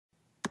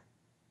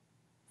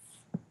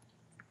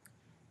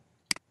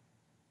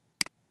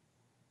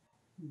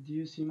Do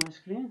you see my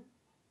screen?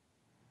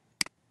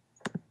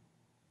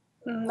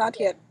 Not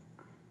yet.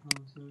 Oh,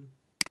 sorry.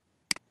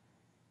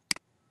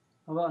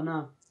 How about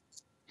now?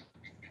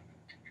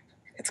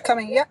 It's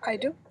coming. Yeah, I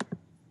do.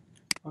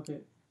 Okay.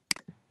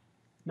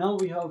 Now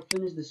we have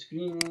finished the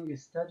screening,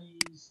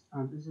 studies,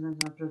 and incidence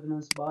and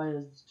prevalence,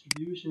 bias,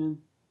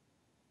 distribution.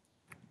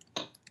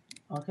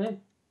 Okay.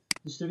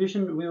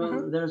 Distribution, we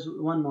will. There's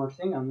one more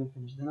thing, and we'll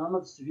finish the normal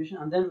distribution,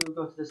 and then we'll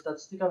go to the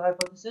statistical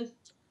hypothesis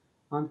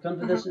and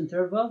confidence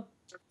interval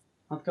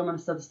and common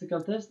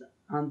statistical test,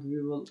 and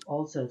we will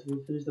all set.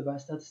 We'll finish the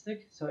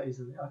biostatistic so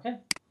easily. Okay.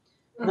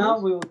 Now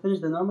we will finish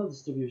the normal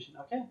distribution.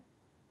 Okay.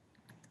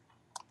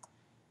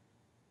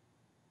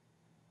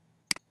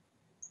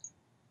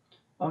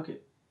 Okay.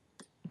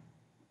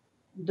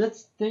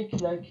 Let's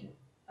take like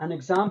an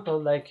example,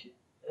 like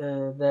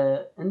in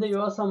the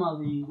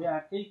USMLE we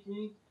are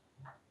taking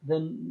the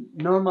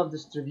normal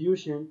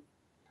distribution.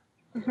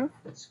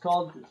 It's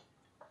called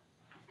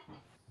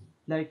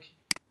like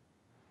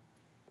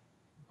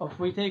if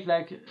we take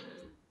like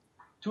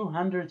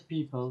 200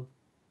 people.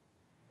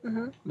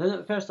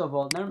 First of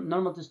all,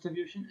 normal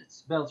distribution,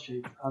 it's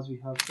bell-shaped, as we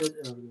have said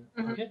earlier.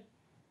 Okay.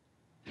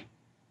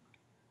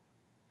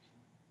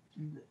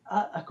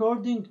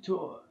 According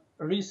to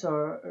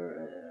research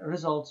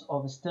results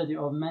of a study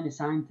of many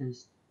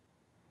scientists,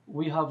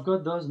 we have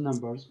got those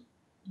numbers.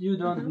 You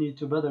don't need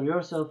to bother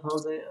yourself how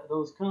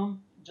those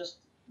come. Just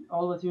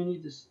all that you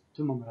need is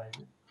to memorize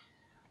it.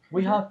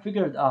 We have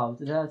figured out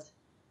that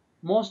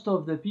most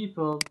of the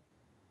people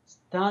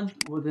stand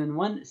within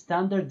one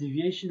standard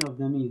deviation of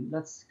the mean.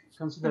 Let's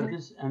consider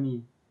this a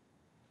mean.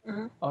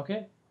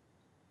 Okay?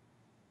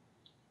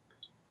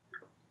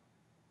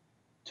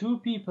 Two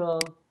people,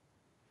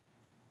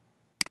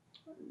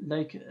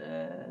 like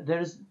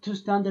there's two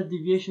standard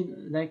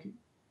deviation, like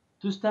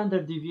two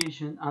standard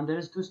deviation, and there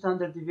is two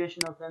standard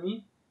deviation of the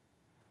mean.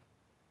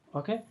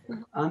 Okay?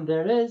 And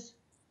there is,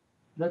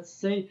 let's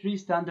say, three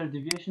standard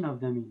deviation of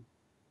the mean.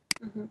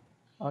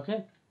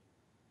 Okay?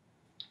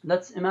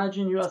 Let's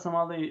imagine you as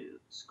Somali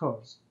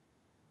scores.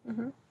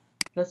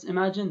 Let's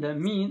imagine the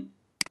mean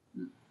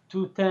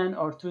 210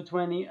 or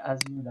 220 as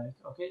you like.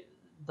 Okay?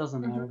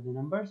 Doesn't matter the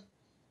numbers.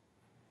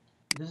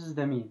 This is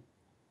the mean.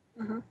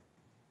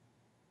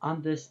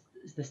 And the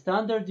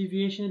standard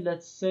deviation,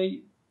 let's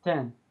say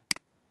 10.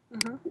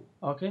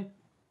 Okay?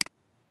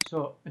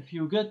 So if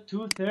you get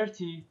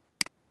 230,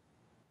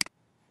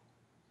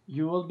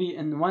 you will be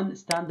in one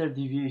standard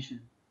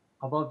deviation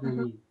above the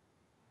mean.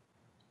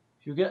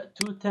 If you get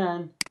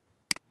 210,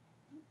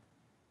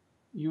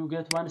 you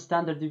get one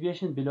standard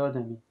deviation below the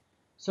mean.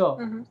 So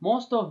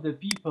most of the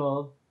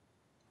people,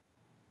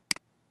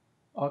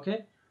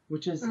 okay,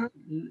 which is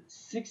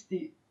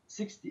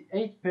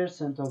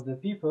 68% of the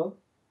people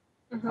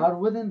are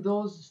within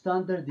those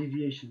standard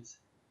deviations,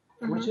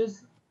 which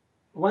is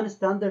one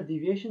standard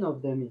deviation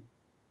of the mean.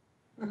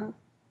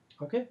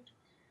 Okay,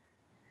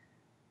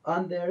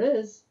 and there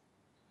is,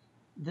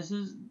 this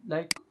is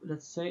like,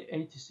 let's say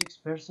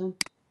 86%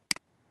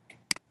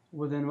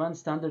 within one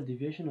standard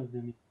deviation of the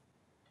mean.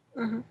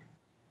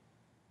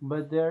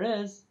 But there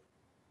is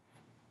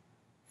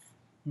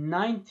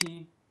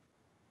 95%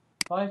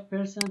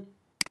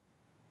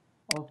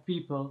 of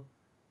people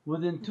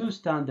within two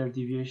standard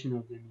deviation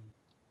of the mean.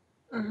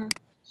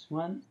 It's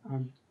 1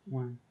 and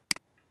 1.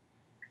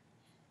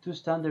 Two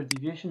standard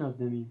deviation of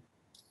the mean.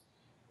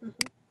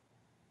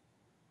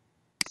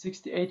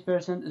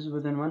 68% is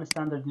within one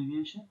standard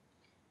deviation.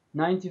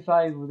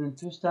 95 within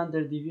two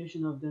standard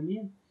deviation of the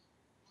mean.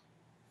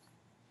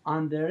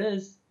 And there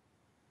is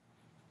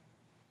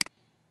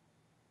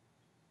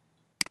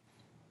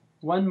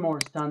one more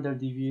standard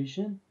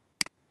deviation,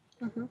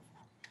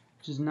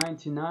 which is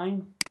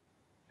 99%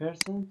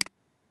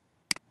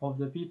 of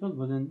the people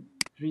within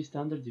three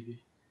standard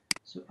deviations.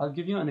 So I'll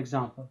give you an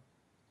example.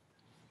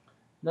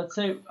 Let's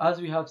say, as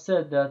we have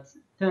said, that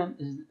 10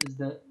 is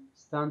the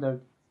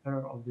standard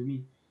error of the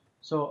mean.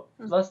 So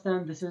plus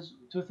 10, this is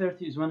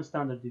 230 is one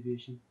standard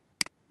deviation.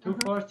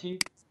 240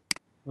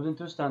 within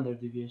two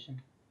standard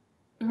deviation.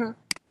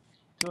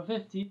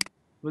 250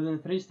 within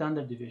three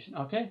standard deviation.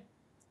 Okay?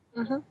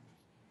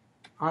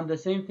 And the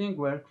same thing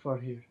work for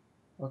here.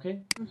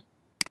 Okay?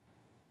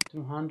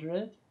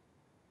 200,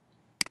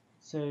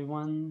 say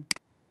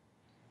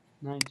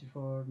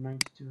 194,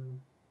 92,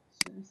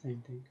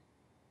 same thing.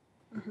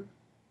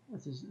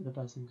 This is the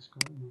passing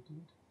score.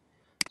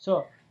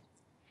 So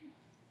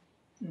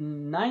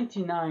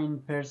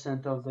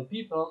 99% of the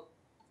people,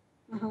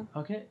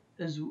 okay,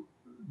 is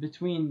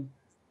between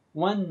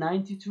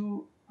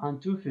 192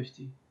 and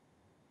 250.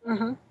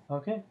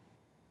 Okay,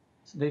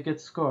 so they get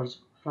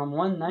scores from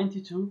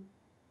 192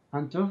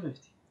 and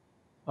 250.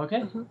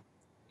 Okay,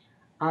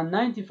 and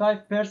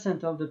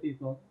 95% of the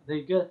people,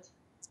 they get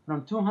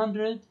from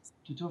 200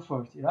 to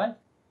 240, right?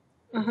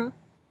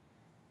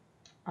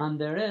 And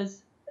there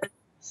is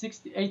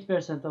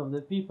 68% of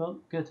the people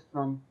get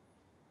from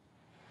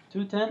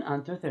 210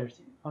 and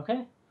 230.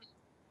 Okay,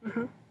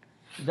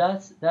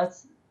 that's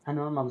a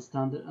normal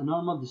standard, a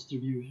normal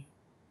distribution.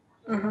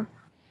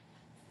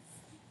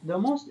 the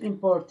most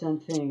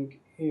important thing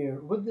here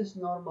with this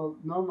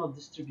normal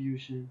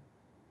distribution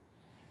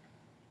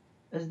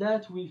is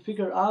that we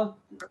figure out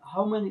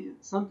how many.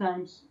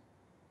 Sometimes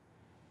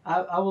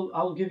I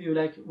will give you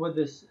like with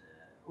this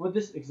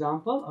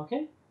example,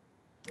 okay?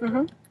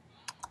 Mm-hmm.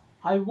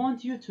 I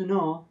want you to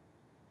know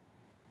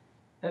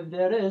if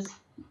there is,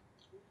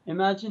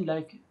 imagine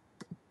like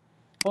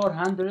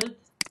 400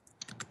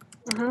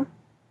 Mm-hmm.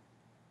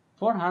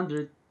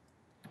 400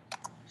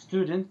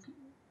 students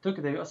took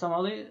the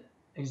USMLE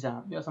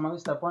exam, USMLE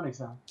Step 1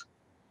 exam,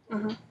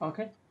 Mm-hmm.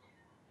 okay?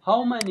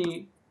 How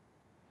many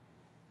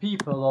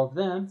people of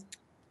them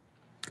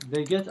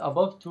they get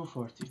above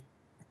 240?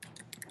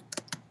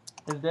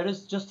 If there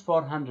is just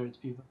 400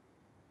 people.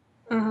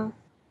 Mm-hmm.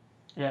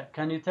 Yeah,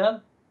 can you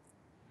tell?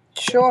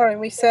 Sure. And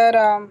we said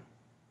that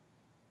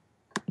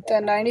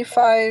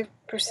 95%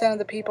 of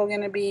the people are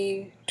going to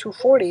be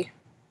 240.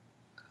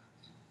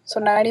 So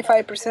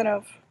 95%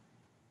 of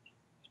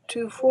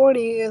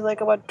 240 is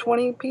like about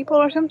 20 people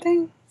or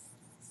something.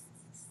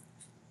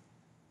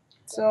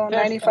 So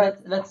First,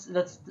 95.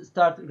 let's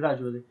start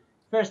gradually.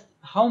 First,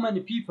 how many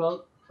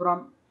people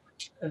from,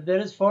 if there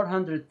is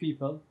 400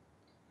 people,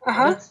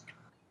 Uh-huh.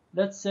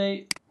 let's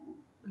say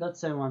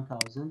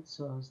 1000,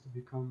 so as to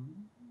become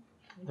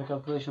the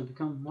calculation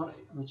become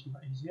much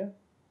more easier.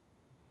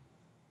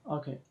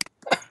 Okay,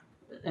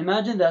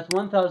 imagine that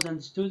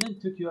 1000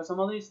 students took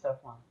USMLE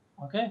Step 1,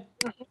 okay?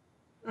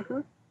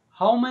 Mm-hmm.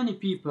 How many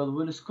people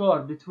will score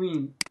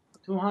between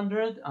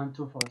 200 and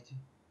 240?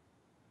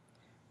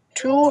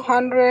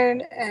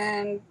 200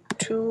 and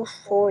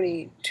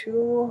 240.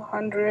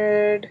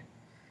 200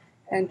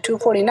 and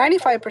 240.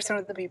 95%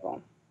 of the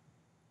people.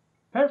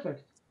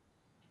 Perfect,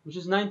 which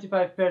is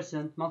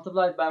 95%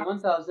 multiplied by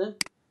 1000,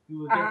 you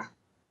will get,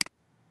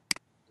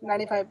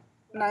 95,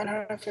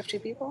 950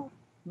 people.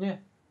 yeah,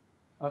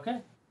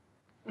 okay?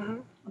 Mm-hmm.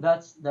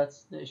 That's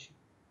the issue.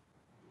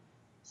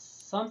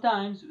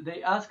 Sometimes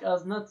they ask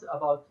us not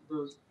about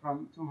those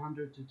from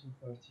 200 to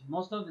 240.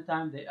 Most of the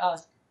time they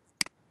ask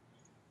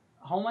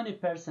how many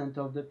percent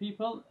of the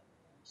people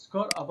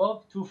score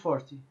above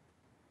 240.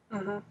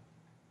 Mm-hmm.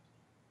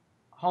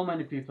 How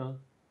many people?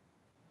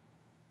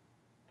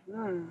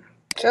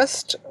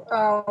 Just,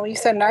 you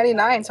said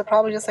 99, so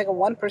probably just like a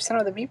 1%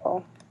 of the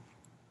people.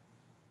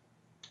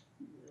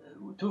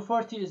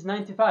 240 is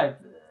 95,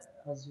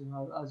 as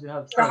you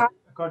have said,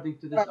 according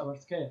to this our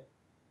scale.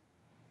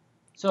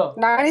 So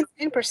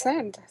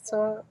 99%.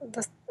 So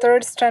the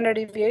third standard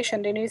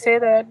deviation, didn't you say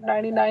that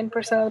 99%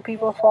 of the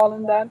people fall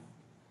in that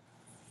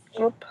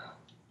group?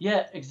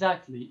 yeah,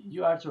 exactly.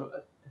 You are true.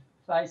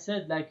 If I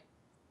said like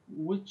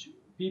which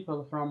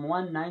people from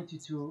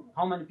 192,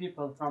 how many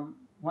people from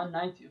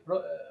 190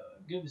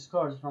 give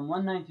scores from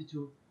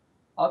 192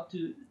 up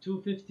to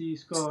 250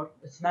 score,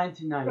 it's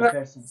 99%.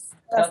 That's the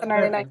That's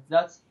 99.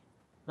 perfect.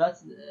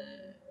 That's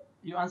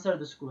you answered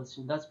this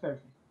question. That's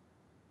perfect.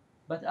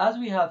 But as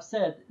we have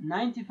said,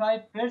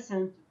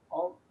 95%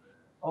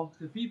 of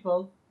the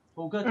people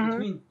who got Mm-hmm.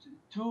 between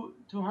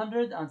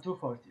 200 and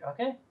 240.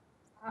 Okay.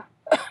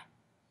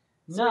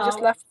 So we just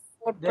Now left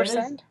there is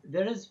 4%.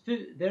 there is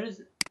there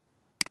is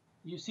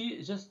you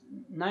see just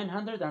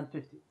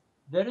 950.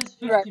 There is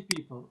Right. 50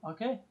 people.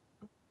 Okay.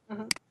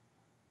 Mm-hmm.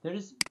 There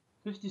is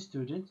 50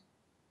 students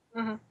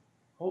Mm-hmm.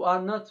 who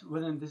are not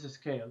within this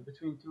scale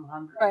between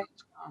 200 Right.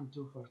 and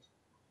 240.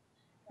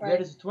 There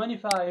Right. is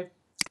 25.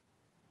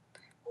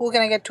 Who's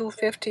gonna get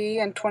 250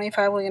 and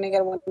 25? We're gonna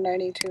get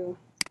 192.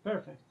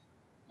 Perfect.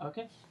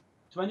 Okay.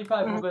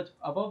 25 Mm-hmm. who got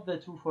above the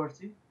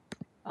 240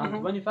 and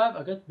Mm-hmm. 25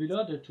 I got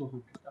below the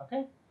 200.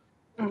 Okay.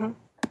 Mm-hmm.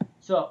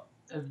 So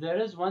if there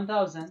is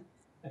 1000,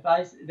 if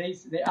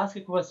they ask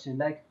a question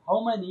like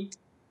how many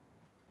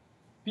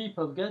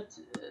people get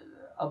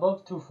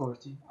above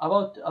 240,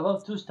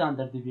 about 2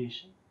 standard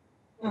deviation.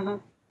 Mm-hmm.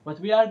 What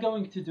we are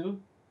going to do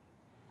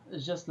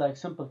is just like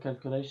simple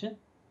calculation.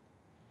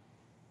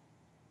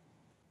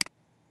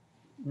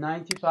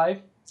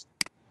 95%,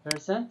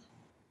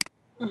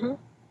 Mm-hmm.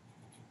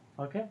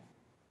 okay,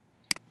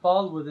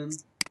 fall within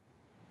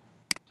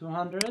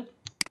 200,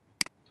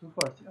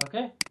 240,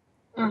 okay.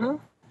 Mm-hmm.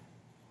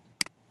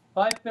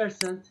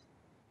 5%,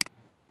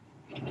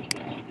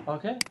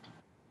 okay.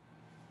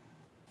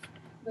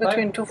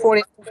 Between 5,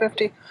 240 and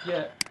 250.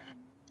 yeah,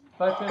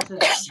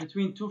 5%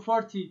 between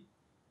 240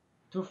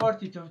 to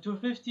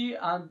 250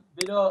 and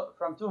below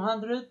from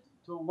 200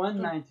 to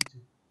 192.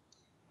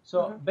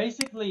 So Mm-hmm.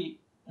 basically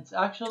it's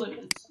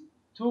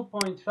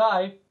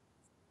 2.5%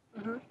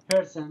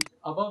 Mm-hmm.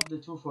 above the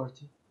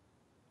 240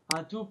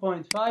 and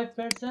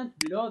 2.5%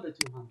 below the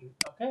 200.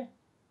 Okay.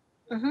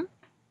 Mm-hmm.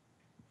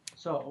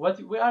 So what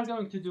we are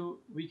going to do,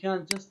 we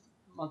can just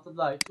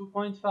multiply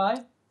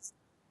 2.5%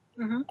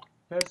 Mm-hmm.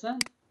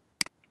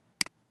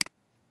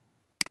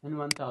 and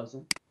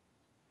 1000.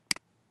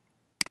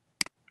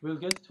 We'll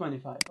get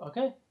 25.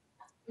 Okay.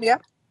 Yeah.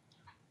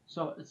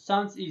 So it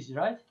sounds easy,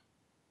 right?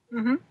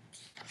 Mm-hmm.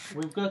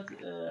 We've got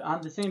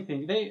and the same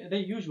thing.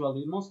 They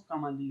usually, most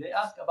commonly, they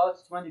ask about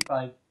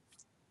 25%.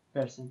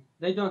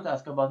 They don't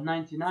ask about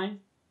 99.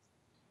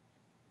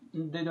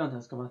 They don't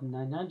ask about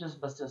 99,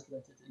 just let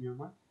it in your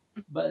mind.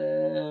 But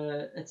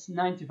it's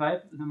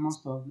 95. The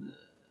most of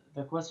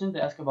the question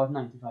they ask about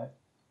 95.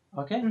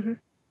 Okay. Mm-hmm.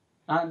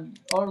 And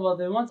or what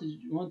they want is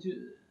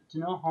to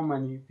know how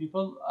many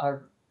people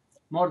are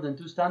more than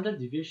 2 standard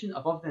deviation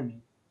above the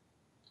mean.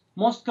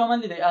 Most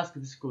commonly they ask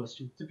this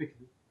question.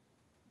 Typically,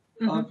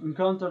 I've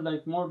encountered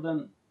like more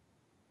than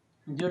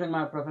during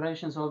my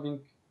preparation solving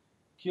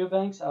Q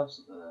banks. I've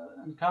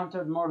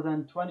encountered more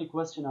than 20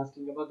 questions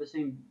asking about the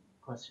same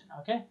question.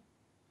 Okay.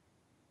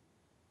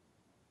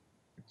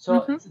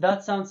 So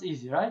that sounds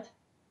easy, right?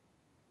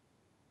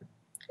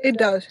 It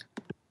does.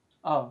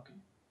 Oh, okay.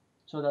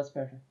 So that's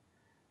perfect.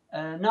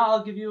 Now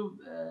I'll give you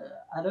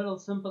a little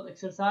simple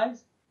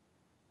exercise.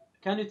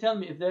 Can you tell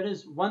me if there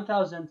is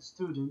 1,000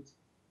 students,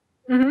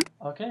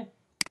 okay,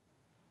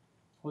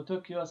 who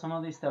took your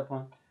Samadhi step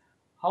 1,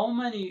 how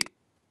many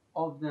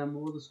of them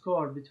will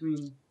score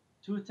between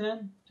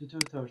 210 to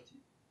 230?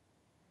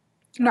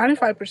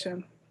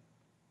 95%.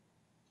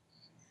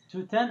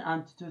 210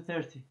 and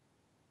 230.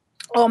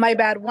 Oh, my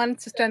bad. One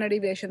standard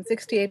deviation,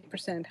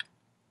 68%.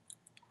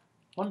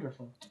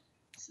 Wonderful.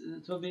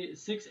 It will be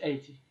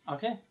 680,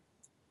 okay?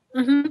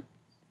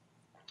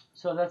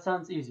 So that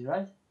sounds easy,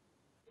 right?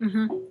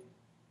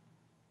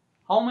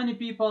 How many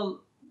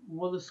people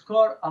will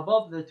score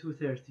above the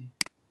 230?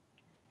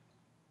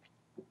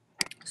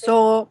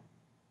 So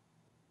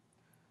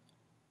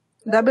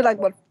that'd be like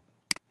what?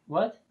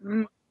 What?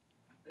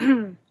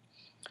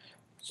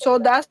 So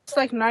that's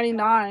like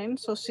 99.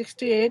 So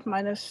 68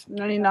 minus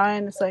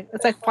 99 is like,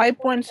 it's like 5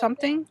 point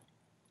something.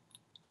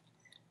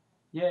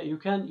 Yeah, you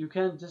can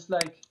just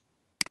like,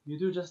 you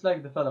do just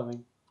like the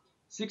following.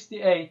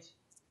 68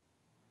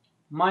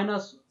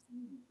 minus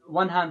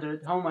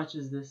 100, how much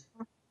is this?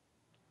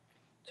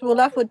 So we're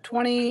left with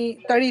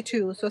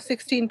 32, so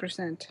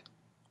 16%.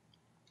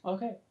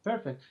 Okay,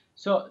 perfect.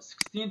 So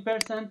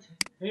 16%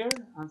 here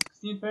and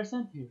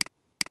 16% here.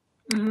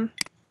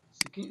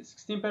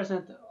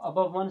 16%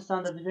 above one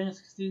standard deviation,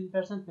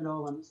 16%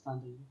 below one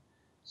standard deviation.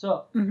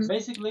 So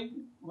basically,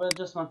 we're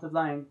just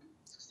multiplying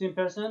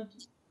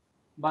 16%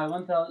 by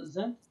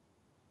 1,000.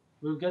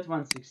 We'll get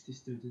 160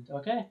 students,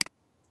 okay?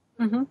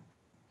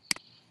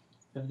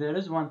 If there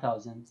is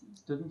 1,000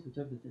 students who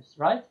took the test,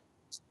 right?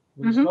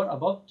 We'll score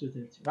above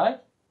 230,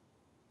 right?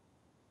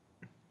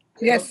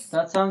 Yes. So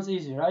that sounds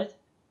easy, right?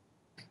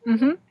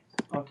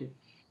 Okay.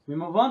 We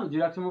move on. Would you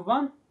like to move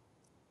on?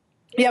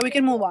 Yeah, we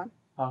can move on.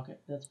 Okay,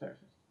 that's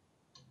perfect.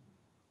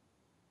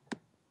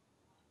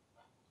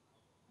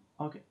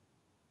 Okay.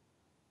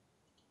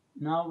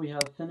 Now we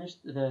have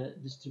finished the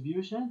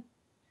distribution.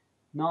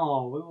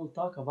 Now we will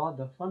talk about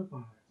the fun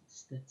part,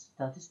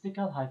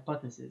 statistical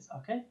hypothesis,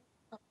 okay?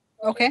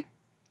 Okay.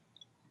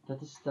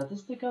 The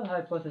statistical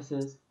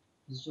hypothesis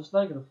is just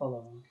like the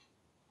following.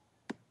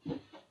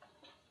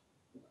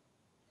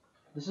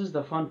 This is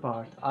the fun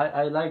part.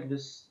 I like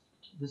this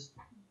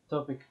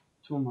topic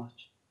too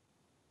much.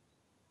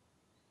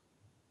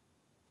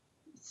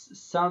 It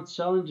sounds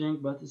challenging,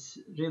 but it's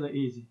really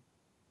easy.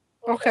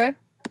 Okay.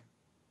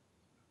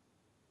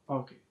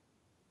 Okay.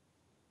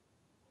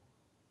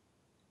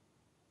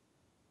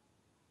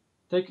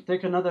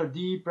 Take another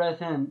deep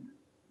breath in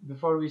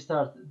before we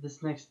start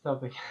this next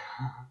topic.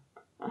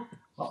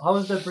 How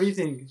is the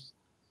breathing?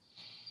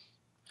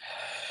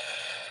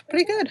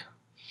 Pretty good.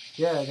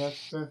 Yeah,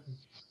 that's perfect.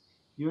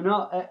 You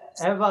know,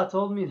 Eva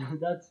told me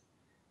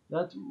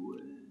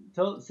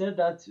said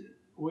that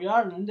we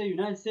are in the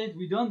United States.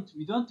 We don't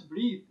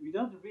breathe. We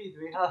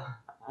have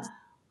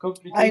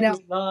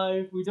complicated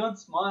life. We don't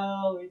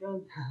smile. We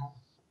don't.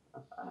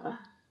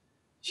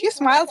 She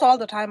smiles all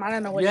the time. I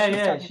don't know what she's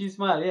talking. She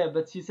smiles. Yeah,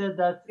 but she said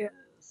that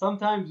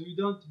sometimes we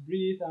don't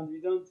breathe and we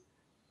don't.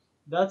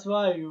 That's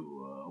why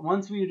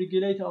once we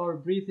regulate our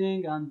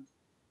breathing, and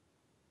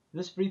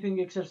this breathing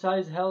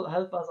exercise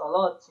help us a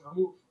lot to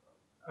remove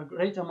a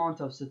great amount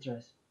of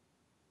stress.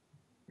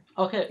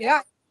 Okay.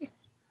 Yeah.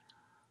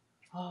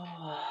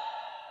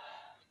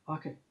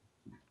 Okay.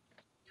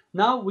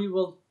 Now we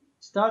will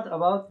start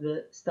about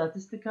the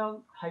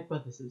statistical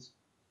hypothesis.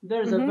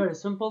 There is a very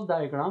simple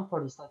diagram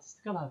for the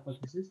statistical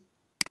hypothesis.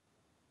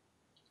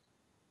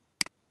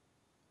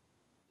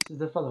 This is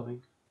the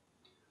following.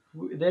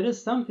 There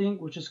is something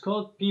which is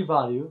called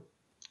p-value.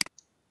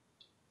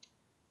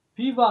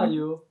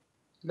 P-value,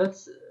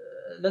 let's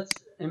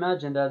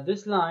imagine that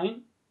this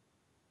line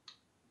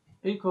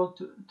equal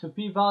to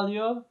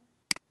p-value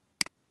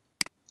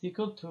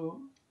equal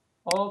to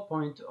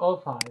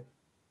 0.05,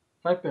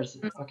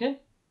 5%, okay?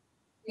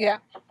 Yeah.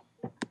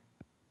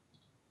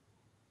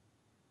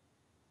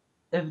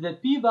 If the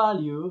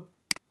p-value,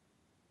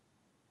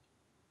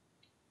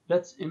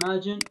 let's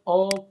imagine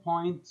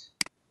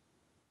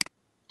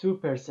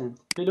 0.2%,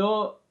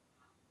 below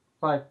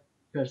 5%,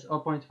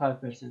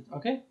 0.5%,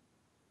 okay?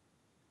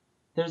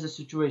 There's a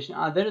situation.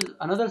 There is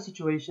another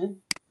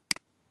situation.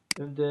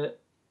 If the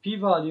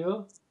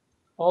p-value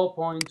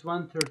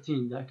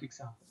 0.113, like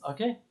example,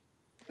 okay?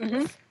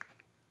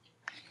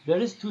 There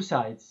is two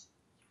sides.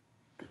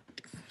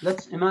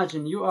 Let's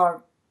imagine you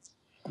are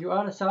You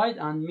are a side,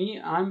 and me,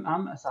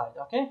 I'm a side.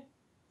 Okay.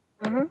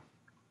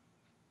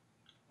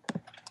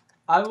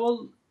 I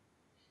will.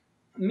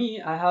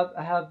 Me, I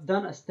have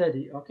done a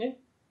study. Okay.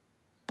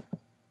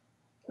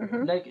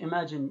 Like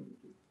imagine,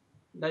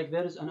 like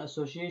there is an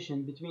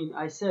association between.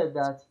 I said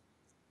that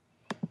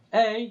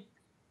A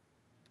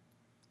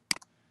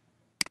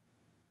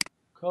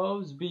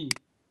cause B.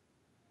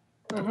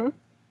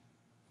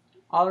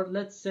 Or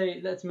let's say,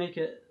 let's make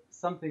it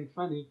something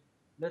funny.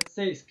 Let's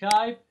say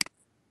Skype.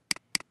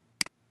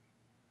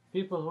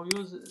 People who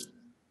use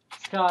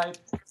Skype,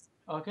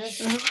 okay,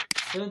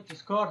 tend to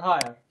score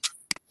higher.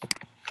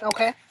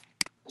 Okay.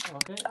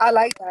 Okay. I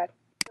like that.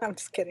 I'm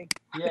just kidding.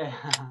 Yeah.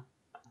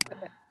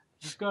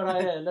 Score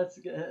higher. Let's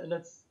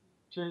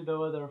change the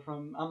weather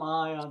from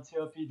MI on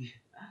COPD.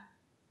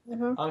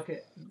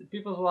 Okay.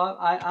 People who have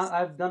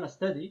I've done a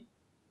study.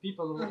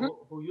 People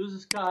who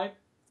use Skype,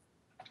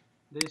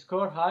 they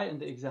score high in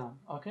the exam.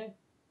 Okay.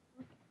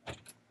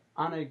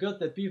 And I got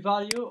the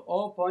p-value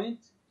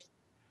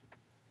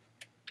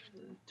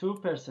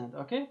 0.2%.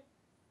 Okay.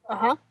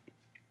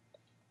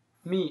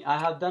 Me, I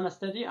have done a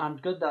study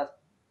and got that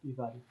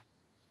p-value.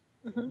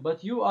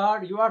 But you are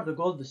the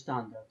gold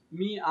standard.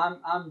 Me,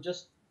 I'm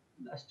just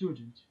a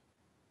student.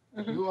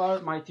 You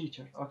are my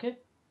teacher. Okay.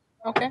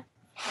 Okay.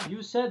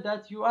 You said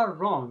that you are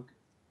wrong.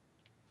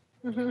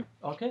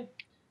 Okay.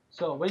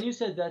 So when you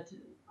said that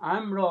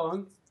I'm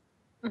wrong,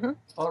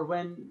 or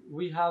when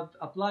we have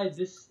applied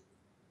this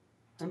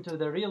into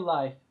the real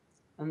life,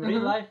 in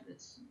real life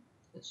it's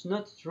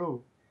not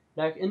true.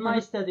 Like in my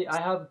study,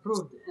 I have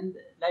proved, and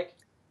like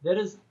there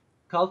is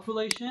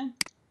calculation.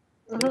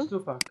 There's two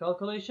parts: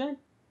 calculation,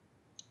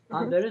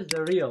 and there is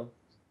the real.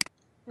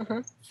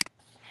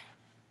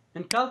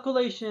 In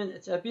calculation,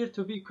 it appeared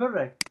to be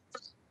correct.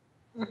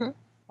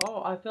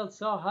 Oh, I felt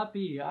so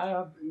happy. I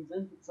have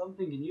invented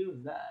something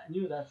new.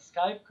 That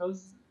Skype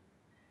cause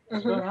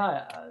score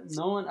high.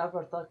 No one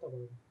ever talked about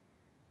it.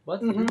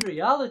 But in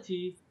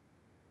reality,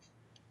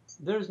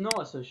 there's no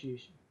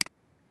association.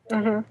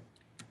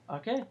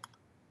 Okay?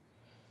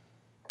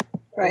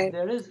 Right. If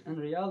there is, in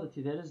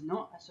reality, there is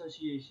no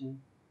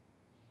association.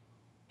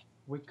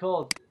 We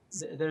called,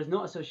 there's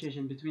no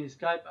association between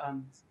Skype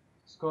and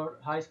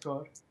high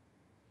score.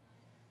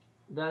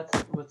 That's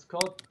what's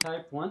called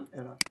type 1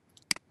 error.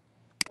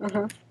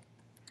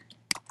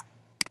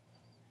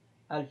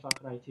 Alpha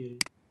criteria.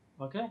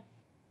 Okay?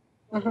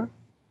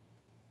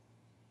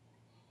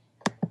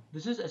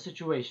 This is a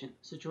situation.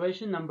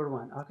 Situation number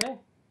 1. Okay?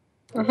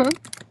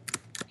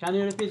 Can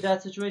you repeat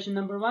that situation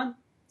number 1?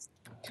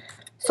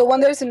 So when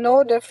there's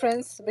no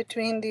difference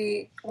between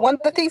the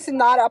things is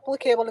not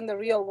applicable in the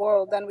real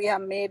world, then we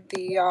have made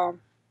the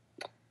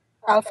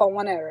alpha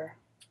 1 error.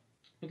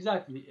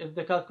 Exactly. If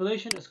the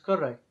calculation is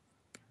correct,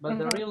 but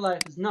the real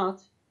life is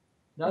not,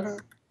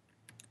 that's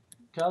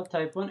called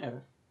type 1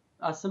 error.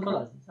 As simple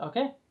as this.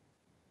 Okay?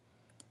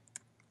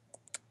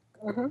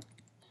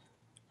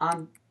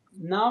 And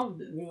now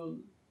we'll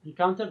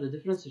encounter the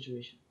different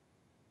situation.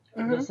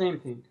 The same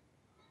thing.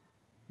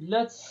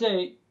 Let's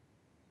say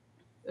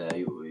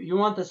you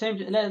want the same.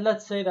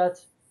 Let's say that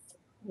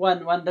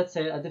one. Let's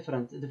say a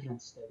different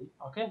study.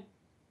 Okay.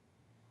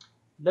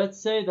 Let's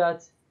say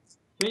that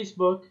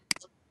Facebook.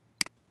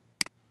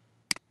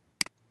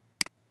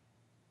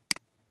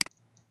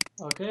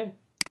 Okay.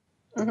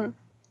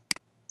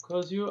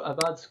 Cause you a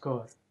bad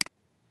score.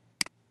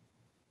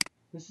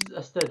 This is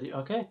a study.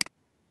 Okay.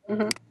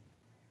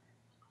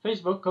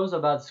 Facebook cause a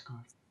bad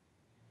score.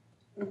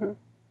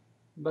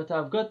 But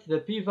I've got the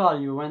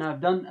p-value. When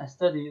I've done a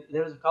study,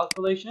 there is a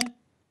calculation.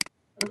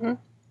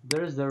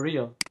 There is the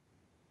real.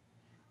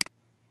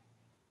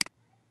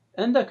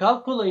 In the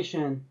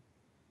calculation,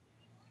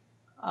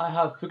 I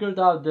have figured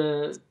out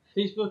the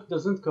Facebook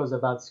doesn't cause a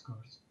bad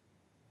scores.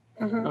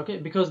 Okay,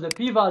 because the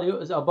p-value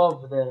is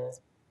above the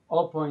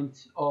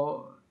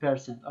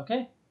 0.0%.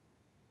 Okay.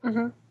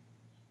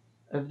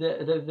 If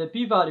the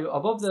p-value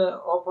above the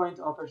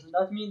 0.0%,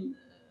 that means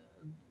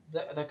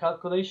the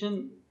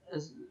calculation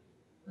is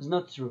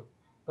not true.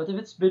 But if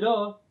it's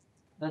below,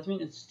 that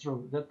means it's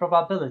true. The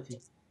probability,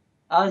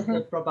 as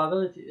the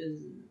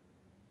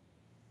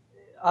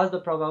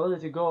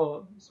probability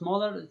go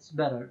smaller, it's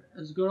better.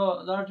 As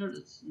grow larger,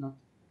 it's not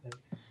better.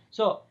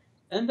 So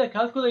in the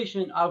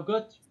calculation, I've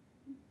got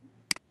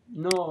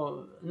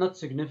not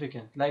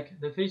significant. Like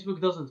the Facebook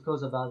doesn't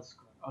cause a bad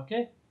score.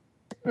 Okay.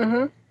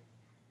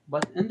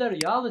 But in the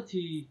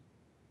reality,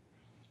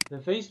 the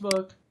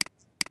Facebook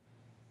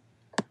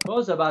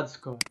cause a bad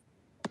score.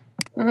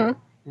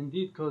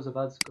 Indeed, cause a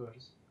bad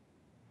scores.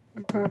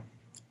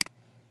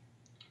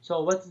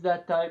 So what's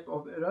that type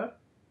of error?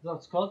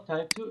 That's called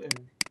type 2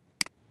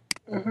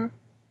 error.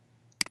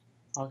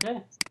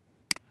 Okay.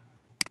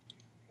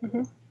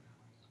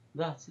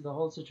 That's the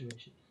whole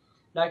situation.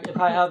 Like if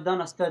I have done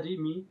a study,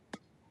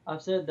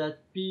 I've said that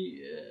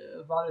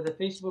value the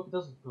Facebook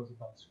doesn't cause a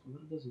bad score.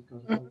 It doesn't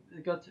cause a bad.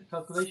 It got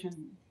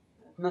calculation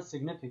not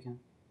significant.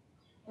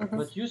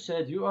 But you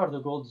said you are the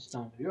gold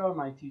standard. You are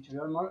my teacher.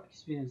 You are more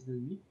experienced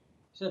than me. You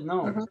said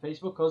no,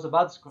 Facebook cause a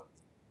bad score.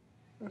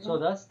 So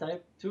that's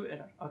type 2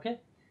 error. Okay.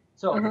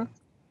 So,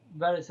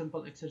 very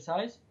simple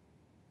exercise.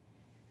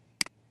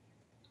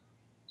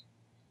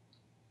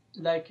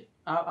 Like,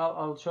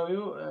 I'll show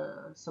you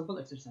a simple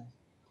exercise.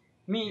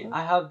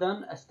 I have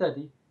done a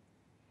study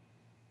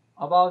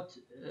about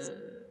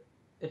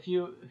if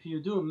you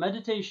do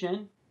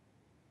meditation,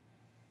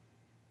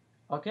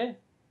 okay,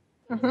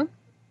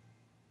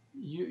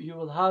 you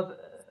will have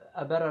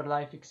a better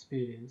life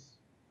experience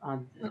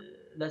and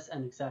less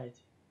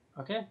anxiety.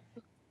 Okay,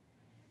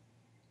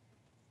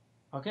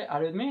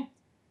 are you with me?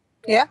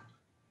 Yeah.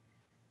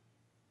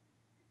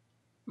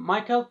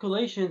 My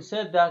calculation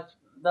said that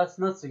that's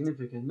not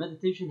significant.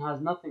 Meditation has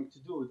nothing to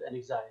do with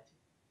anxiety.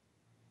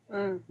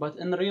 But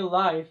in real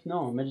life,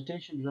 no,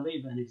 meditation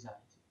relieves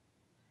anxiety.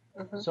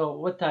 So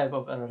what type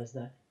of error is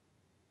that?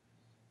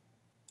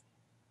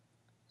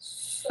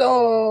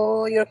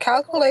 So your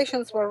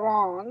calculations were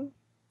wrong,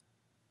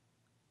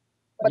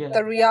 but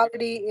the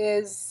reality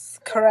is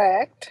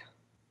correct.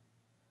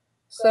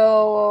 So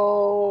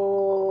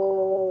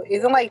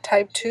isn't like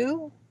type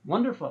 2?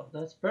 Wonderful.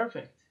 That's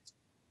perfect.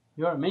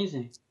 You're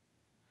amazing.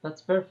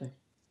 That's perfect.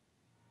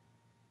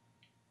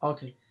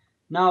 Okay.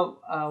 Now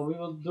we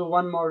will do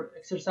one more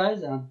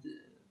exercise, and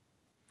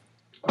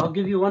I'll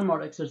give you one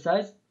more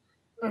exercise.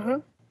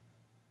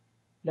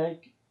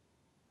 Like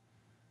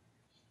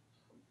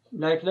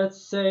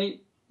let's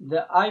say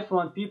the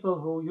iPhone people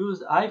who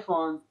use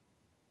iPhone,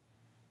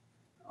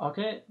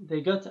 okay,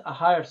 they got a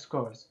higher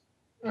scores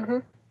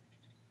and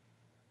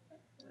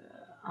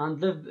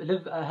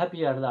live a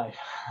happier life.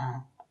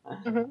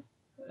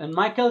 In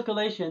my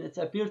calculation, it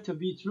appeared to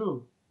be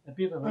true. The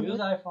people who use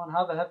iPhone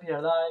have a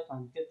happier life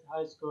and get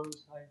high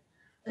scores,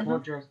 more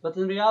jobs. But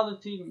in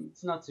reality,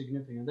 it's not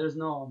significant. There's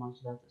no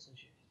much data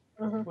associated.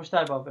 Which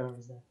type of error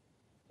is that?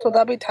 So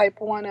that'd be type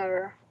 1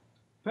 error.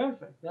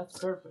 Perfect. That's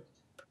perfect.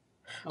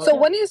 Okay. So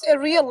when you say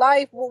real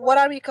life, what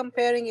are we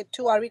comparing it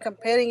to? Are we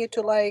comparing it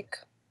to like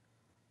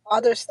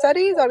other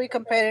studies? Are we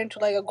comparing it to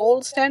like a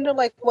gold standard?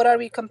 Like what are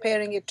we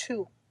comparing it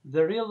to?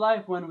 The real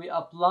life, when we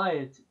apply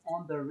it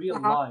on the real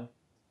life,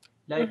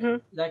 like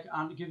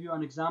I'll give you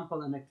an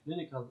example in a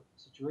clinical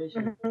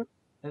situation.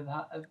 If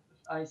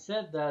I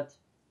said that.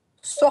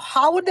 So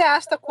how would they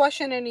ask the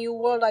question in you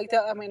world like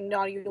that? I mean,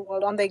 not you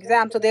world on the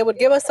exam. So they would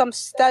give us some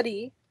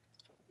study.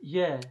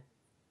 Yeah.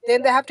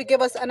 Then they have to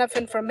give us enough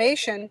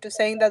information to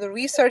saying that the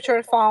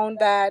researcher found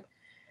that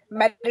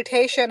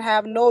meditation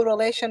have no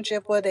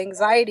relationship with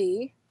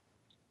anxiety.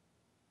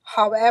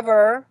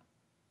 However,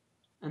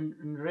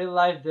 in real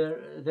life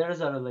there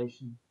is a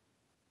relation.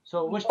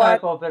 So which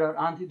type of error?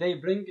 And they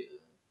bring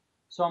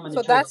so many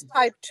choices. That's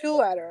type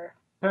 2 error.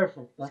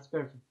 Perfect. That's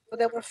perfect. So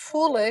they were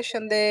foolish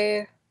and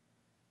they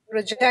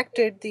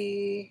rejected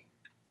the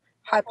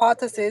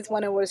hypothesis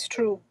when it was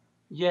true.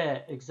 Yeah,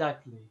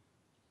 exactly.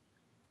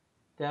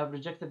 They have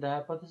rejected the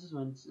hypothesis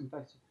when it's in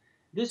fact.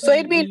 So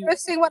it'd be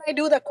interesting when I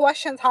do the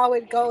questions how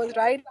it goes,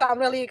 right? I'm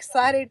really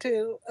excited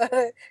to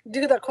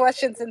do the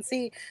questions and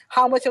see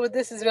how much of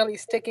this is really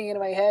sticking in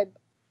my head.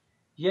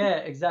 Yeah,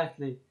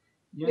 exactly.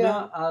 You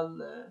know,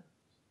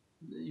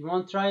 you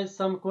want to try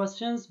some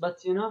questions,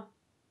 but you know,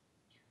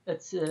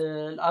 it's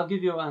I'll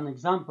give you an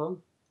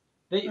example.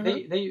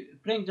 They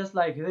bring just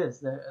like this.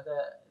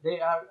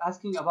 They are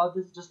asking about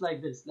this just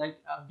like this. Like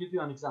I'll give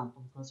you an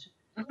example question.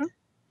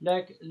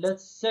 Like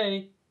let's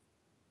say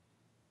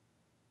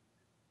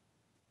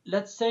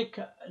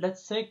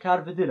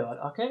carvedilol,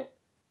 okay?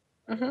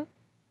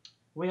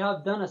 We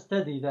have done a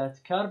study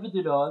that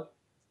carvedilol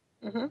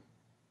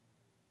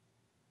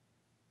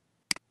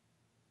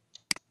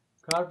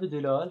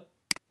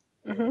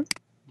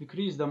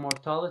decrease the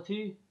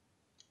mortality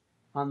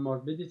and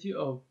morbidity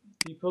of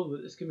people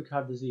with ischemic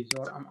heart disease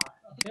or MI,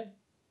 okay?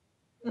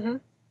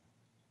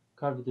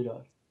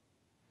 Carvedilol.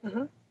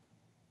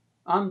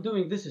 I'm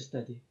doing this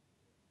study.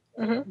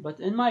 But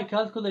in my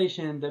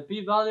calculation, the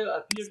p-value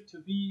appeared to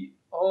be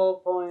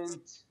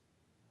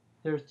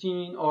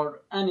 0.13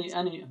 or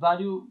any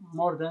value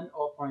more than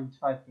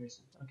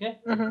 0.5%, okay?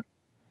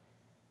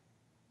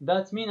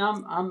 That means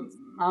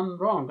I'm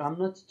wrong. I'm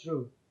not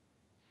true.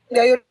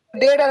 Yeah, your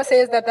data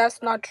says that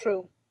that's not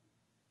true.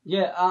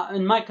 Yeah,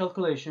 in my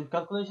calculation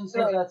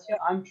says that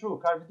I'm true.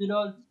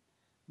 Carvedilol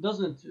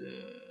doesn't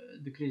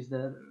decrease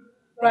the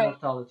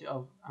mortality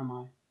of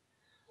MI.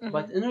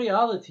 But in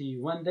reality,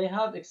 when they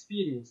have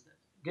experienced it,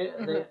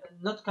 they,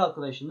 not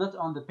calculation, not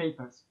on the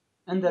papers,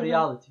 in the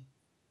reality,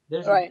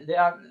 they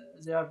are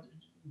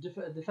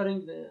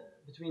differing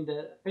between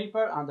the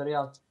paper and the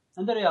reality.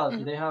 In the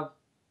reality, they have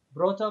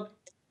brought up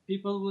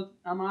people with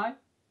MI,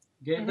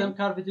 gave them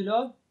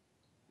carvedilol.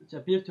 It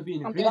appeared to be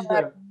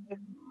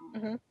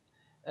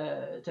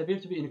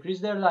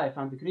increased their life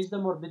and decrease the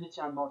morbidity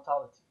and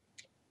mortality.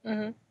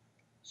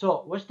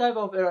 So, which type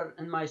of error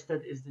in my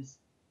study is this?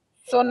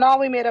 So now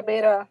we made a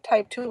beta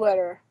type 2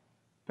 error.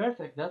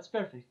 Perfect. That's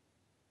perfect.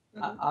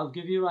 I'll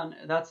give you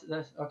that's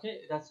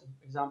okay. That's an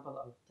example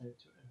of type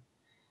 2 error.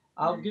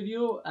 I'll give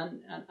you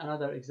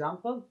another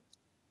example.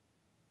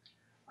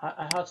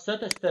 I have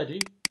set a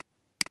study.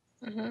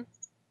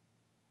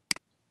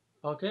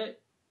 Okay.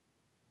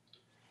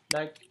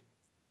 Like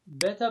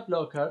beta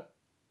blocker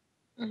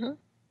Mm-hmm.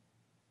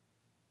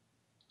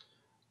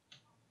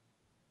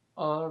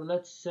 Or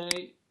let's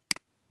say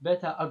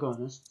beta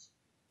agonists,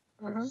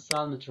 Mm-hmm.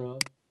 salmeterol.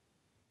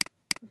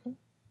 Mm-hmm.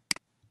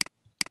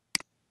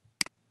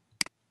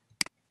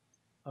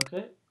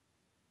 Okay,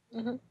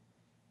 Mm-hmm.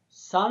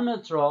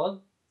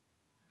 salmeterol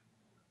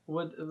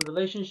with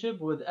relationship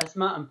with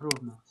asthma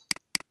improvement.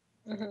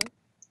 Mm-hmm.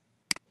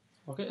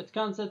 Okay, it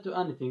can't set to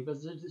anything, but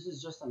this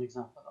is just an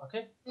example.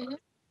 Okay,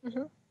 Mm-hmm.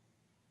 Mm-hmm.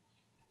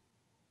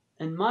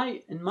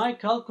 in my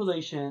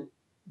calculation,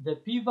 the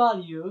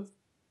p-value,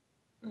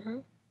 Mm-hmm.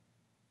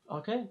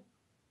 okay,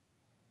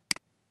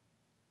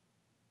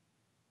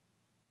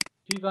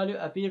 p-value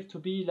appear to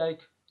be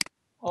like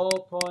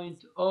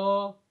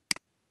 0.01%.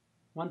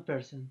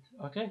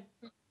 Okay,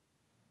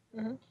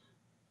 Mm-hmm.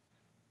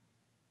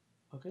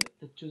 okay,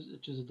 let's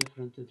choose a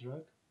different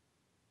drug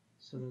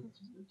so that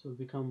it will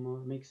become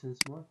more make sense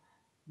more.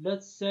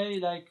 Let's say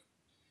like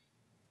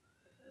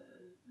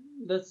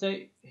let's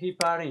say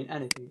heparin,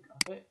 anything.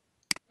 Okay,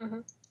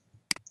 Mm-hmm.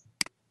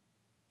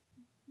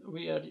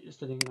 we are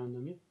studying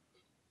randomly.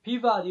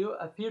 P-value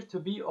appear to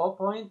be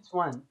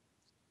 0.1.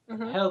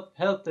 Mm-hmm.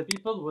 Help the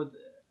people with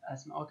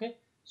asthma. Okay,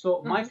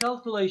 so my Mm-hmm.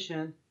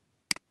 calculation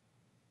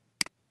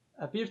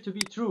appear to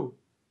be true.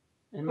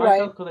 In my Right.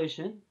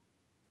 calculation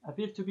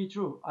appear to be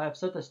true. I have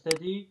set a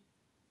study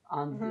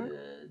and Mm-hmm.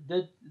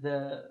 did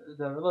the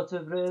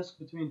relative risk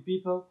between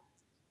people.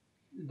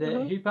 The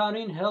Mm-hmm.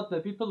 heparin help the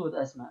people with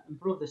asthma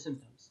improve the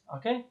symptoms.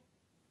 Okay,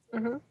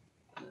 Mm-hmm.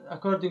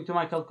 according to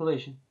my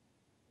calculation,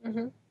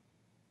 Mm-hmm.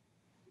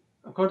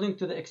 according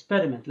to the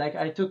experiment. Like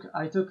I took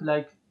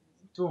like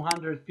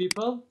 200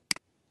 people.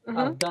 Mm-hmm.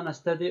 I've done a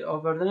study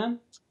over them.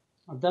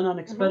 I've done an Mm-hmm.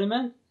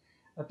 experiment.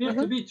 Appear to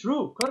Mm-hmm. be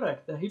true,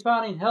 correct. The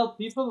heparin help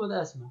people with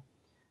asthma.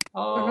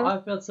 Oh, Mm-hmm.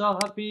 I felt so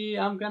happy.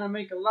 I'm gonna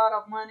make a lot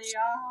of money.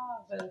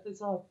 But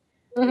it's all.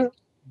 Mm-hmm.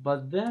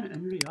 But then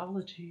in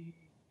reality,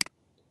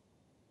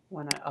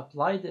 when I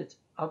applied it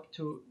up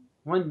to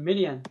 1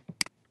 million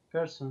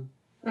person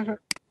Mm-hmm.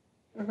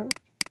 Mm-hmm.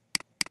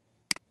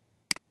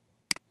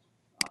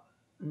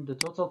 in the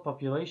total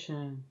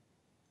population,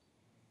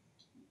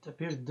 it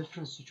appears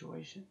different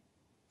situation.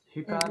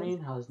 Mm-hmm. Heparin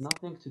has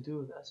nothing to do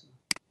with asthma.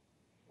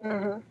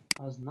 Mm-hmm.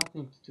 Has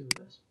nothing to do with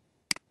asthma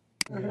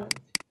in Mm-hmm.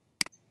 reality.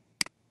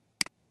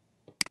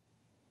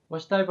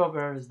 What type of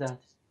error is that?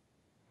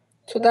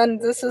 So then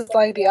this is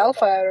like the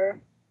alpha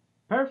error.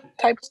 Perfect.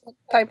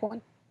 Type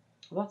 1.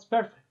 That's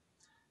perfect.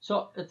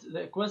 So it's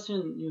the question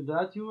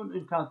that you will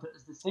encounter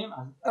is the same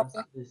as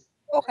Okay. this.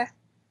 Okay.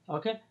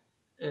 Okay,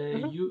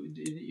 Mm-hmm.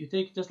 you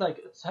take just like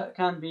it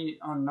can be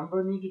on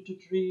number needed to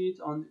treat,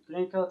 on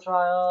clinical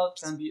trials,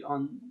 can be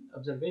on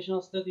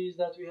observational studies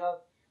that we have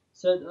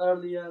said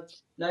earlier.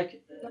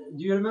 Like,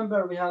 do you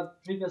remember we have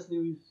previously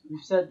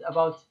we've said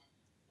about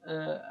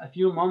a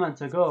few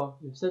moments ago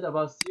we've said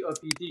about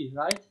COPD,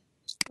 right?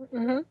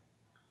 Mm-hmm.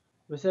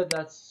 We said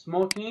that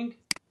smoking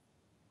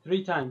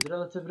 3 times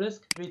relative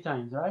risk 3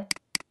 times, right?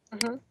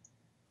 Mm-hmm.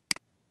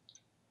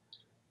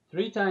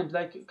 3 times,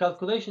 like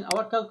calculation,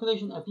 our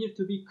calculation appear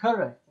to be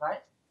correct,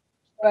 right?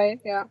 Right.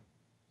 Yeah.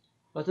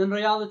 But in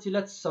reality,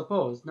 let's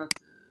suppose, not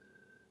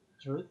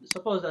truth,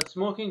 suppose that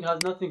smoking has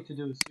nothing to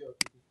do with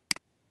COPD.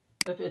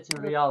 If it's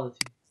in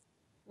reality,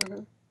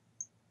 Mm-hmm.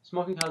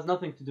 smoking has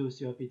nothing to do with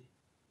COPD.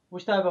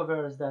 Which type of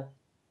error is that?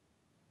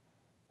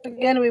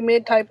 Again, we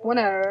made type 1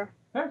 error.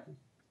 Perfect.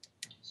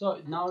 So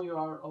now you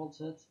are all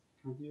set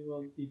and you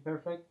will be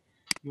perfect.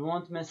 You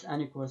won't miss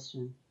any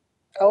question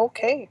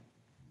Okay.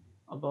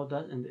 about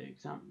that in the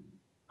exam.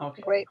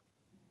 Okay. Great.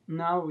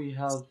 Now we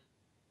have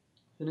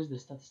finished the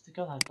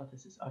statistical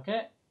hypothesis.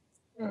 Okay.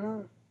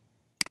 Mm-hmm.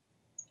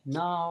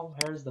 Now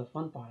here's the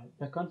fun part,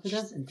 the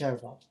confidence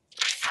interval.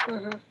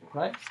 Mm-hmm.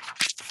 Right?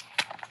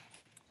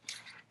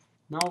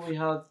 Now we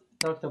have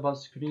talked about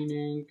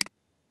screening,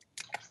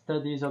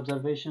 studies,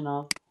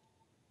 observational,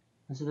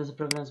 incidence,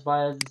 prevalence,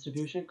 bias,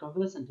 distribution,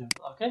 confidence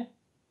interval. Okay?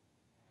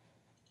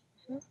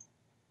 Mm-hmm.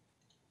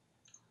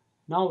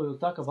 Now we will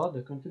talk about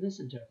the confidence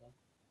interval.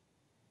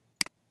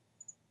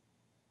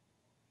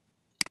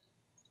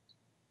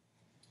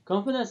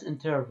 Confidence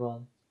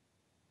interval,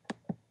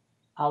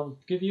 I will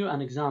give you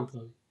an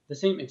example. The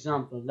same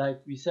example,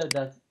 like we said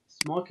that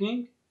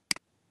smoking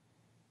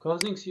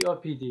causing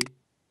COPD.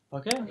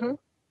 Okay? Mm-hmm.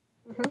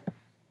 Mm-hmm.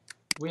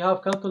 We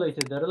have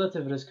calculated the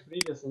relative risk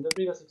previous in the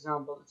previous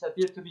example. It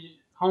appeared to be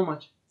how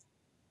much?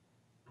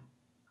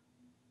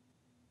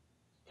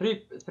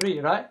 3,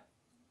 right?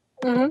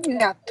 Mm-hmm.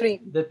 Yeah.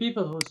 3. The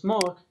people who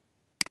smoke,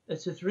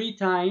 it's 3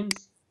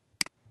 times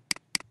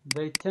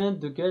they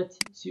tend to get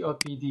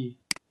COPD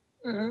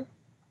Mm-hmm.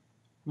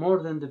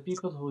 more than the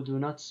people who do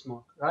not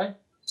smoke, right?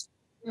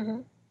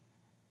 Mm-hmm.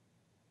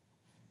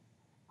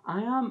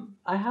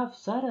 I have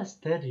said a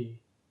study,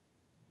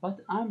 but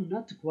I'm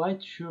not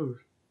quite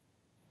sure.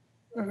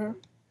 Mm-hmm.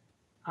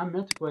 I'm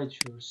not quite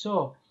sure.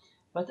 So,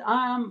 but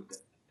I am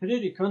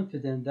pretty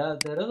confident that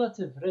the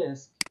relative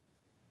risk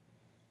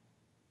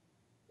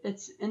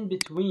it's in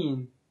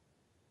between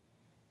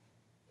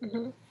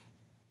Mm-hmm.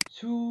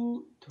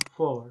 2 to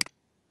 4.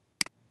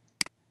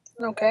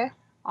 Okay.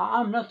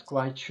 I'm not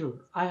quite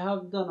sure. I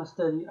have done a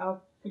study. I've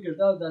figured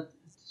out that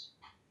it's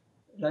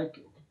like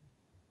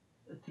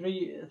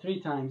three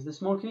times the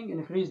smoking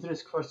increased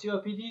risk for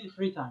COPD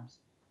 3 times.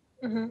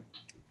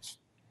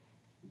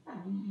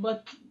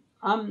 But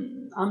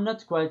I'm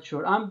not quite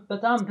sure.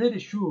 But I'm pretty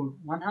sure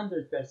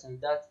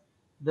 100% that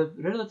the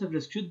relative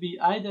risk should be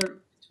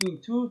either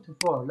between 2 to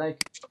 4.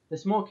 Like the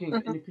smoking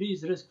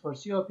increased risk for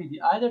COPD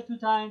either 2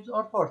 times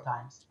or 4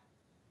 times.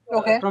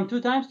 Okay. From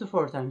 2 times to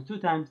 4 times, 2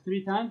 times,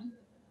 3 times,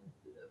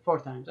 4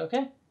 times.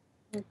 Okay.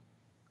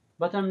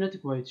 But I'm not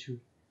quite sure.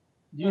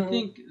 Do you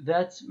think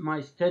that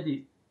my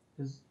study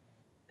is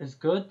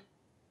good?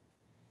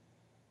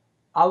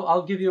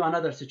 I'll give you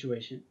another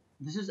situation.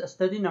 This is a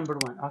study number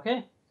 1,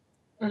 okay?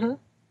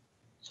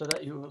 So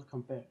that you will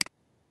compare.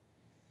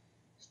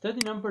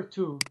 Study number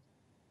 2,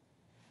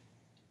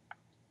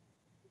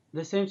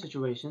 the same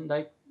situation.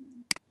 Like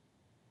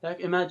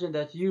imagine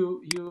that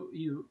you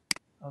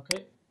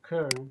okay,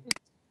 Kern,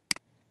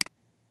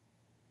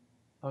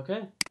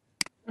 okay?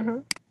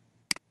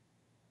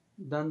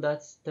 Done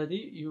that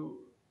study,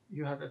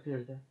 you have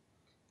appeared there.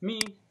 Me,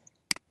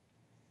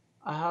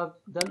 I have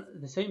done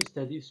the same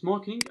study,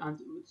 smoking and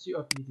with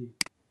COPD.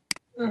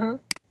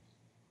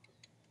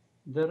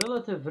 The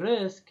relative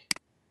risk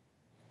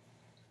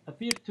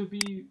appear to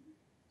be,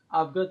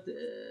 I've got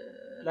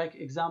like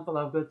example,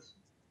 I've got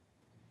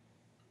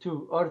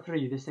 2 or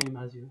 3 the same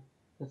as you.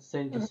 Let's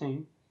say the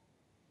same.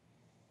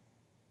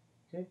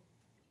 Okay,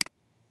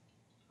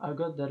 I've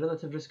got the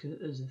relative risk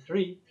is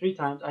 3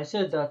 times. I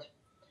said that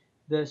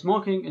the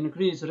smoking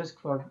increased risk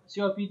for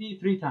COPD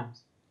 3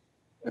 times.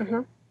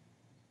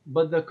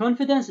 But the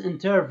confidence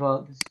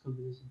interval, this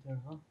confidence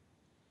interval,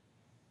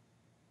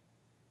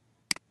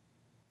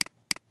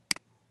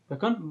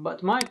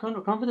 but my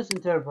confidence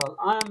interval,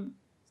 I'm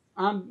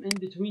in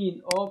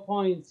between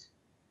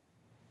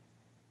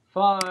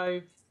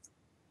 0.5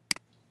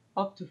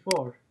 up to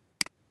 4.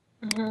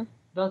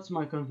 That's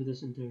my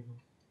confidence interval.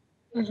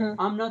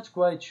 I'm not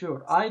quite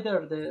sure.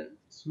 Either the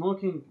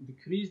smoking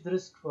decreased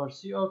risk for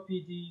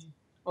COPD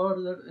or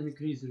the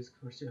increased risk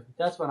for COPD.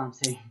 That's what I'm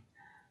saying.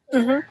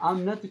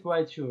 I'm not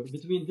quite sure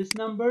between this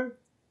number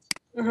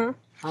and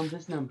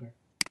this number.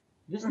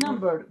 This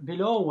number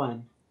below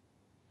 1.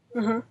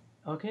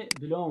 Okay,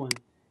 below 1.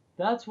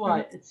 That's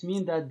why it's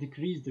mean that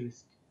decreased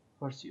risk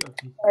for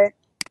COPD. Right.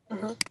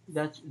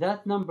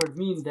 That number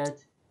mean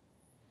that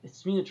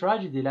it's mean a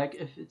tragedy. Like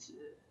if it's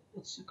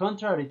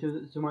contrary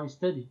to my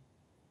study.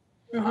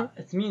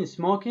 It means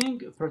smoking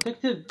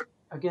protective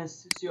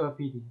against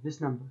COPD.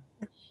 This number.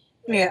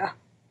 Yeah.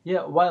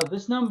 Yeah. While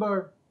this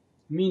number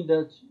mean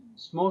that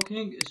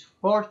smoking is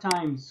 4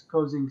 times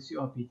causing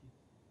COPD.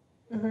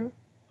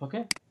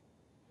 Okay.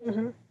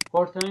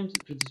 4 times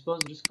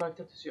predisposed risk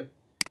factor to COPD.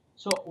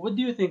 So what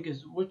do you think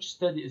is which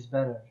study is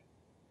better?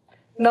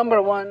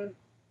 Number 1.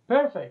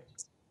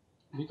 Perfect.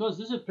 Because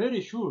this is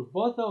pretty sure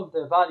both of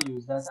the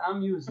values that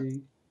I'm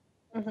using,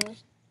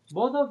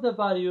 both of the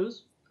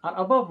values are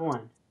above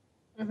 1.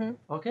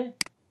 Okay.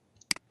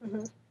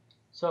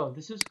 So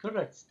this is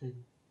correct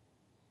study.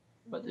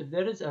 But if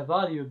there is a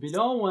value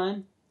below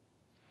 1,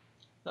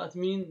 that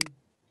means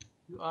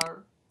you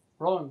are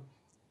wrong.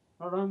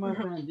 Wrong, my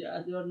friend.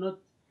 Yeah, you are not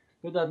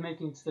good at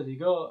making study.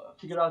 Go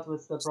figure out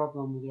what's the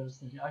problem with your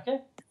study.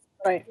 Okay.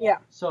 Right. Yeah.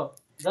 So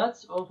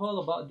that's all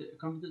about the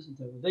confidence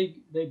interval.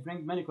 They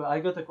bring many questions. I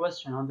got a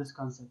question on this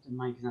concept in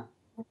my exam.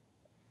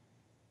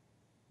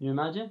 You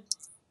imagine?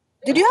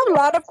 Did you have a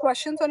lot of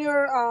questions on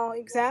your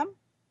exam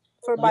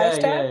for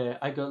biostat? Yeah.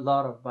 I got a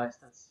lot of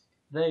biostats.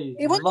 They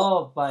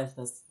love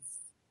biostats.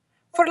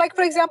 For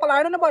example,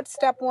 I don't know about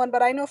step 1,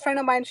 but I know a friend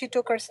of mine, she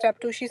took her step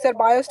 2. She said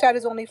biostat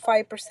is only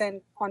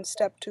 5% on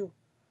step 2.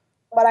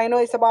 But I know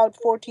it's about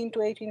 14 to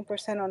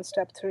 18% on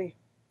step 3.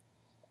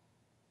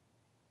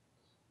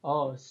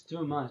 Oh, it's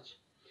too much.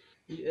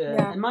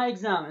 Yeah. In my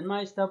exam, in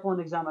my step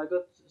 1 exam, I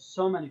got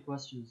so many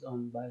questions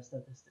on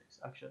biostatistics,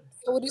 actually.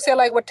 So would you say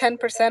what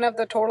 10% of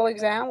the total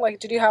exam?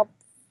 Like, did you have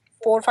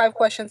 4 or 5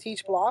 questions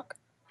each block?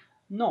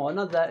 No,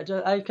 not that.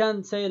 I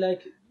can say I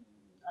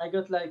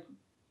got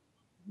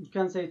you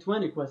can say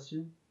 20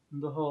 questions in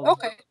the whole.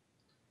 Okay.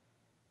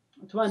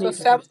 20 so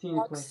to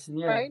 15 questions,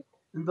 yeah. Right?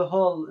 In the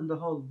whole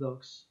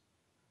blocks.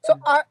 So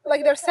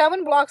there's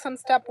 7 blocks on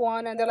step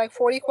 1, and there are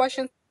 40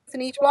 questions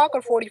in each block,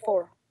 or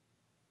 44?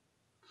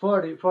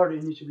 40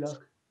 in each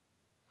block.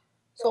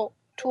 So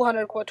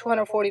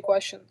 240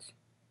 questions.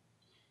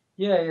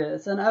 Yeah,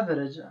 it's an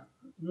average. I'm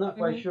not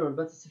quite sure,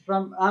 but it's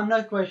I'm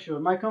not quite sure.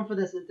 My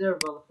confidence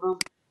interval from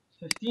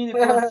 15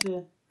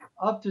 questions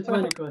up to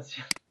 20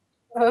 questions.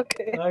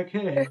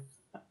 Okay.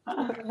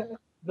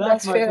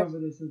 That's my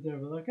confidence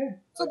interval, okay?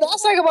 So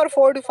that's about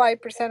 4 to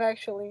 5%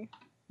 actually.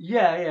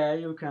 Yeah,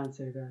 you can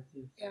say that.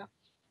 Yes. Yeah.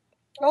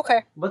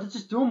 Okay. But it's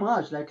just too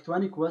much.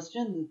 20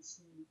 questions,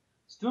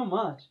 it's too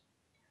much.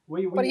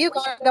 But you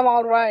got them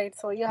all right,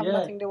 so you have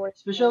nothing to worry.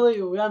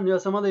 Especially when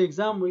some other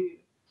exam,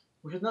 we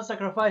should not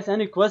sacrifice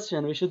any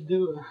question. We should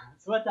do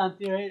sweat and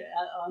tear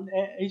on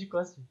each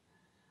question,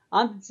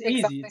 and it's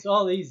easy. It's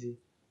all easy.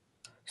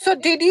 So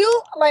did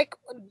you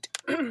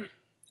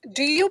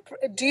do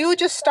you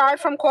just start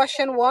from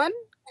question 1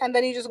 and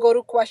then you just go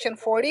to question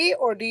 40,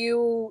 or do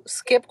you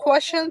skip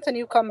questions and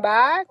you come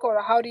back,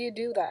 or how do you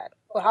do that,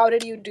 or how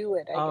did you do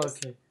it? I guess.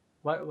 Okay.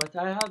 What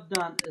I have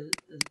done is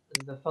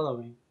the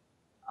following.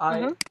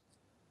 Mhm.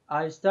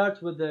 I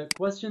start with the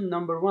question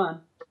number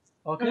 1,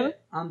 okay,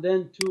 and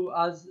then 2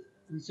 as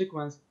in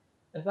sequence.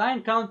 If I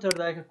encounter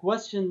like a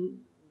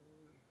question,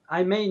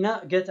 I may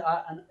not get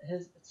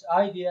its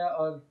idea,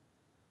 or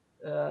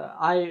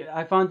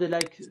I found it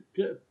like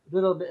a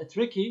little bit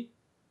tricky.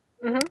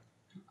 Mhm.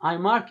 I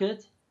mark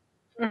it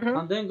Mhm.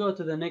 and then go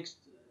to the next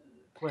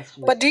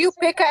question. But do you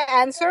pick an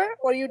answer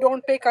or you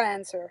don't pick an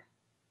answer?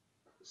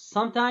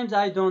 Sometimes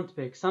I don't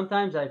pick.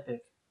 Sometimes I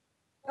pick.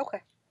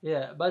 Okay.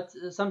 Yeah, but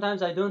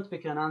sometimes I don't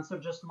pick an answer.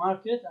 Just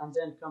mark it and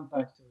then come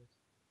back to it.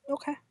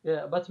 Okay.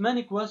 Yeah, but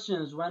many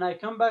questions, when I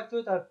come back to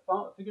it, I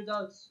figured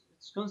out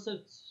its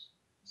concept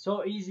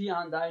so easy,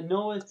 and I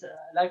know it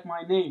like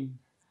my name.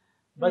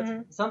 But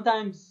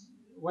sometimes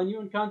when you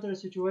encounter a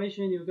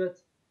situation, you get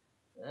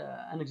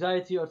an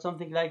anxiety or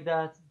something like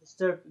that,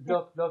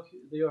 block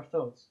your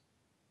thoughts.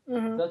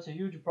 That's a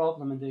huge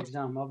problem in the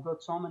exam. I've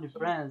got so many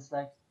friends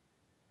like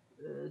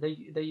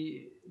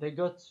they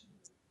got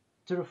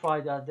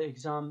terrified at the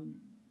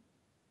exam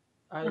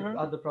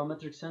at the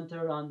prometric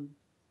center, and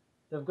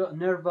they've got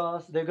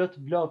nervous. They got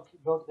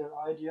block their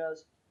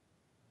ideas.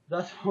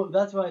 That's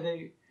that's why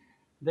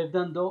they've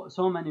done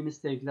so many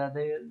mistakes that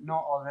they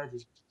know already.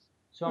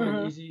 So many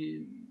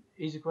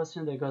easy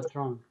questions they got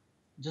wrong,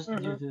 just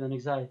due to an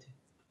anxiety.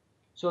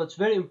 So it's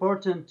very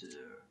important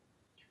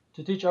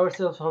to teach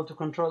ourselves how to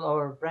control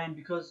our brain,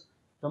 because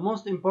the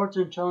most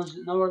important challenge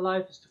in our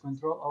life is to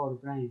control our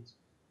brains.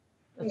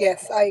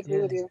 Yes, I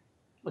agree with you.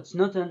 It's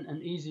not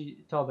an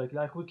easy topic.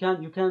 Like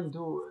you can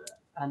do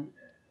an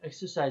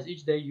exercise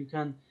each day. You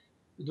can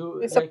do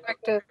It's a like,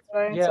 practice,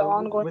 right? It's yeah, an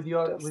ongoing with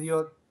your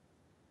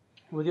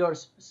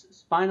practice.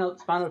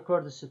 spinal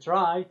cord is set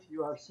right.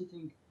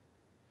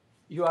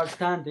 You are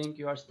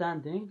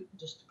standing,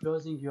 just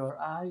closing your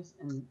eyes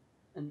and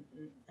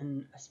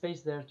a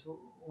space there to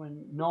when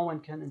no one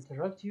can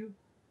interrupt you,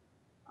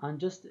 and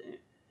just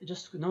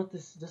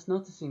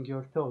noticing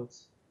your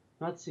thoughts,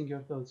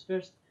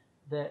 first.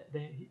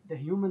 The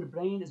human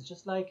brain is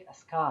just like a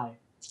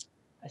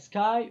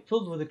sky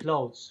filled with the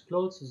clouds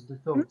is the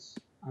thoughts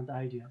and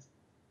ideas.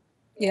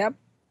 Yep.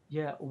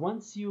 Yeah,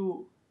 once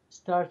you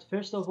start,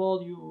 first of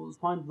all, you will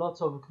find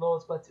lots of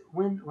clouds, but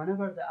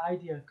whenever the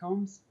idea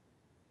comes,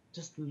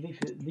 just leave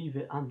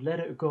it and let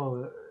it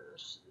go.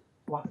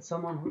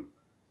 Someone who,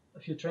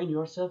 if you train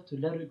yourself to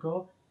let it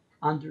go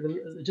and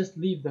just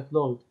leave the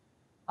cloud,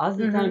 as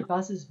the time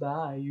passes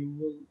by, you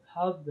will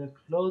have the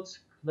clouds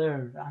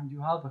cleared and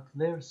you have a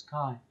clear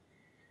sky.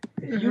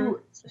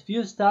 If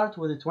you start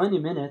with 20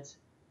 minutes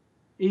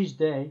each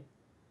day,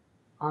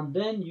 and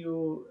then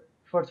you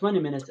for 20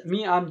 minutes,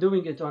 I'm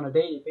doing it on a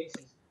daily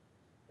basis.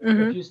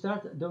 If you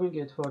start doing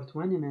it for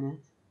 20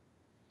 minutes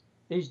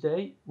each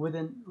day,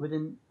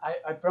 within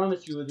I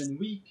promise you, within a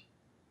week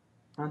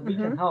and week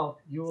and a half,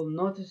 you will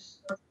notice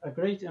a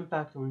great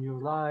impact on your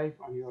life,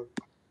 on your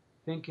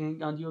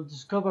thinking, and you'll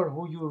discover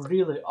who you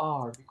really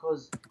are,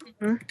 because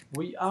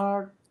we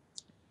are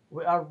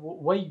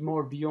way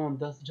more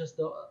beyond just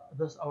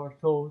our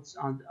thoughts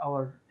and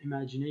our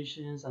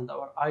imaginations and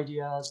our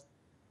ideas.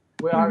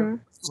 We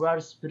are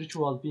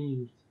spiritual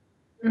beings.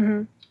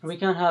 We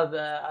can have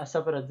a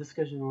separate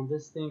discussion on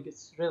this thing.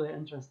 It's really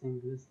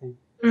interesting, this thing.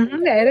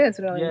 Yeah, it is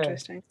really Yeah.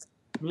 interesting.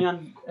 Me and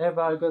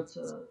Eva got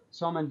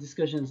so many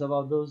discussions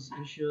about those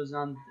issues,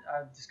 and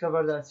I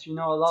discovered that you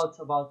know a lot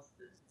about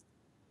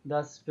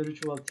that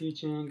spiritual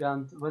teaching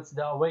and what's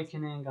the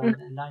awakening and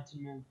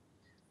enlightenment.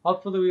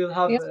 Hopefully, we'll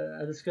have Yep.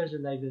 a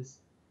discussion like this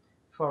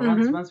for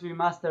once we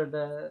master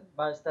the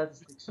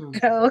biostatistics soon.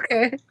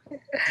 Okay.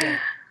 Yeah.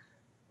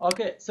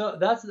 Okay, so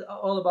that's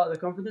all about the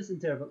confidence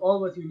interval,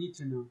 all what you need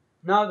to know.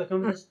 Now the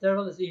confidence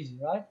interval is easy,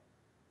 right?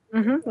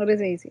 It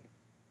is easy.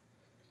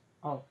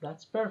 Oh,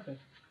 that's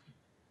perfect.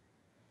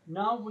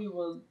 Now we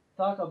will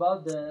talk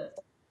about the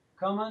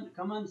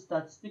common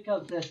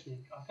statistical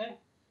testing, okay?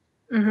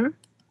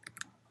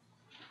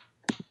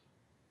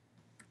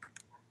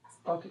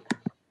 Okay.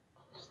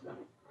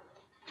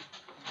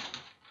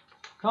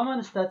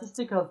 Common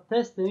statistical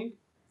testing,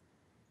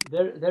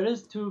 there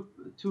is two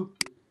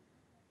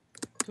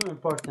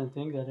important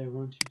things that I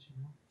want you to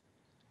know.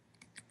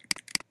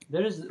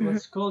 There is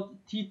what's called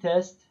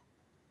t-test,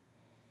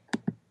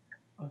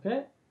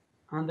 okay?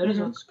 And there is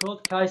what's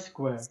called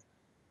chi-square.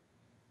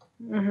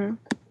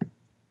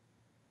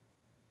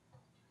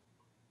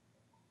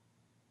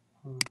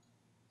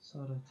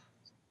 Sorry.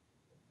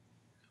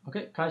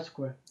 Okay,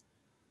 chi-square.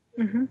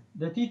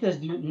 The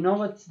t-test, do you know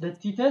what's the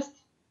t-test?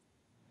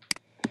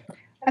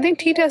 I think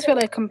t-tests were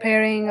like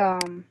comparing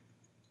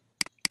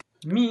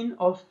Mean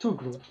of two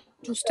groups.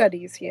 two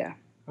studies, yeah.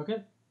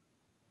 Okay?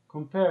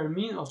 Compare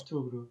mean of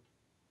two groups.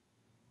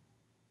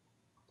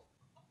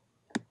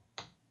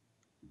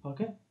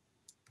 Okay?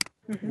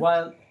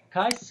 While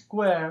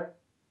chi-square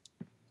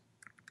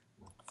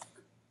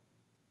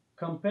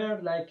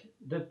compare like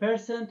the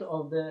percent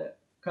of the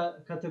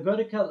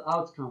categorical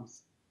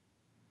outcomes.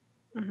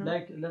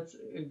 Like, let's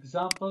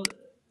example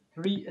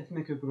 3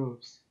 ethnic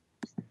groups.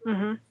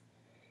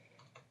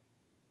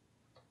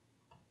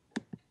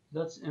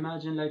 Let's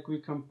imagine like we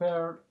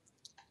compare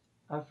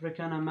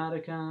African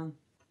American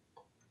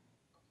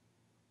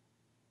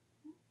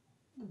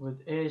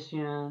with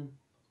Asian,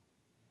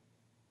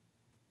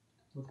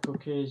 with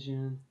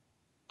Caucasian,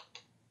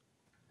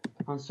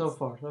 and so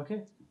forth.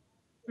 Okay.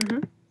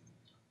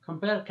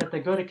 Compare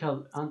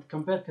categorical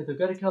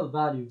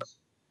values.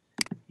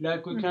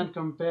 Like we can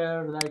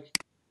compare like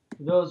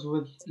those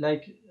with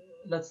like,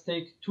 let's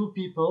take two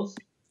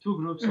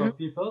groups of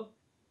people.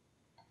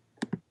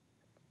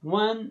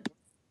 One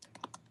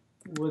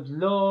with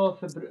low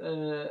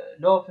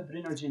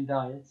fibrinogen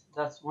diet.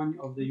 That's one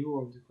of the U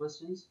of the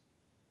questions.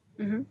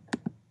 And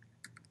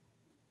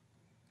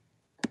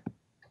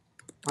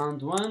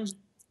one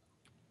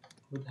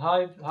with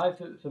high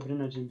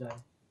fibrinogen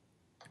diet.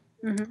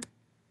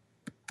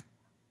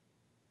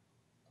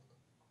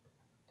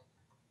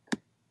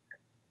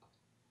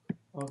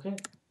 Okay.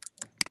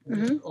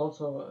 This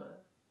also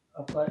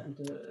apply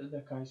into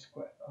the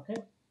chi-square.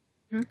 Okay.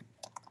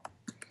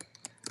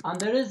 And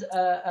there is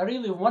a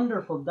really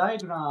wonderful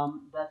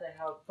diagram that I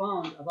have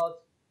found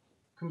about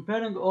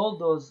comparing all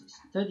those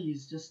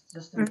studies,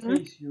 just in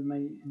case you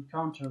may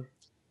encounter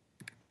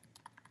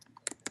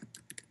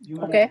you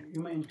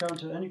may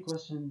encounter any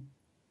question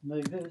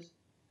like this.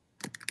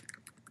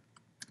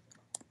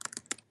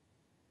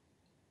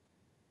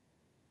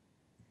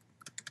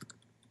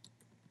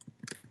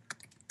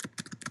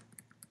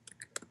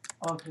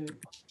 Okay.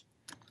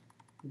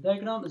 The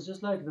diagram is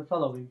just like the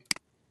following.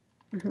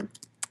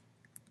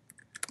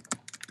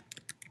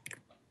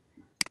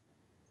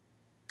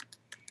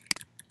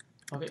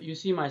 Okay, you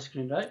see my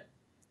screen, right?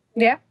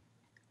 Yeah.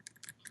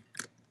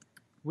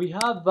 We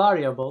have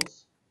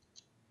variables.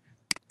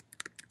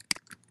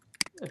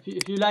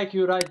 If you like,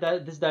 you write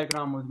this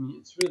diagram with me.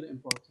 It's really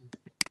important.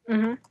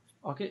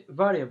 Okay,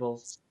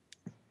 variables.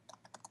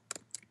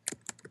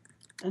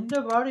 In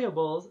the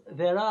variables,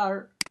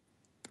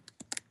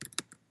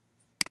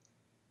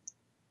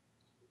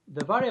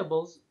 the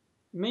variables,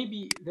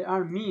 maybe they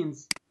are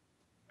means.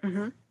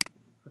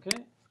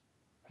 Okay,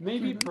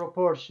 maybe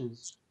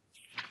proportions.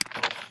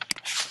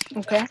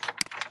 Okay.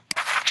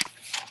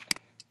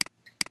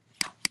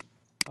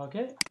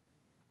 Okay.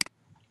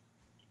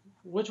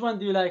 Which one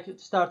do you like to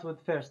start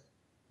with first?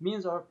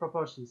 Means or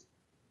proportions?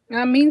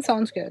 Mean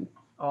sounds good.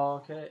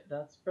 Okay,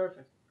 that's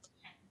perfect.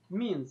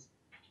 Means.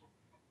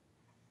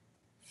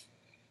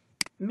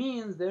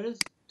 Means there is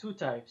two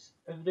types.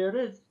 If there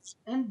is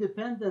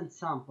independent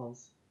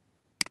samples.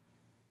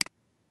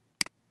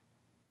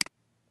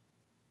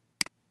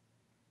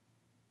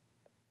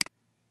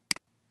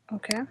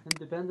 Okay.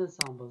 Independent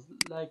samples.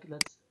 Like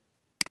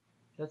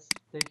let's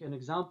take an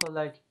example.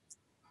 Like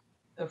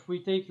if we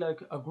take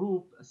like a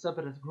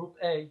separate group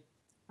A,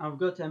 I've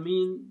got a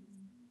mean,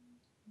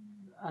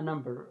 a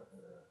number,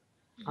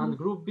 and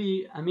group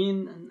B, I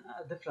mean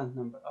a different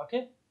number.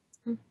 Okay.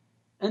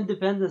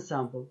 Independent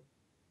sample.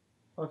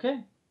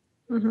 Okay.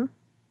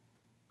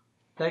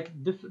 Like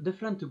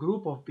different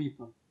group of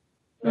people,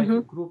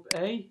 like group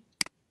A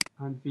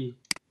and B.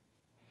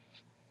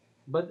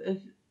 But if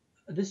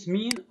this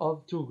mean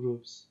of two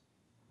groups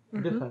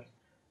differ,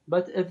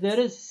 but if there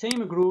is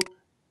same group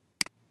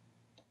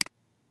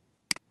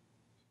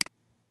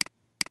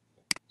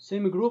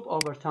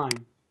over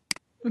time,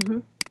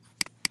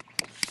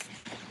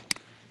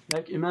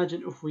 like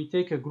imagine if we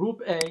take a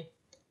group A,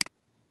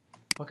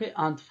 okay,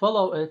 and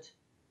follow it,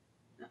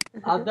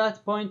 at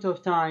that point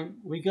of time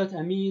we got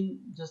a mean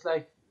just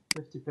like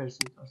 50%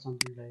 or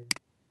something like that.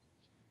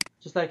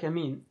 Just like a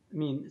mean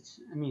it's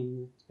a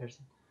mean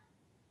percent.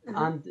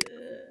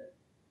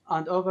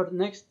 And over the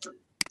next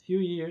few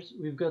years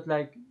we've got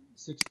like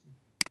 60,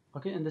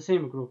 okay, in the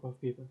same group of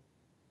people.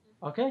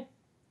 Okay,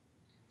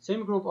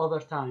 same group over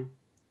time.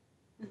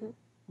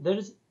 There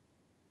is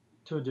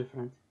two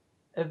different.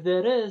 If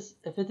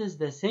it is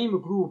the same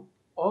group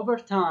over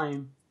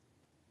time,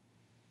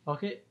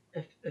 okay,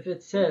 if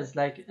it says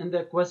like in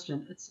the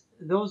question, it's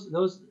those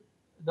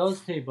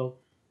table,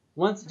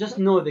 once just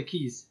know the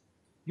keys,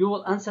 you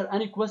will answer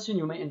any question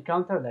you may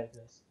encounter like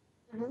this.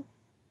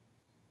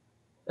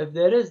 If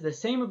there is the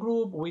same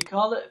group, we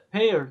call it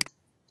paired.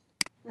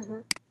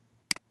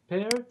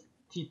 Paired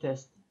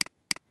t-test.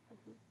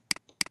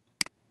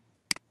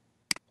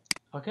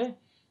 Okay?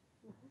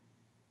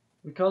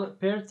 We call it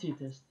paired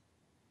t-test.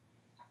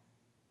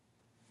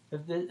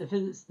 If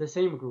it's the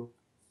same group.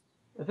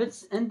 If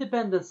it's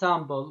independent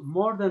sample,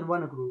 more than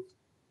one group.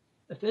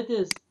 If it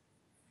is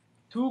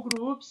two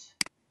groups,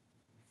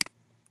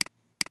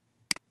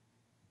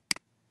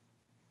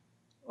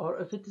 or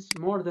if it is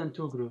more than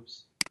two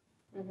groups.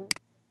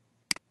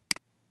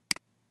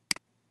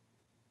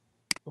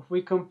 If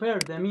we compare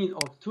the mean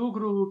of two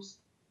groups,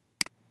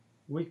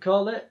 we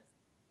call it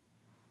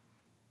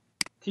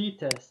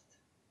t-test.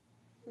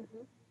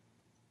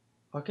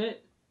 Okay?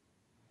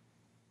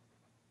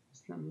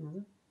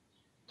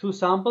 Two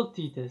sample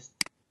t-test.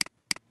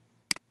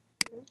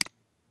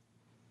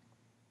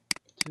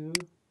 to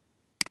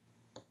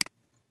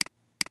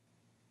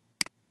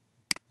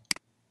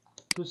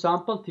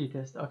sample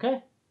t-test,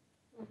 okay?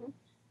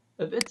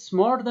 If it's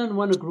more than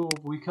one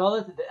group, we call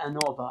it the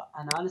ANOVA,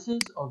 analysis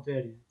of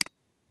variance.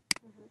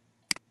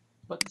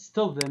 But it's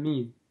still the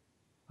mean,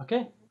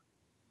 okay?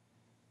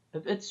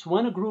 If it's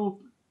one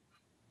group,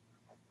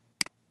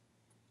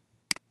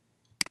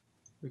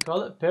 we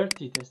call it paired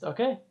t-test,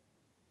 okay?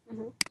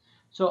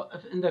 So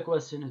if in the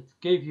question it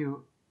gave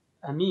you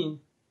a mean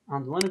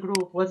and one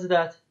group, what's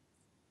that?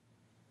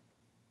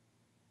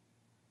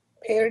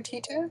 Paired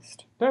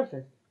t-test.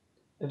 Perfect.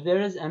 If there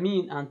is a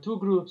mean and two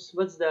groups,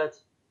 what's that?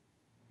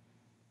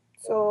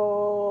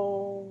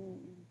 So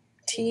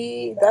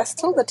that's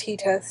still the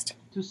t-test.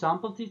 To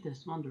sample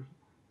t-test, wonderful.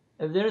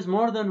 If there is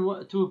more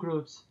than two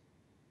groups,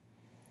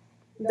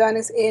 then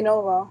it's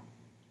ANOVA.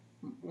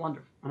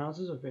 Wonderful.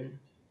 Analysis of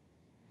variance.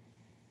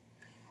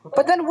 Okay.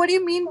 But then what do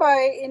you mean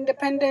by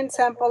independent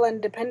sample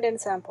and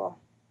dependent sample?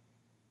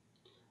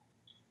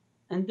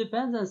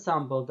 Independent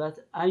sample, that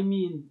I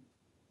mean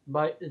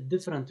by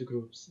different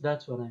groups.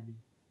 That's what I mean.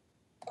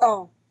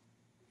 Oh.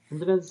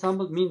 Independent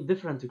sample mean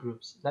different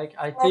groups. Like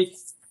I take,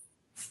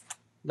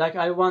 like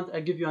I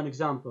give you an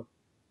example.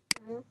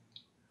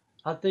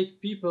 I'll take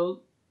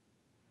people,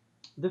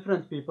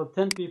 different people,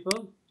 10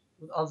 people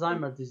with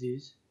Alzheimer's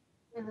disease.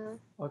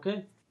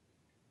 Okay?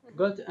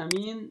 Got a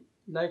mean,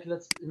 like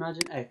let's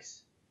imagine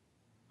X.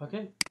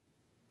 Okay?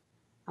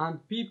 And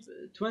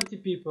 20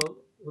 people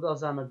with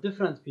Alzheimer's,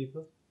 different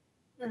people,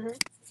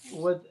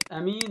 with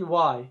a mean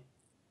Y.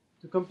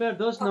 To compare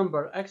those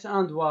numbers, X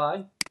and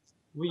Y,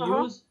 we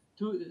use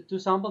to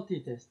sample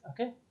t-test,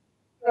 okay?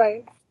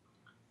 Right.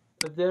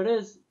 If there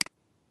is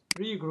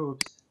 3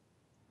 groups,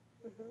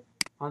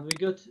 and we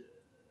got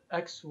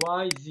X,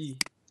 Y, Z,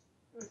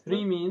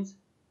 3 means,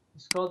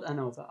 it's called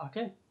ANOVA,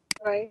 okay?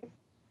 Right.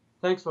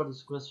 Thanks for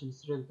this question,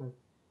 it's really good.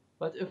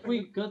 But if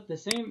we got the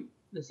same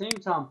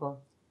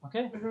sample,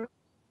 okay?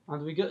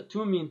 And we got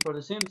 2 mean for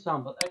the same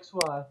sample, X,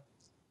 Y.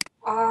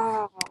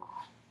 Ah.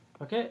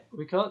 Okay,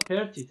 we call it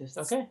paired t-test,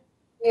 okay?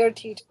 Paired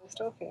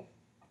t-test, okay.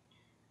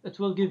 It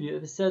will give you,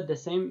 if it said the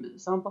same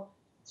sample,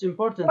 it's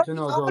important to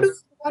know those. How do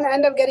one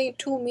end up getting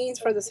 2 means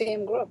for the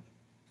same group?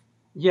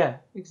 Yeah,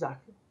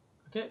 exactly.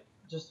 Okay,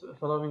 just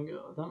following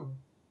them.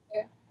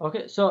 Yeah.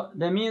 Okay, so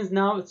the means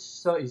now it's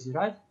so easy,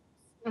 right?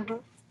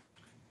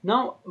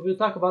 Now we'll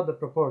talk about the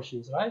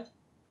proportions, right?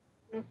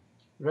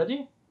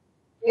 Ready?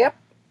 Yep.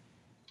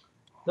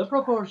 The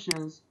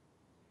proportions,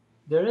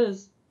 there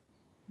is,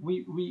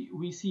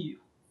 we see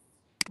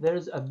there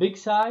is a big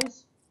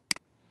size,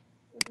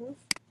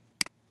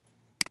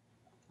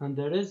 and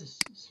there is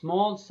a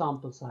small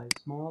sample size,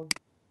 small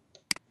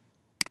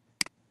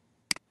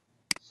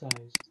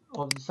size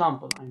of the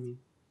sample, I mean.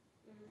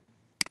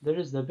 There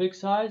is the big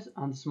size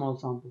and small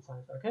sample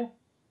size, okay?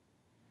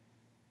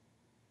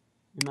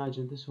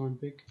 Imagine this one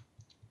big,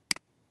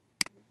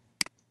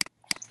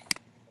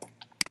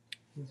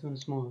 this one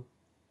small.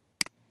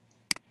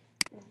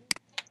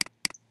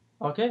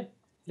 Okay?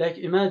 Like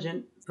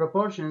imagine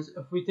proportions,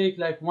 if we take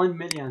like 1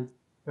 million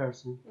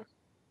person.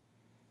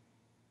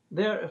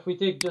 There, if we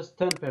take just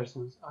 10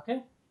 persons,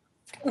 okay?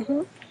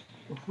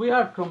 If we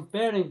are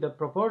comparing the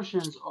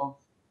proportions of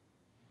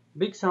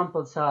big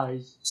sample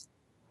size,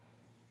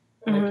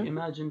 like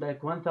imagine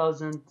like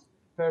 1,000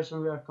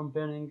 person we are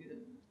comparing,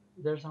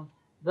 there's some,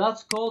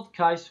 that's called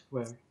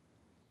chi-square.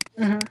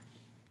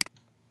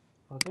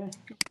 Okay?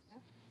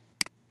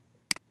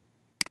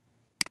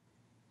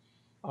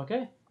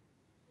 Okay?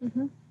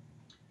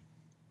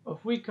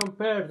 If we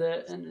compare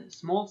the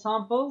small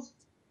samples,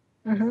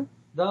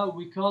 that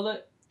we call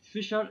it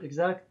Fisher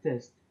exact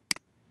test.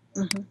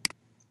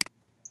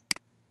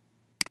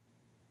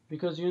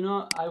 Because you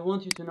know, I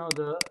want you to know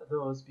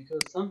those, because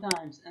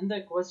sometimes in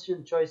the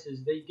question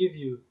choices they give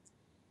you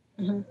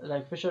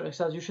like Fisher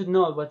exact. You should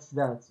know what's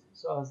that,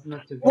 so as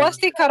not to be. What's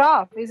the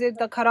cutoff? Is it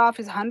the cutoff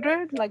is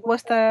 100? Like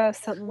what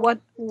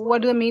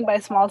do they mean by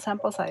small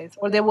sample size?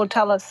 Or they will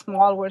tell us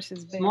small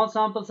versus big. Small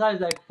sample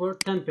size, like for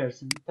 10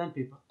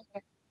 people.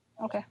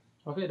 Okay.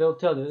 Okay, they'll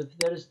tell you if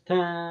there is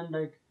 10,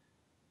 like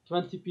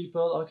 20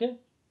 people. Okay.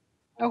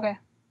 Okay.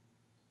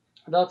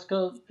 That's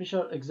called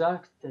Fisher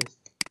exact test.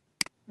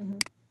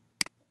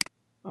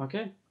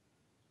 Okay.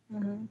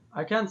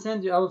 I can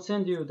send you. I will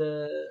send you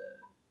the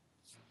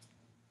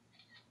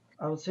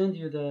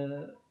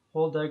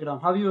whole diagram.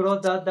 Have you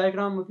wrote that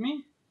diagram with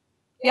me?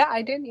 Yeah,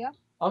 I did. Yeah.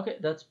 Okay,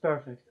 that's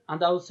perfect.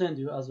 And I will send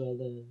you as well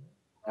the.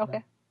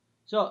 Okay.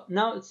 So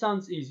now it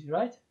sounds easy,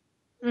 right?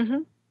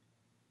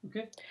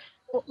 Okay.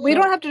 We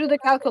don't have to do the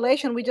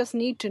calculation. We just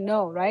need to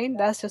know, right?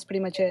 That's just pretty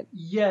much it.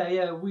 Yeah.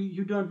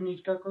 You don't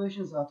need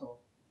calculations at all.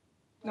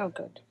 Oh,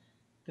 good.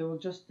 They will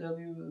just tell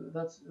you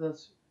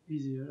that's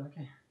easier.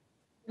 Okay.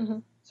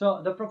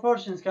 So the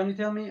proportions. Can you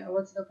tell me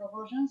what's the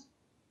proportions?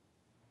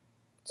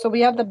 So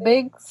we have the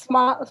big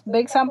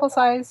sample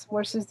size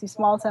versus the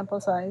small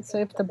sample size. So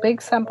if the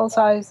big sample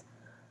size,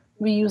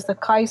 we use the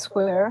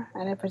chi-square,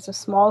 and if it's a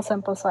small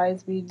sample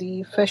size, we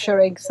the Fisher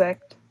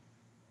exact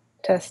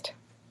test.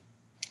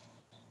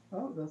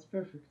 Oh, that's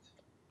perfect.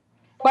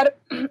 But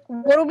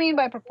what do you mean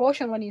by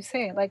proportion when you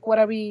say it? Like, what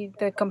are we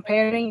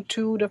comparing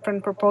two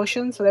different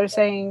proportions? So they're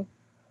saying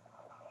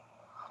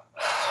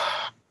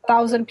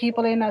 1,000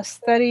 people in a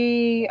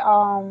study.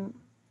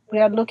 We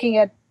are looking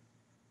at,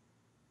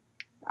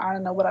 I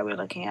don't know, what are we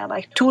looking at?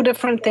 Like two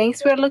different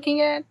things we're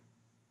looking at.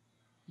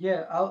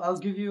 Yeah, I'll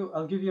give you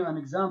an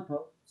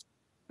example.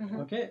 Mm-hmm.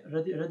 Okay,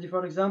 ready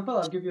for example?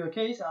 I'll give you a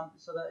case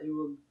so that you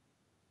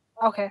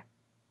will. Okay.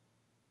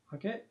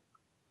 Okay.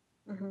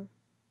 Mm-hmm.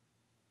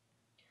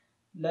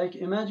 Like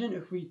imagine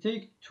if we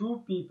take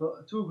two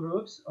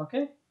groups.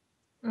 Okay.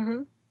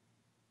 Mm-hmm.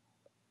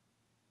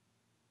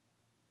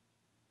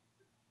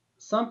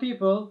 Some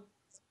people.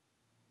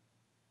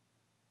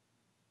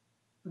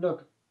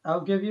 Look,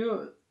 I'll give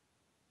you.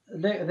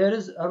 There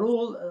is a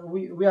rule.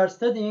 We are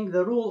studying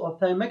the rule of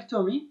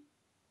thymectomy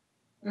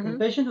in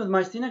patients with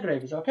myasthenia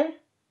gravis. Okay.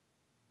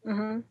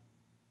 Mm-hmm.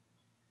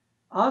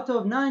 Out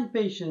of 9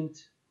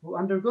 patients who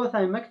undergo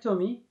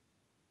thymectomy,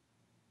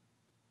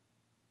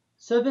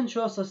 7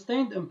 show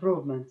sustained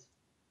improvement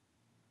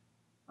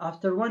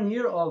after 1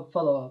 year of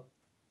follow-up.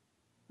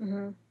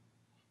 Mm-hmm.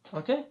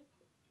 Okay,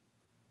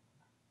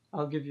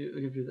 I'll give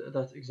you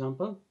that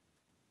example.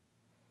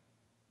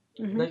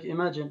 Mm-hmm. Like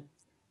imagine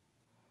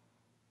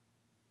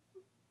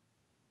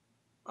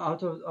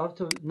out of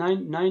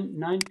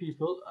nine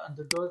people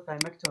undergo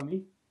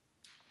thymectomy.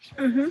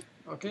 Mm-hmm.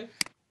 Okay,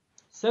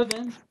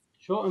 7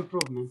 show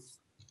improvement.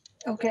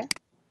 Okay.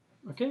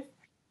 Okay,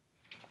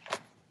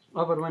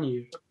 over 1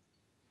 year.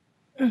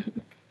 Mm-hmm.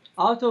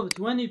 Out of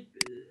 20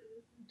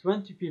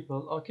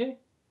 people. Okay,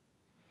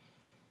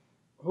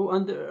 who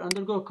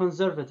undergo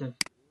conservative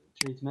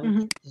treatment,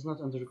 Mm-hmm. does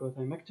not undergo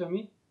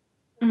thymectomy.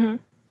 Mm-hmm.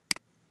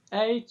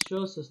 8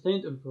 show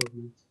sustained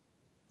improvement.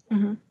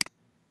 Mm-hmm.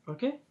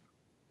 Okay,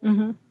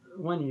 Mm-hmm.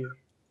 1 year.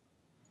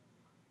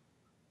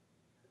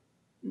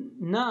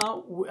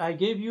 Now I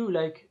gave you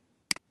like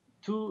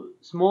 2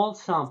 small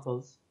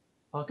samples.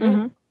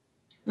 Okay,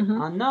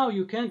 Mm-hmm. and now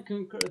you can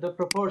compare the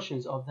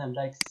proportions of them,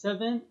 like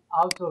 7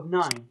 out of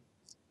 9.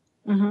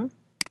 Mm-hmm.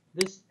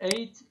 This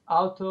 8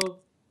 out of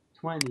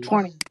 20. This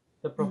 20. is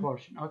the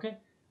proportion. Okay,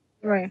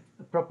 Right.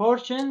 the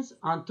proportions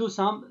and 2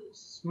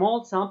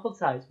 small sample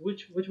size.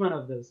 Which one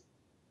of those?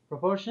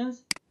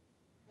 Proportions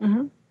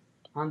Mm-hmm.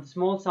 and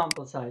small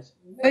sample size.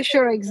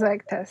 Fisher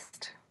exact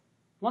test.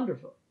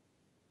 Wonderful.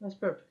 That's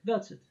perfect.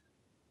 That's it.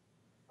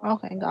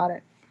 Okay, got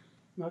it.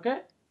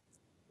 Okay,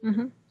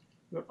 Mm-hmm.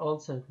 we're all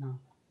set now.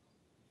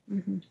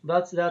 Mm-hmm.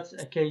 That's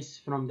a case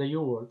from the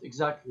U word.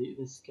 Exactly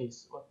this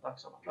case what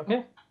talks about.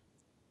 Okay.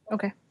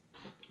 Okay.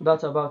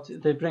 That's about,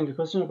 they bring a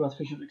question about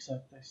Fisher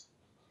exact test.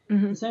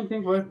 Mm-hmm. The same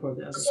thing work for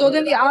the other. So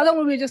then the other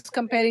one, we're just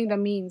comparing the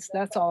means.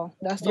 That's all.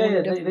 That's the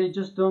only difference. They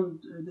just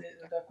don't.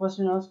 The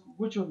question asks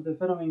which of the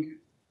following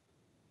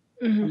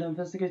Mm-hmm. the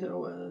investigator,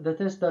 the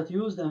test that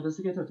used the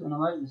investigator to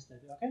analyze the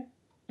study. Okay.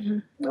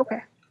 Mm-hmm.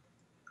 Okay.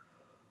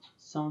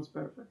 Sounds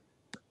perfect.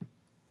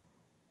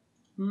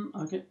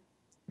 Okay.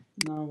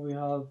 Now we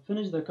have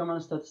finished the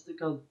common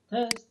statistical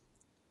test.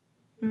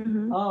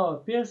 Mm-hmm.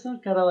 Oh, Pearson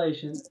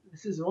correlation.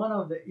 This is one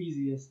of the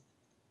easiest.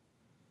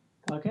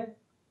 Okay.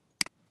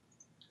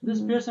 This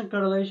Mm-hmm. Pearson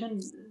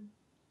correlation,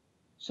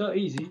 so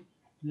easy.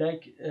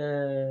 Like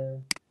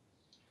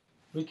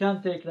we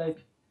can take like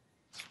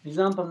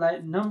example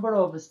like number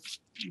of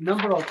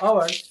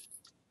hours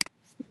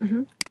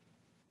Mm-hmm.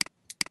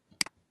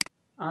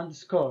 and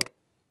score.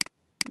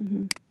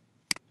 Mm-hmm.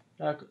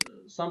 Like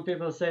some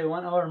people say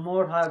 1 hour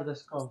more, higher the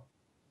score.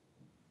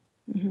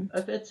 Mm-hmm.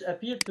 If it's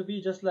appeared to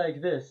be just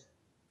like this,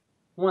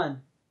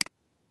 1,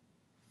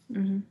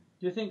 Mm-hmm.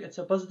 do you think it's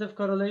a positive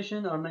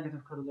correlation or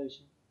negative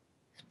correlation?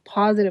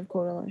 Positive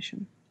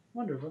correlation.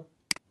 Wonderful.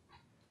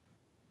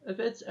 If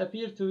it's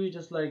appeared to be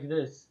just like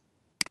this,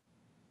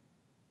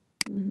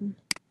 Mm-hmm.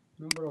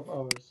 number of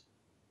hours.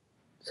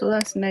 So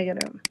that's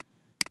negative.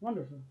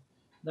 Wonderful.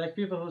 Like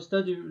people who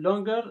study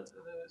longer,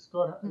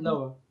 score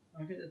lower.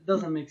 Okay, it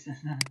doesn't make sense.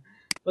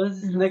 But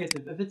this is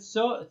negative. If it's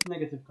so, it's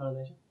negative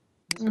correlation.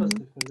 This is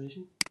positive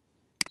correlation.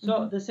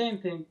 So the same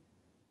thing.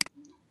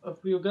 If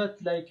you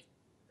got like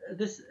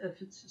this,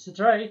 if it's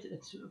straight,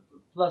 it's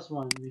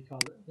 +1. We call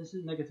it. This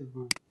is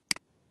 -1.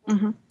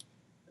 Mm-hmm.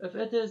 If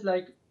it is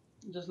like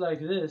just like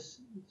this,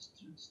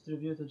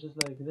 distributed just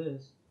like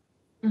this,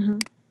 Mm-hmm.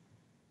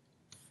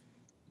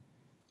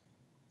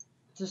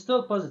 it's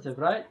still positive,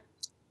 right?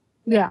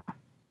 Yeah.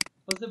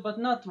 Positive, but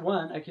not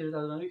 1 accurate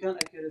out of 1. You can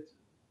accurate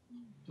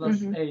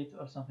Mm-hmm. +8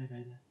 or something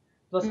like that.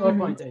 Plus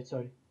Mm-hmm. 0.8,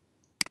 sorry.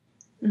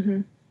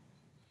 Mm-hmm.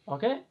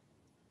 Okay?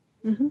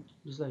 Mm-hmm.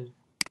 Just like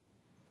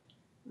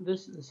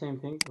this, the same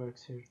thing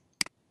works here.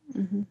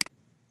 Mm-hmm.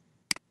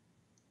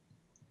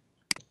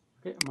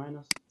 Okay,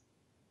 minus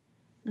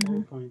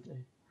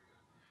 0.8.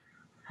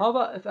 How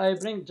about if I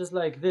bring just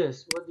like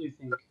this? What do you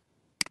think?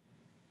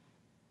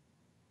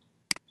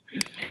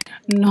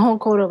 No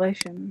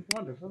correlation.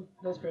 Wonderful.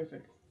 That's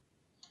perfect.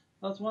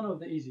 That's one of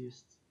the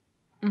easiest.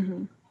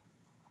 Mm-hmm.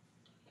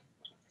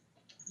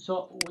 So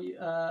we,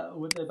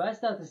 with the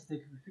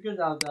biostatistic, we figured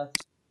out that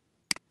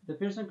the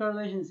Pearson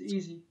correlation is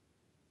easy.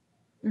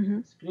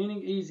 Mm-hmm.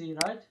 Screening easy,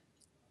 right?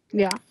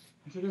 Yeah.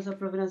 Incidence of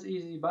prevalence,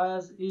 easy.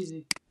 Bias,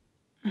 easy.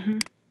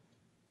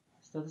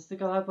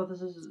 Statistical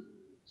hypothesis,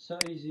 so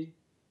easy.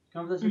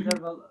 Confidence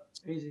interval,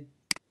 easy.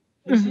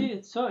 You see,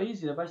 it's so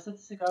easy. The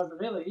biostatistics are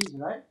really easy,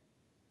 right?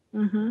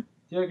 Do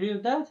you agree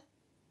with that?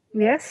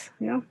 Yes.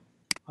 Yeah.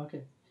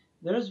 Okay.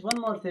 There is one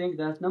more thing,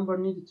 that number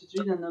needed to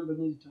treat and number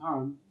needed to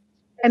harm.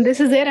 And this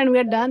is it, and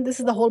we're done. This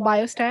is the whole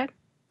biostat.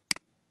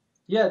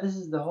 Yeah, this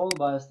is the whole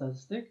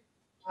biostatistic.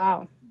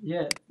 Wow.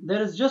 Yeah,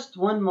 there is just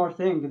one more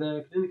thing,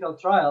 the clinical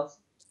trials.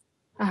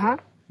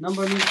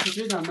 Number needed to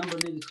treat and number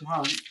needed to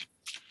harm.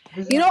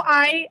 You know,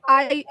 I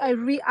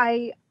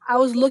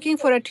was looking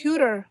for a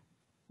tutor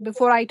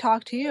before I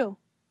talked to you,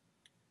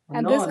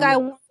 and this guy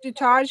wanted to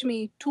charge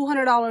me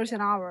 $200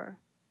 an hour.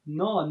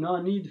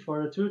 No need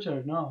for a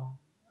tutor. No,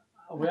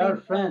 we are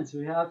friends.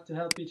 We have to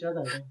help each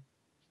other.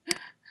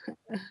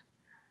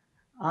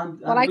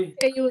 And Well, I can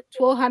pay you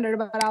 $1,200,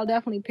 but I'll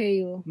definitely pay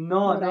you.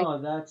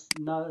 That's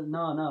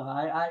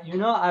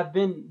no. I've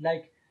been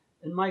like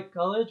in my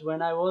college,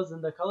 when I was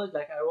in the college,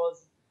 like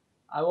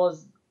I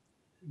was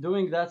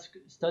doing that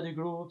study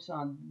groups,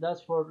 and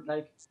that's for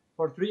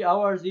 3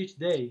 hours each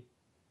day.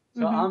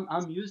 So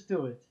I'm used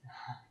to it.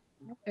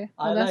 Okay.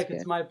 Well, that's good.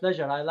 It's my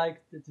pleasure. I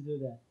like to do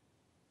that.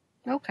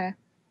 Okay.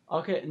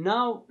 Okay.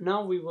 Now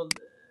we will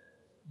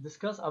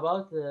discuss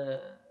about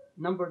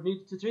number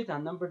needed to treat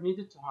and number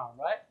needed to harm,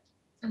 right?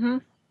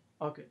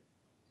 Okay.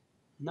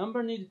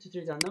 Number needed to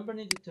treat and number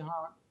needed to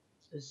harm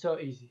is so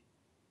easy.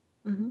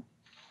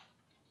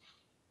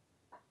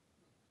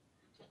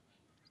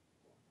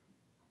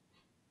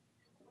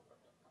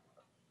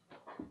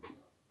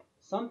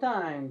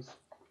 Sometimes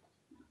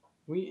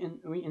we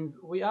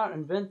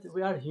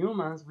are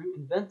humans. We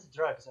invent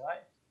drugs,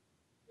 right?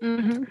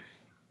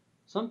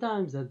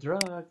 Sometimes a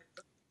drug,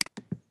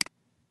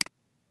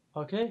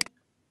 okay,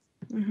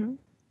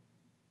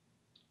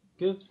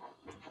 give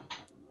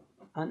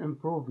an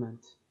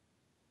improvement.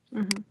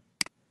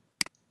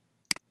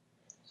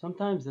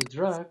 Sometimes the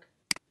drug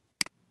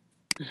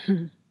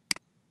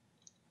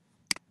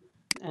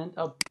end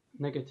up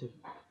negative,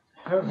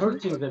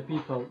 hurting the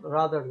people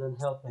rather than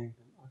helping them.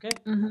 Okay.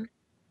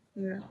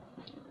 Yeah.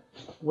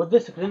 With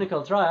this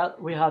clinical trial,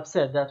 we have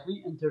said that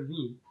we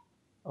intervene.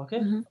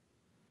 Okay.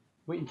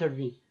 We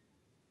intervene.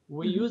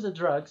 We use the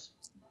drugs,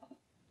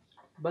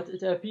 but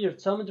it appeared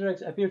some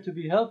drugs appear to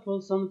be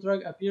helpful, some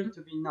drugs appear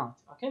to be not.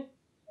 Okay.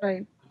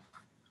 Right.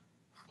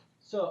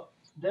 So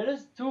there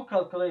is two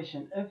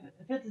calculation.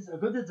 If it is a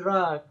good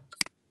drug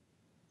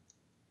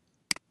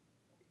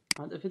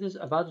and if it is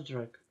a bad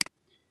drug.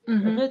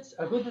 If it's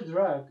a good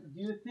drug,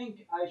 do you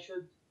think I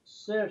should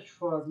search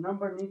for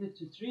number needed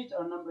to treat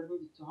or number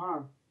needed to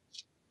harm?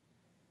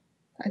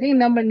 I think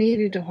number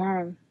needed to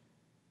harm.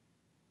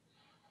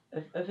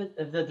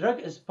 If the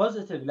drug is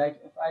positive, like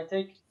if I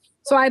take.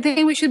 So I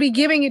think we should be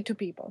giving it to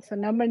people. So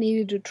number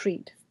needed to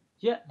treat.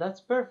 Yeah,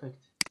 that's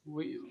perfect.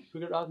 We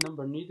figured out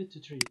number needed to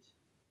treat.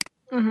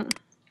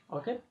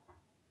 Okay.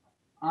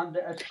 And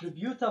the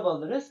attributable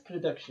risk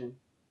reduction.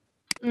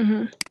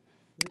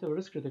 Attributable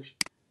risk reduction.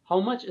 How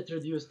much it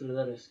reduced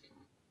the risk.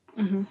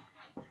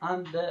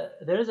 And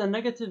there is a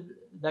negative,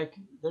 like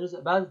there is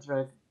a bad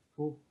drug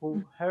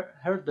who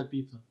hurt the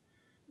people.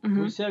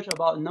 We search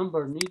about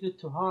number needed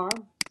to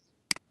harm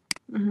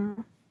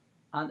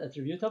and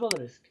attributable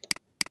risk.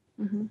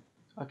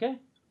 Okay.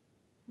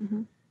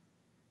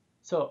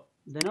 So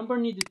the number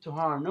needed to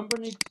harm, number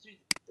needed to treat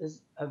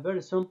is a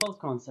very simple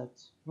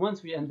concept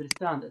once we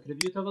understand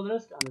attributable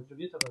risk and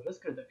attributable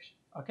risk reduction.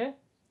 Okay.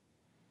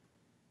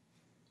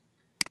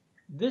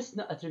 This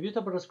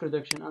attributable risk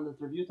reduction and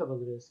attributable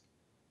risk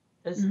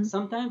is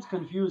sometimes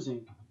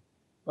confusing,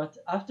 but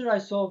after I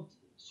solved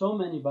so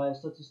many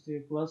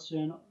biostatistical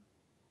questions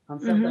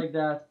and stuff like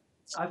that,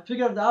 I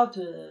figured out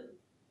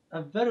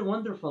a very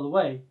wonderful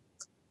way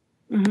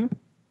to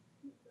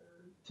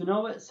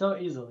know it so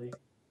easily.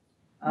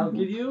 I'll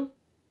give you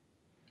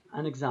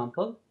an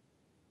example.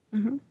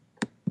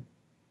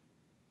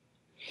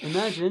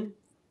 Imagine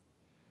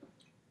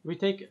we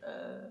take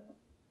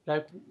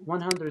like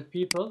 100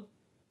 people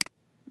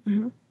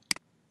who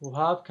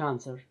have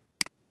cancer.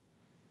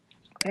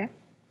 Okay.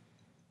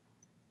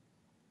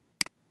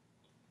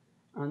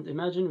 And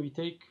imagine we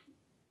take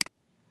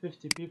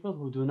 50 people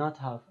who do not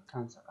have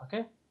cancer.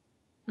 Okay.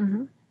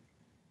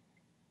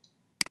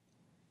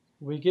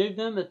 We gave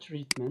them a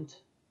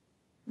treatment.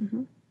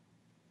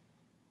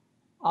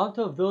 Out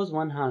of those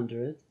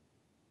 100,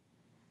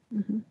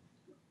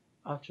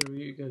 after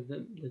we gave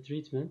them the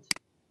treatment,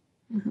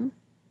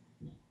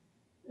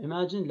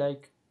 imagine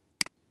like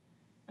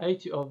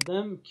 80 of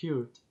them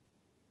cured.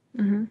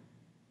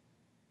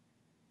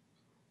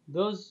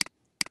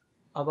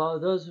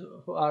 About those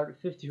who are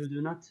 50 who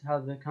do not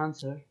have the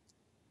cancer,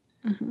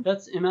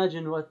 let's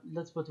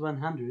put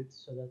 100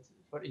 so that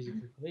for easy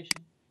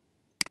calculation.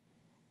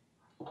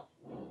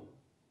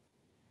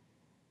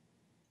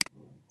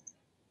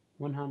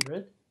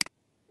 100.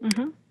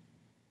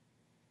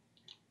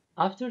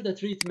 After the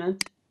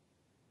treatment,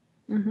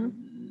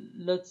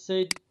 let's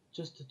say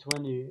just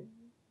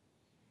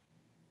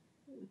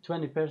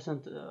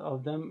 20%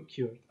 of them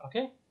cured.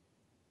 Okay.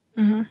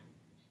 Mm-hmm.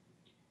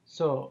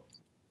 So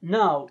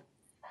now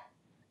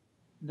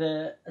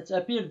it's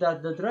appeared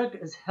that the drug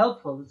is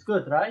helpful. It's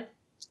good, right?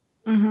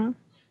 Mm-hmm.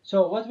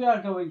 So what we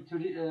are going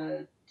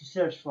to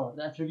search for,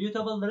 the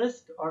attributable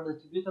risk or the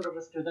attributable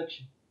risk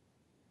reduction?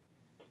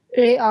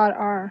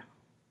 ARR.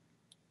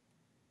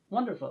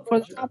 Wonderful. For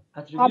the top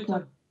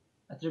one.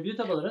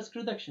 Attributable risk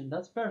reduction.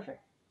 That's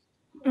perfect.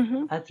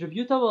 Mm-hmm.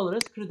 Attributable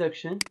risk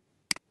reduction.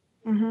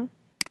 Mm-hmm.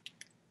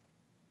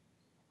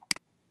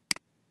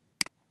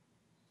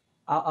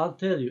 I'll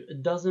tell you,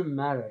 it doesn't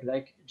matter.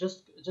 Like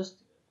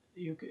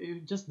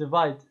you just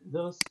divide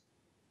those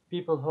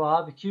people who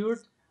have cured,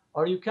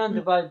 or you can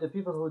divide the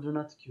people who do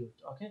not cured.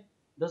 Okay,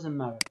 doesn't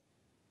matter.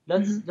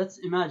 Let's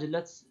imagine.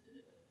 Let's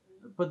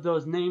put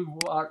those names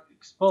who are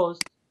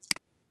exposed.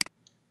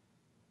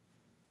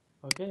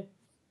 Okay,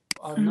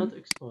 are not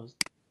exposed.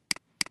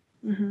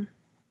 Mm-hmm.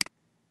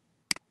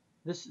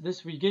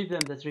 This we gave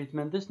them the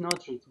treatment. This no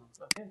treatment.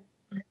 Okay.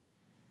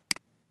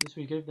 This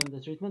we give them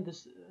the treatment.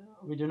 This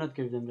we do not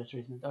give them the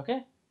treatment.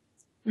 Okay.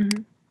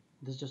 Mm-hmm.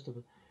 This is just a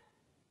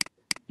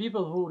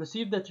people who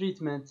receive the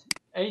treatment.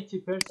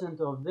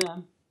 80% of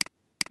them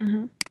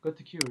got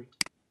cured.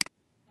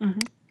 Mm-hmm.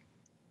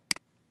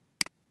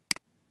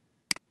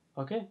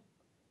 Okay.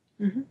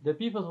 Mm-hmm. The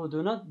people who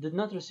did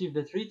not receive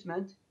the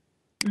treatment,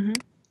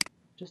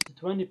 just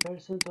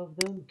 20% of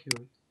them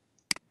cured.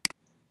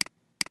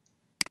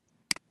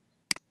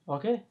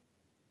 Okay.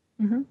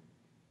 Mm-hmm.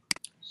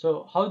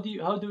 So how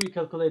do we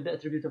calculate the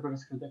attributable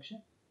risk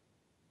reduction?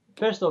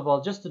 First of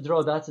all, just to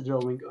draw that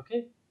drawing.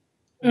 Okay.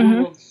 We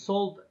will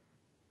solve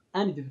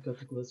any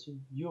difficult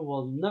question. You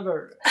will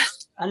never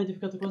any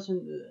difficult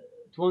question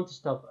it won't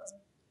stop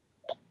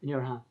in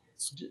your hand.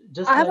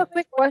 Just I have like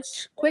a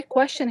quick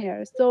question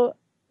here. So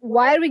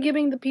why are we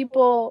giving the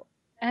people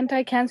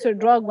anti-cancer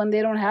drug when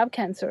they don't have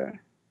cancer?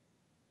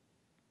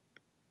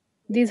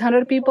 These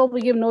 100 people, we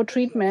give no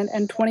treatment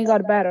and 20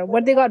 got better.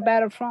 What they got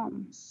better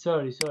from?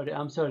 Sorry.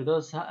 I'm sorry.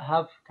 Those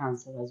have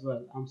cancer as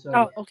well. I'm sorry.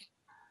 Oh, okay.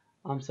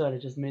 I'm sorry.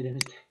 Just made a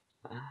mistake.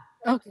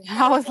 Okay.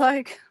 I was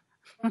like,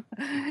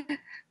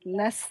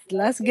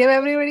 let's give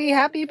everybody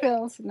happy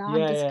pills. No, I'm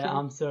just kidding.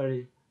 I'm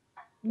sorry.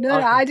 No,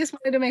 Okay. I just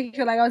wanted to make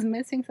sure like I was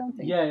missing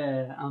something.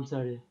 Yeah. I'm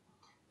sorry.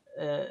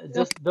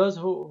 Just those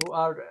who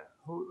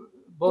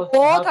both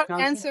Both have are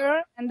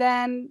cancer, and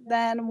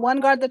then one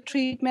got the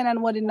treatment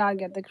and one did not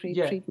get the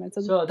treatment.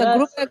 So the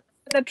group that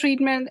got the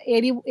treatment,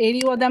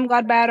 80 of them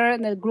got better,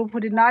 and the group who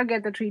did not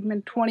get the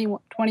treatment, 20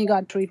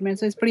 got treatment.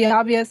 So it's pretty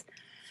obvious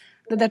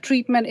that the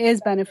treatment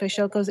is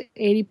beneficial because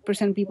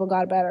 80% people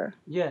got better.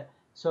 Yeah.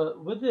 So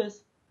with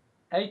this,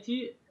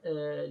 80,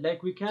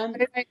 like we can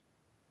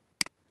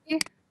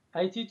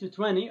 80 to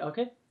 20.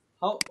 Okay.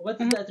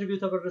 What is the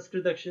attributable risk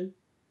reduction?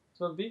 It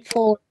will be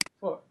 4.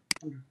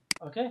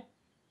 Okay.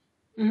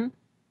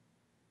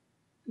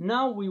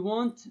 Now we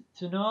want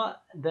to know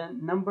the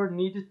number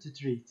needed to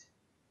treat.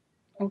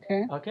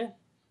 Okay. Okay.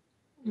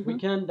 We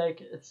can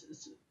like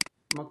it's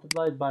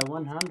multiplied by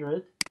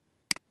 100.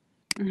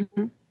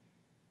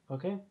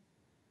 Okay.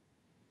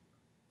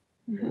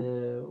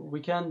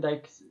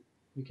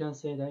 We can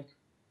say like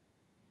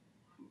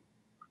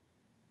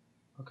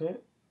okay.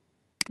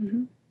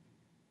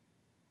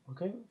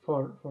 Okay,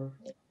 for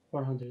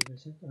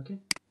 400%. Okay.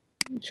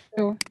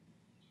 Sure.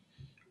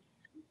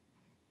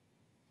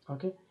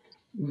 Okay.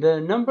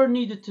 The number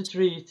needed to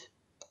treat.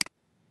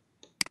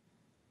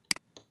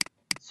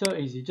 It's so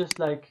easy. Just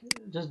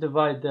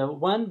divide the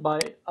 1 by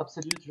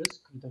absolute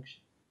risk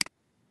reduction.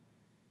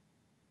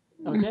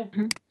 Okay.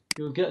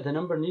 You'll get the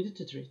number needed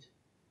to treat.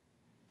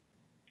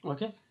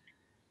 Okay.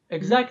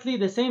 Exactly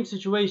the same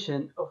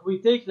situation if we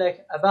take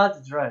like a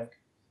bad drug.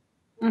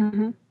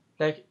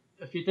 Like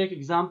if you take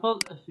example,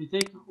 if you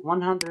take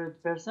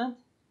 100%,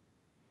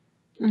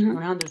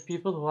 100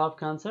 people who have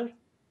cancer,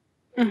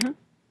 and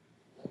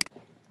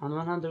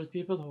 100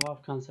 people who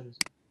have cancer as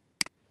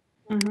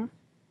well.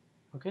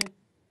 Okay.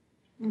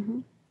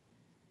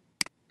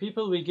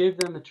 People we gave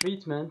them a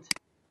treatment.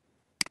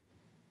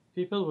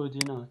 People who do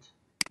not,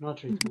 no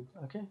treatment.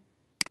 Okay.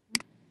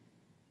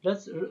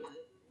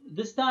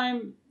 This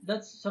time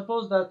let's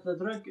suppose that the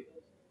drug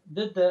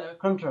did the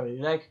contrary.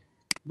 Like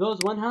those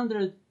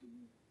 100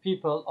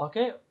 people.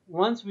 Okay.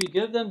 Once we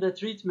give them the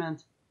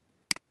treatment,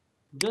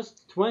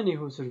 just 20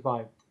 who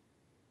survived.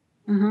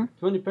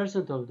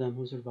 20% of them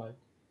who survived.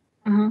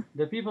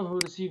 The people who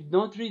received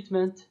no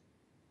treatment,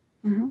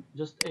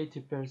 just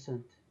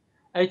 80%.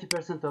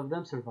 80% of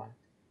them survived.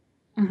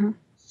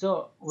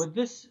 So with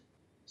this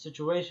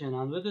situation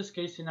and with this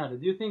case scenario,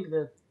 do you think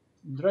that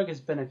drug is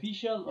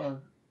beneficial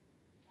or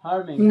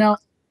harming? No,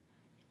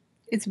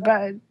 it's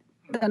bad.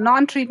 The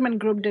non-treatment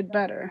group did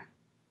better.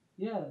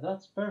 Yeah,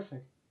 that's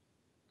perfect.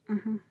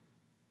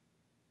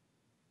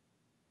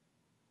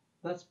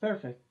 That's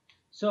perfect.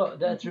 So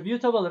the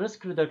attributable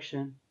risk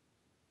reduction,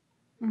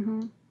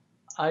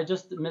 I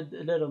just made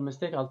a little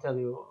mistake. I'll tell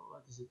you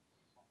what is it.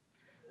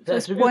 The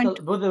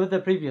attributable with the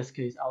previous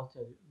case, I'll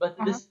tell you. But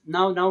this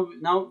now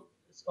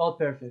it's all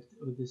perfect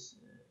with this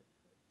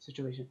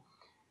situation.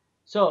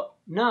 So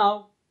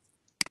now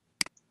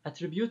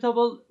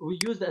attributable, we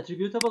use the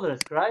attributable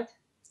risk, right?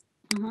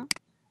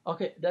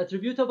 Okay, the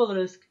attributable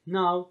risk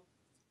now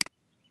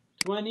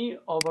 20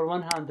 over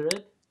 100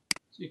 is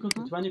equal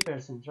to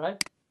 20%,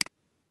 right?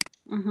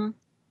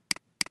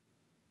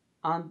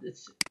 And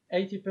it's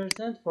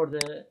 80%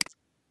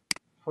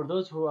 for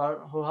those who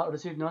have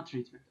received no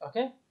treatment.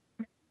 Okay.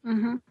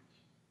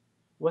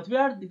 What we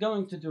are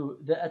going to do,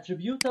 the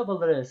attributable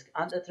risk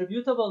and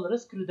attributable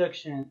risk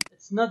reduction,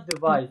 it's not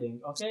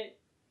dividing. Okay,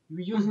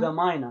 we use the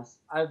minus.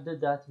 I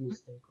did that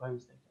mistake. Why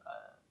mistake?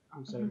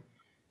 I'm sorry.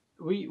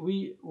 We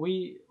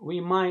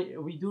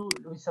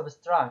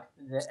subtract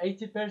the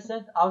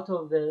 80% out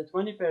of the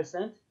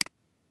 20%.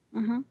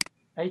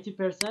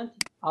 80%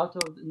 out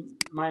of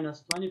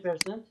minus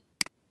 20%.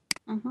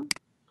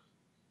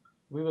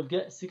 We will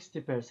get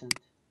 60%.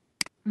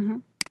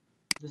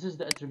 This is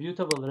the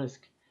attributable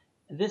risk.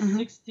 This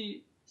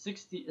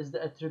 60 is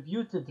the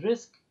attributed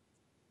risk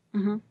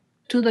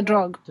to the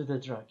drug. To the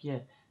drug, yeah.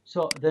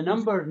 So the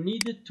number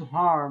needed to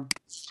harm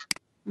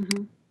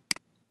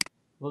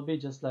will be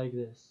just like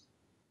this.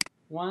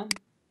 1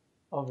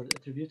 over the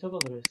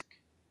attributable risk.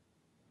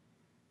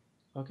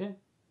 Okay?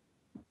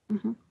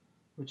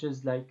 Which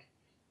is like,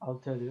 I'll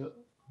tell you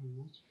how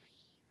much.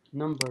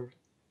 Number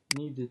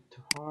needed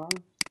to harm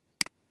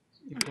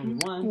equal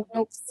 1.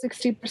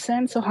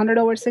 60%, so 100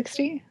 over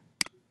 60?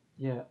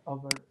 Yeah,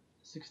 over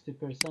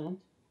 60%.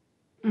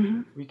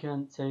 We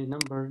can say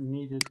number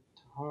needed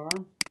to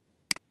harm.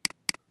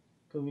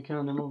 Because we can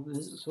remove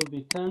this will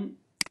be 10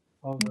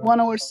 over 1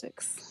 over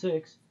 6.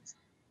 6.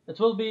 It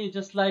will be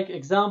just like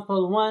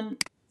example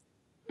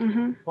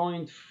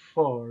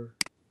 1.4.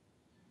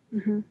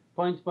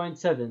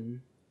 0.7.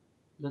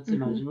 Let's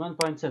imagine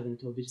 1.7.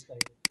 It will be just like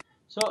that.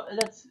 So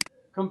let's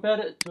compare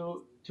it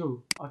to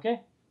 2.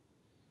 Okay.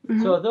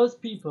 So those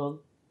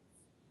people,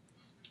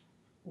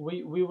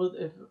 we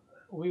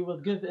will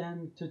give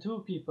him to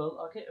 2 people.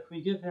 Okay. If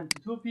we give him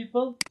to 2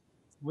 people,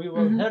 we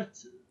will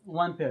hurt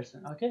 1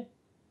 person. Okay.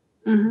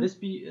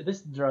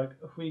 This drug,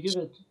 if we give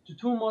it to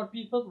 2 more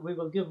people,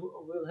 we'll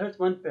hurt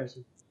 1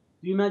 person.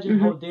 Do you imagine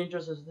how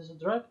dangerous is this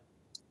drug?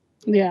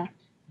 Yeah.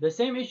 The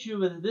same issue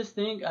with this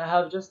thing, I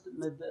have just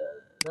made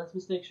that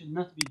mistake should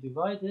not be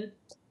divided.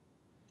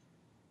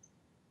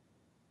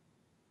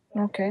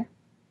 Okay.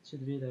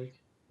 Should be like.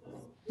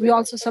 We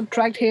also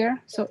subtract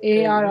here, so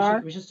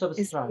ARR. We should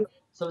subtract.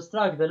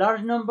 Subtract the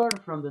large number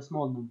from the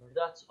small number.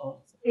 That's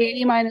all.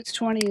 80 minus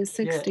 20 is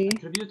 60. Yeah,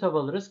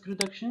 attributable risk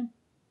reduction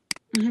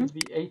should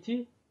be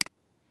 80.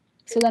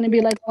 So then it'd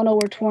be like 1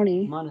 over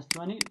 20. Minus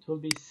 20, it will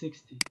be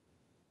 60.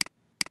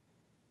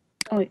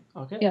 Oh,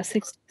 okay. Yeah,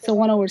 60. So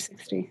 1 over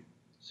 60.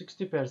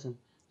 60%.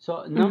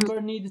 So number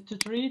needed to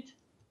treat,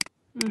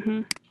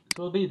 it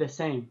will be the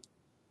same.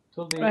 It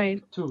will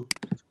be 2.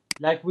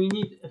 Like we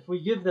need, if we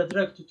give the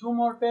drug to 2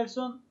 more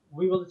person,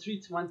 we will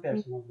treat 1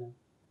 person of them.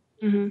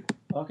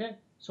 Okay.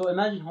 So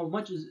imagine how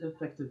much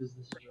effective is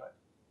this drug.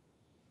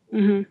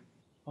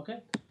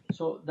 Okay.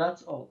 So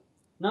that's all.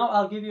 Now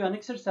I'll give you an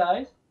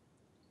exercise.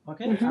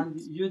 Okay, and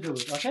you do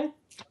it. Okay.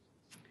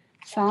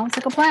 Sounds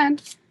like a plan.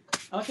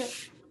 Okay.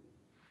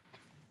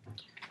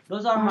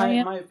 Those are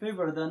my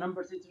favorite. The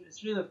numbers,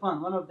 it's really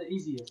fun. One of the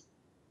easiest.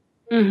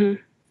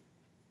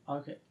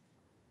 Okay.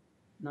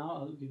 Now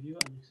I'll give you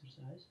an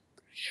exercise.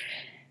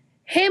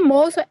 Hey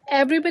Mo, so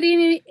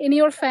everybody in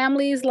your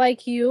family is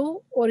like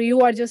you, or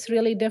you are just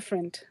really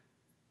different?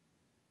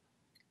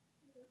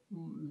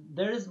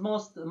 There is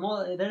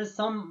there is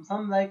some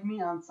like me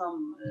and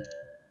some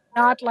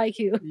not like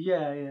you.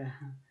 Yeah.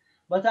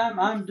 But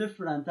I'm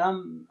different.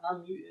 I'm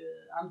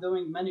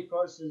doing many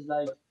courses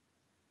like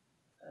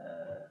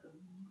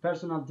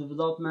personal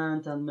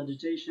development and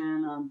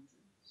meditation and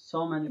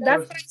so many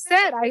That's courses.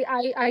 What I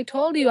said. I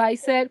told you. I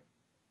said,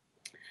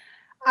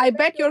 I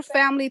bet your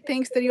family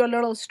thinks that you're a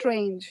little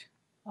strange.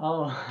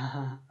 Oh,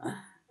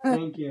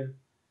 thank you.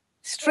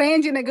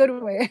 Strange in a good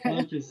way.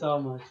 Thank you so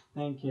much.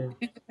 Thank you.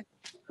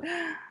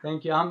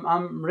 Thank you.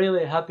 I'm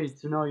really happy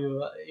to know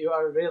you. You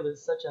are really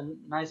such a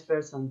nice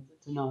person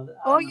to know.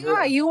 Oh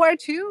yeah, really... you are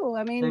too.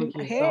 I mean, thank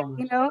you so much.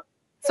 You know,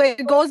 so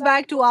it goes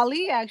back to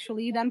Ali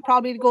actually. Then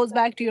probably it goes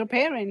back to your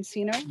parents.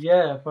 You know.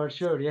 Yeah, for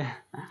sure. Yeah.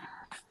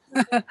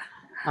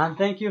 And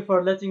thank you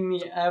for letting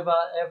me. Eva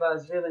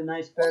is really a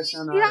nice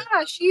person.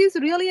 Yeah, she's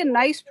really a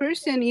nice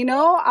person. You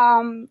know,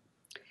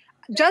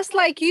 just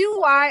like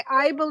you,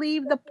 I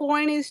believe the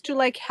point is to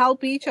like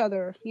help each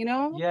other. You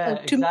know. Yeah,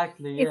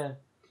 exactly. Yeah.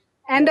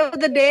 End of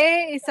the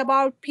day, it's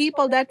about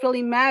people that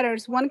really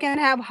matters. One can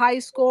have high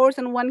scores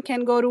and one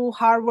can go to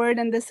Harvard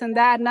and this and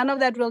that. None of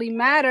that really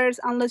matters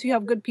unless you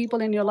have good people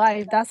in your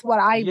life. That's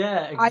what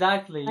Yeah,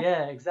 exactly.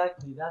 Yeah,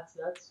 exactly. That's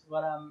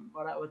what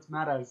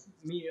matters.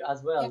 Me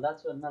as well. Yeah.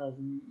 That's what matters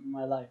in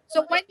my life.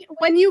 So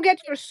when you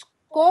get your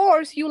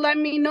scores, you let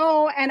me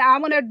know, and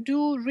I'm gonna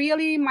do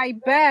really my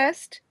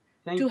best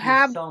to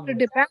have Dr.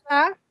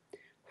 Debella,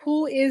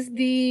 who is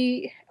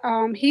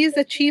he's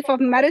the chief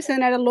of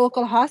medicine at a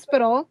local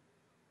hospital,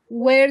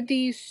 where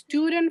the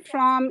student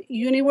from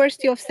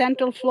University of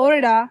Central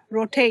Florida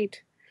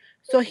rotate.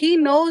 So he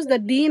knows the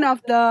dean of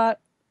the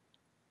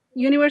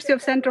University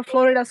of Central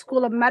Florida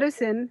School of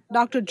Medicine,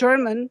 Dr.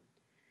 German.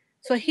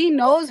 So he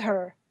knows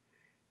her.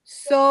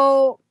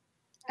 So,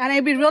 and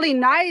it'd be really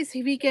nice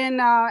if we can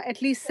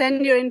at least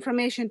send your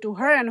information to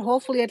her, and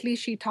hopefully at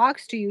least she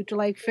talks to you to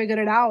like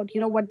figure it out,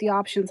 what the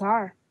options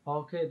are.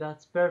 Okay,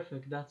 that's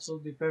perfect. That will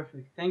be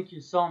perfect. Thank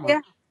you so Yeah.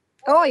 much.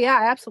 Oh yeah,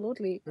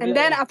 absolutely. And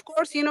then Really? of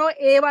course,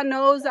 Ava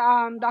knows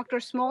Dr.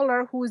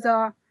 Smoller, who's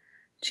a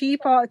chief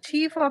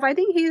of, I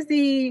think he's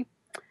the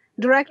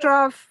director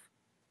of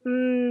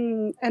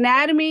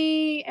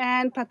anatomy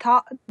and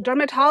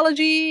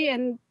dermatology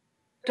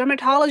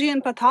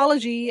and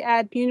pathology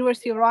at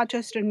University of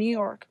Rochester, New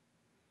York.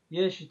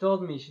 Yeah, she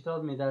told me. She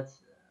told me that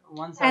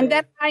once And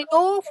then I. I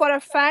know for a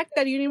fact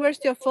that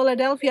University of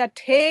Philadelphia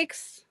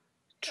takes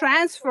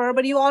transfer,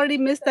 but you already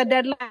missed the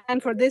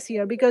deadline for this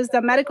year because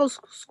the medical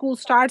school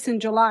starts in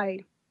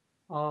July.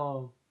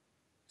 Oh.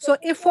 So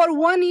if for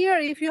 1 year,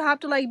 if you have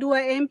to like do a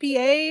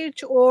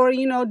MPH or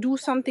do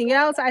something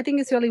else, I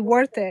think it's really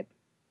worth it.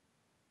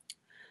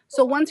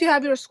 So once you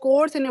have your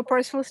scores and your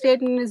personal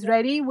statement is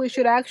ready, we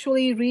should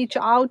actually reach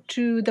out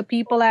to the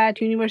people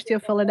at University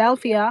of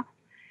Philadelphia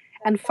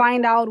and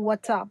find out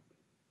what's up.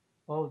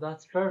 Oh,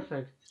 that's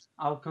perfect.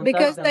 I'll contact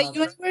Because them the as well.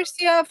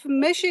 University of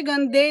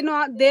Michigan, they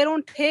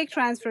don't take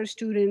transfer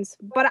students.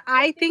 But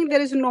I think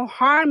there is no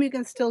harm. You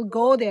can still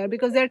go there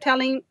because they're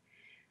telling.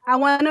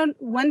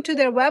 Went to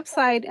their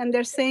website and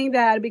they're saying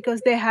that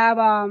because they have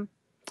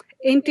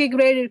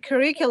integrated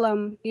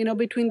curriculum,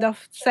 between the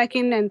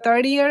second and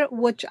third year,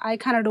 which I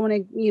kind of don't,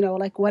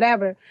 like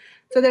whatever.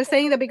 So they're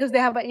saying that because they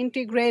have an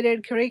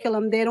integrated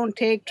curriculum, they don't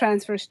take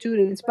transfer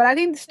students. But I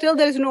think still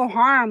there's no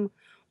harm.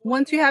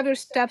 Once you have your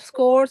step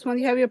scores, once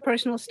you have your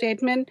personal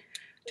statement,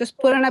 just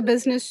put on a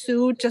business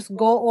suit, just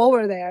go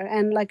over there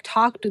and like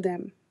talk to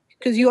them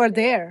because you are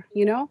there.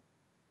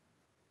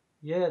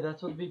 Yeah,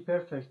 that would be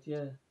perfect.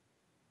 Yeah.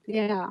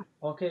 Yeah.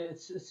 Okay,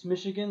 it's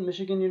Michigan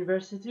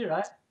University,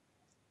 right?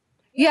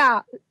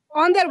 Yeah,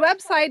 on their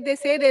website they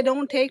say they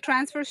don't take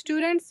transfer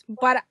students,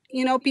 but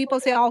people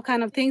say all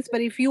kind of things.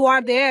 But if you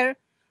are there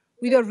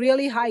with your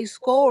really high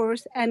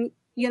scores and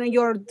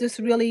you're this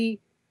really,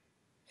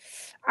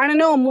 I don't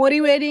know,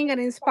 motivating and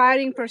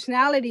inspiring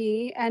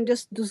personality and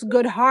just this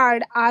good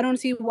heart, I don't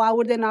see why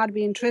would they not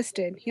be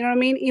interested. You know what I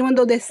mean? Even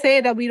though they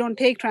say that we don't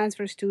take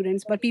transfer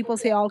students, but people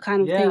say all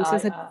kind of Yeah, things.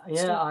 It's a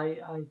yeah,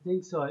 I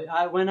think so.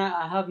 When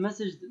I have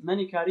messaged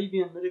many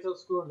Caribbean medical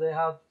schools,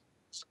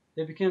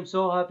 they became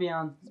so happy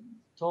and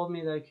told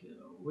me like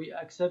we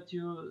accept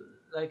you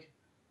like,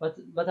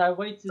 but I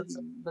waited,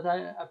 but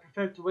I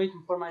prefer to wait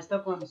for my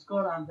step one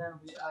score and then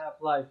I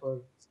apply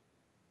for.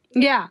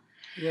 yeah.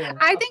 Yeah,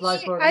 I think apply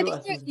for I think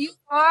U.S. that medical. you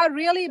are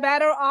really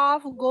better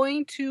off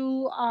going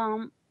to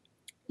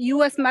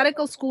U.S.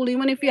 medical school,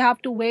 even if you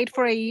have to wait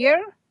for a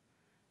year.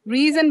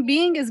 Reason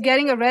being is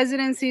getting a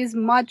residency is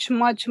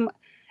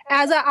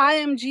as a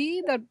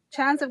IMG, the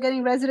chance of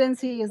getting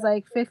residency is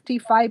like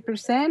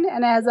 55%.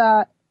 And as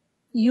a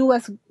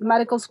U.S.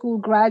 medical school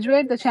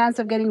graduate, the chance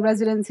of getting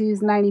residency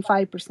is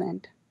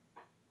 95%.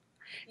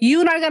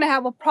 You're not going to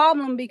have a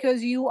problem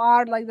because you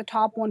are like the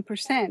top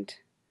 1%.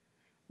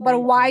 But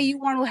Thank why you. you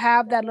want to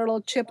have that little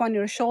chip on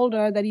your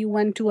shoulder that you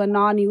went to a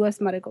non-U.S.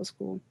 medical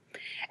school?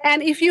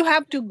 And if you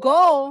have to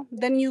go,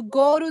 then you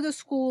go to the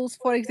schools,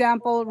 for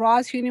example,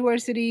 Ross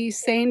University,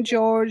 St.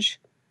 George,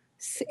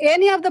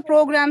 any of the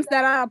programs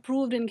that are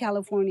approved in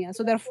California.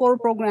 So there are 4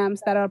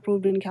 programs that are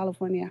approved in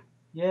California.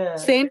 Yeah,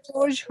 St.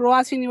 George,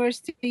 Ross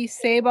University,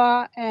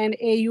 SEBA, and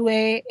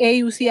AUA,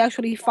 AUC,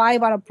 actually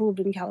 5 are approved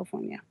in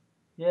California.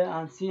 yeah,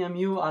 and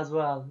CMU as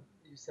well.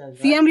 You said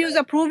right. CMU is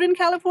approved in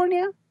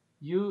California?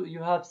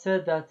 You have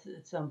said that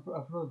it's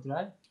approved,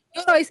 right?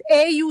 No, it's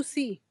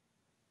AUC.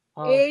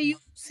 Okay.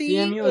 AUC,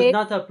 CMU is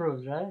not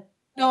approved, right?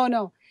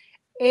 no.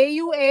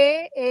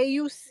 AUA,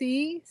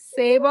 AUC,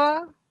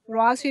 SEBA,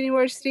 Ross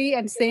University,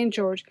 and St.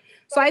 George.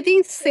 So I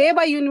think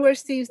SEBA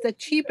University is the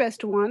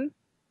cheapest one,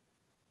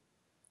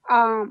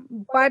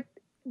 but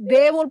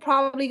they will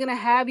probably going to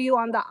have you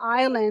on the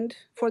island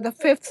for the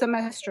 5th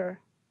semester.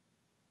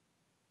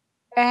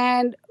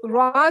 And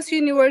Ross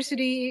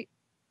University,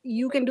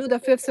 you can do the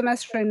 5th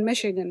semester in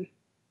Michigan,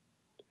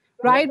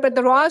 right? Yeah. But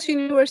the Ross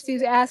University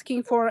is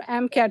asking for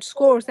MCAT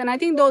scores, and I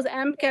think those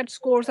MCAT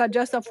scores are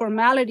just a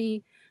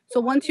formality. So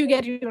once you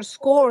get your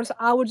scores,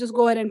 I would just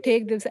go ahead and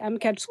take this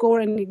MCAT score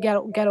and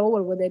get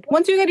over with it.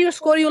 Once you get your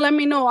score, you let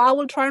me know. I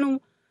will try to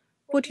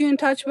put you in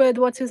touch with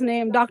what's his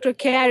name, Dr.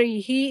 Carey.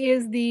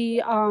 He's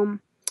the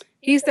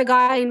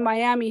guy in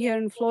Miami here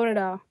in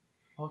Florida,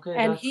 Okay,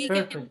 and that's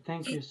perfect.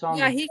 Thank you so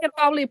yeah, much. he can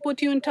probably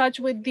put you in touch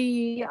with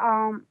the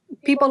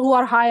people who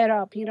are higher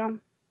up.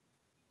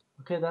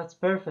 Okay, that's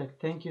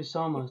perfect. Thank you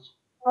so much.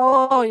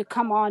 Oh,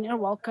 come on, you're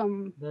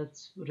welcome.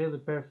 That's really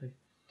perfect.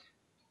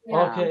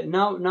 Yeah. Okay,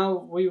 now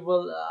we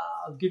will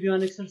give you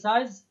an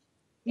exercise.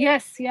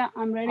 Yes, yeah,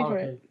 I'm ready for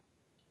it. Okay,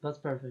 that's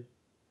perfect.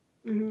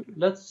 Mm-hmm.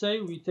 Let's say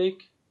we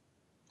take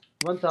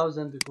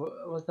 1,000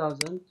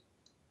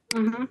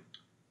 Mm-hmm.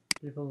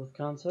 people with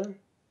cancer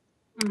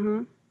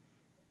Mm-hmm.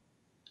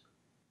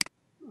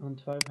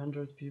 and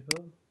 500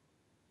 people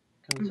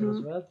cancer Mm-hmm.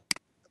 as well.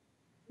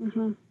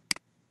 Mm-hmm.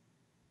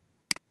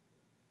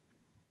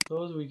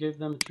 Those we give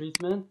them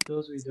treatment,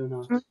 those we do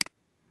not.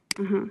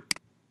 Mm-hmm.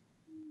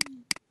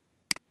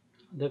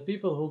 The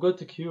people who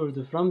got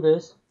cured from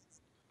this,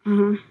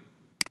 Mm-hmm.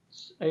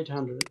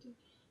 800.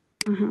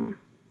 Mm-hmm.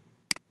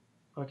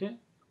 Okay?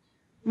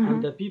 Mm-hmm.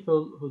 And the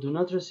people who do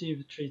not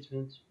receive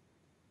treatment,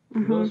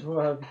 Mm-hmm. those who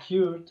have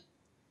cured,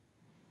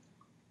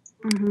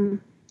 Mm-hmm.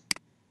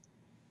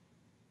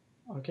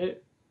 okay,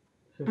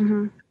 50.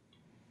 Mm-hmm.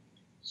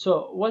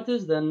 So what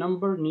is the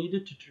number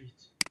needed to treat?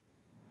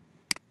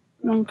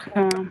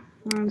 Okay,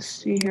 let's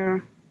see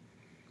here.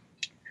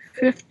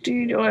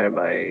 50 divided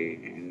by,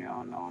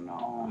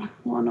 no,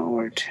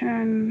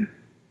 1/10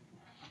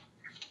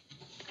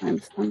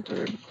 times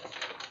 100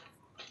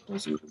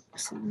 doesn't make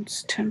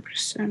sense,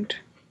 10%.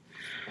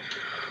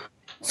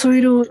 So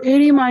we do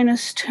 80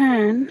 minus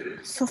 10.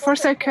 So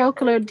first I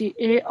calculate the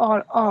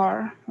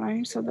ARR,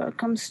 right? So that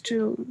comes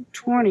to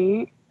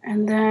 20.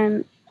 And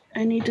then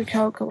I need to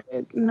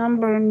calculate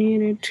number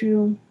needed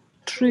to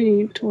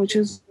treat, which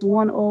is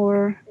 1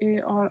 over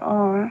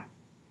ARR,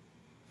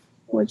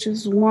 which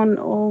is 1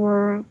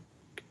 over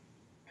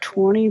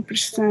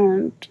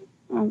 20%,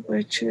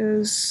 which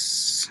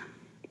is,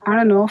 I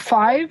don't know,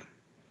 5.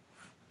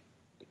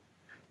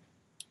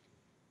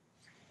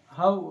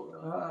 How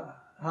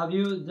have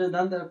you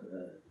done the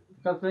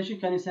calculation?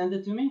 Can you send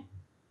it to me?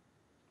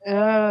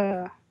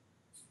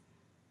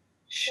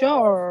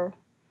 Sure.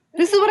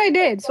 This is what I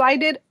did. So I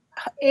did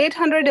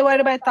 800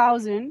 divided by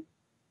 1,000.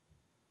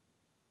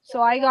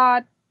 So I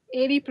got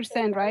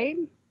 80%, right?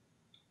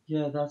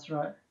 Yeah, that's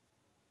right.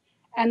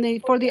 And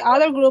for the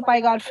other group,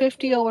 I got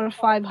 50 over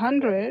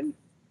 500.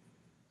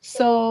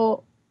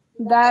 So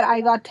that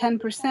I got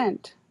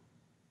 10%.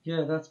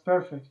 Yeah, that's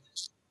perfect.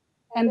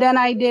 And then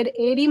I did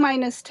 80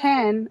 minus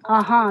 10.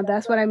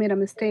 That's what I made a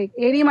mistake.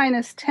 80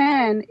 minus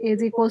 10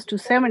 is equals to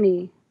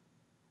 70.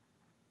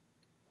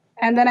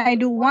 And then I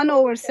do 1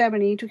 over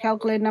 70 to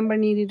calculate number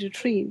needed to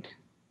treat.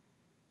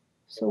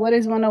 So what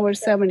is 1 over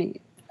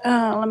 70?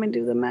 Let me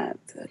do the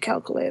math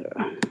calculator.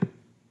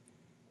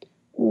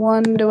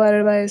 1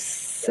 divided by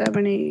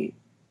 70.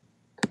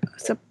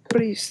 So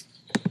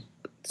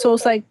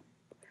it's like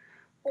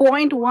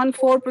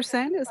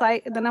 0.14%. It's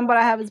like the number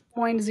I have is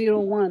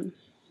 0.01.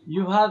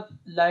 You have,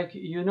 like,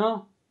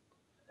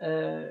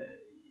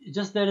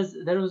 just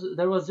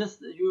there was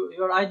just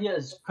your idea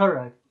is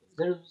correct.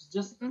 There was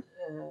just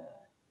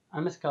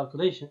a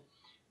miscalculation.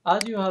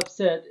 As you have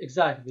said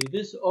exactly,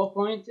 this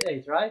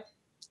 0.8, right?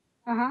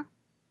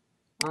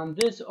 And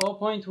this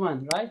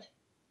 0.1, right?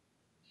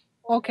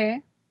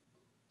 Okay.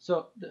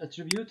 So the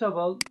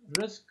attributable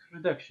risk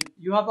reduction,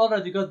 you have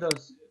already got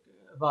those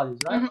values,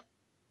 right?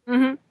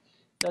 Mm-hmm.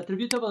 The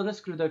attributable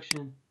risk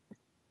reduction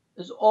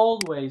is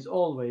always,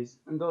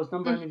 and those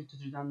number needed to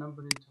treat and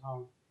number needed to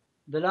harm.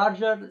 The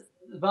larger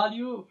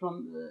value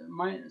from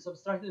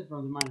subtracted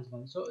from the minus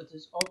value. So it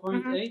is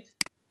 0.8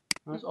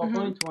 minus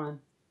 0.1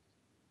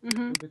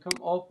 will become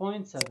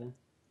 0.7.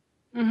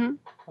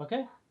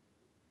 Okay?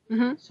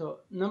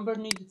 So number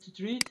needed to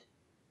treat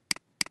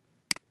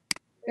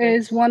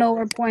is 1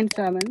 over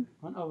 0.7.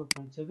 1 over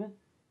 0.7,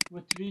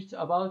 which reaches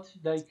about,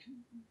 like,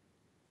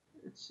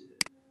 it's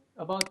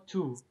about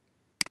 2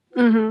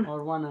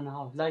 or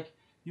 1.5. Like,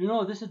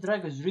 this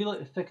drug is really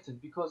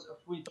effective because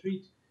if we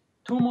treat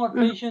 2 more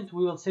patients,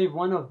 we will save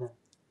one of them.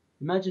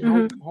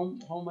 Imagine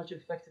how much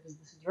effective is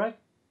this drug?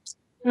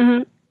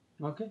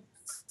 Okay.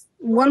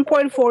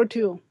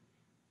 1.42.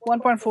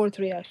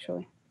 1.43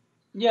 actually.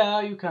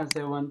 Yeah, you can say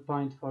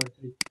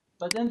 1.43.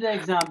 But in the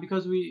exam,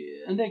 because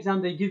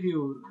they give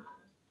you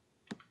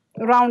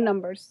round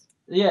numbers.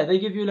 Yeah, they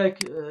give you,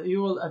 like,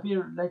 you will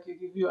appear like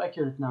give you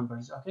accurate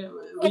numbers. Okay,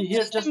 we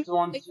here just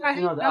want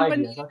to know the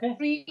ideas. Okay.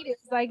 Treat is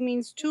like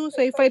means 2.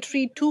 So if I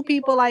treat 2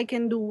 people, I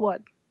can do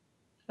what?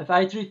 If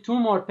I treat 2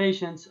 more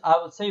patients, I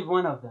will save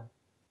one of them.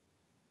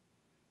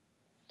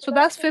 So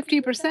that's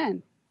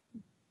 50%.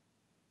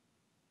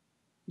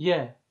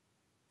 Yeah.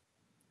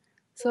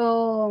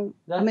 So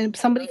I mean,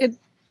 somebody could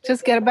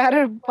just get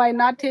better by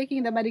not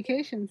taking the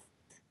medications.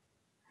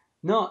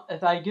 No,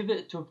 if I give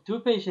it to 2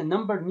 patients,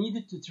 number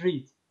needed to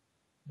treat,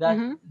 that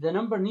the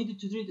number needed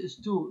to treat is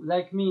 2.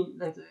 Like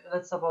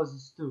let's suppose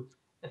it's 2.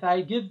 If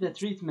I give the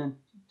treatment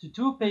to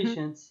 2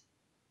 patients,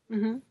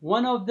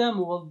 one of them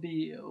will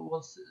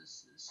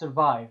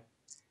survive.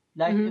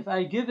 Like if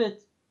I give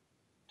it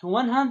to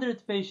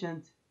 100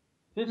 patients,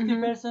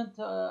 50%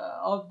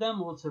 of them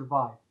will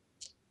survive.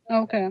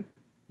 Okay.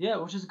 Yeah,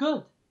 which is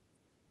good.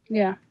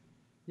 Yeah.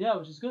 Yeah,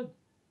 which is good.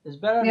 It's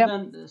better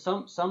than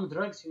some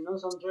drugs.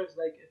 Some drugs,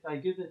 like if I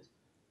give it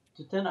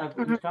to 10, I've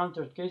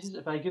encountered cases.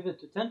 If I give it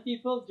to 10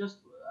 people,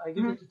 I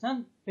give it to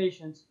 10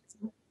 patients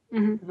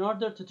in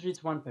order to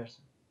treat 1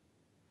 person.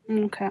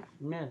 Okay.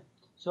 Yeah.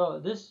 So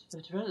this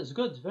 50% is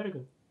good, very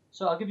good.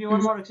 So I'll give you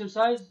one more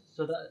exercise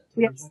so that.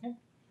 Yes. Okay.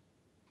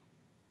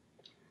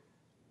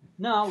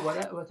 Now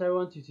what I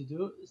want you to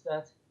do is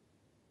that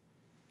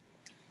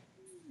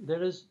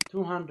there is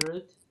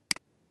 200.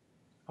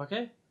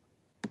 Okay.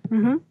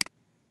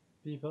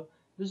 People.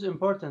 This is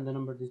important. The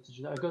number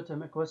digit. I got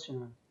a question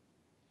on it.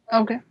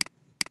 Okay.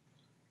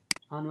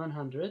 On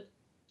 100,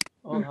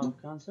 all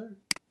have cancer.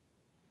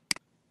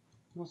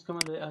 Most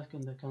commonly asked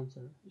in the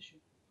cancer issue.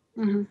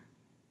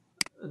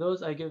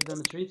 Those I give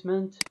them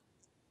treatment.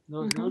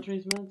 Those no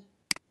treatment.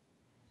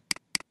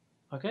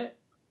 Okay.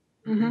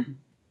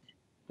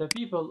 The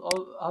people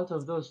all out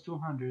of those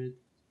 200,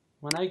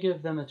 when I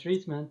give them a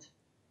treatment,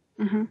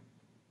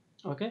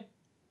 okay,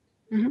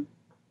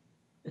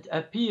 it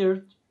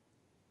appeared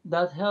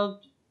that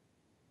helped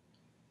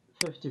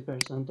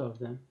 50% of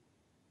them.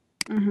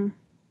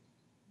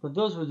 But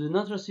those who did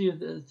not receive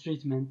the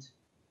treatment,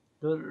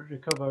 they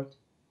recovered.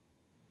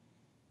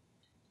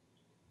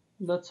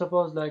 Let's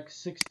suppose like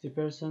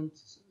 60%,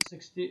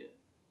 60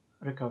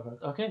 recovered,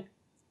 okay?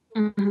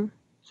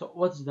 So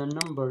what's the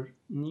number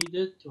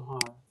needed to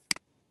harm?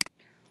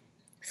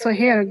 So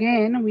here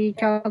again, we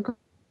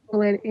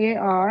calculate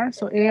AR.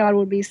 So AR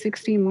would be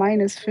 60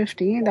 minus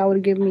 50. That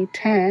would give me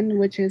 10,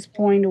 which is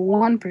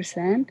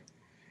 0.1%.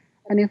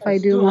 And if I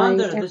do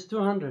 200, this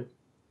 200.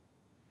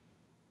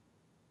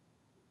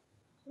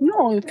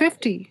 No,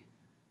 50.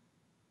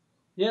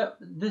 Yeah,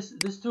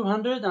 this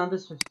 200 and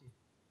this 50.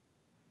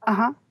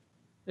 Uh-huh.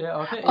 Yeah,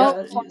 okay.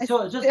 Oh, Yeah.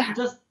 So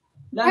just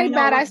let me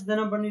know what's the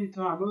number needed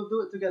to harm. We'll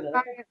do it together.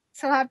 I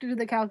still have to do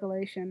the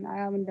calculation. I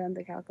haven't done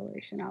the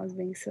calculation. I was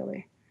being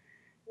silly.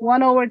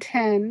 1 over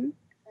 10,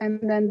 and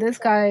then this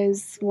guy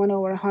is 1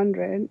 over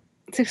 100,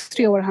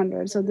 60 over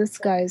 100. So this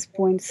guy is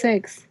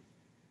 0.6,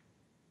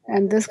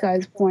 and this guy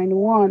is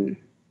 0.1.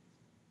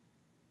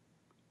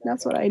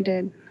 That's what I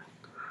did.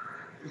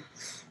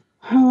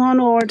 1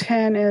 over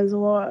 10 is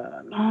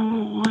what?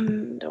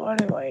 1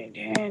 divided by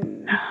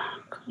 10.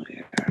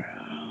 Clear.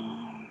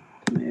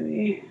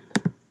 Maybe.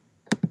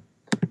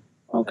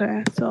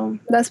 Okay, so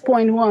that's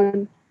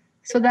 0.1.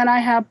 So then I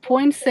have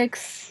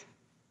 0.6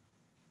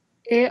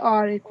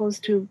 AR equals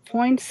to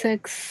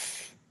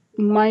 0.6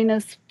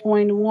 minus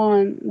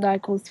 0.1, that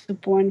equals to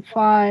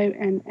 0.5,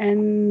 and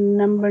N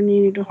number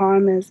needed to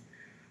harm is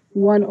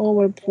 1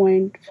 over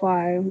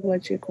 0.5,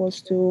 which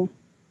equals to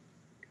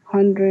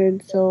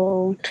 100,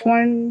 so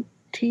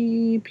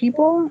 20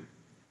 people.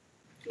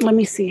 Let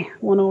me see,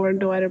 1 over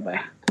divided by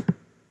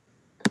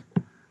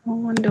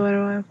 1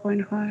 divided by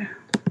 0.5.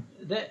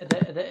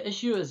 The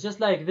issue is just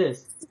like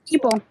this.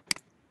 People.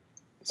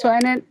 So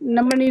and then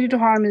number needed to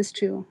harm is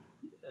 2,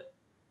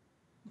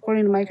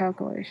 according to my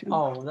calculation.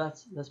 Oh,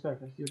 that's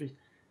perfect.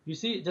 You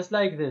see, just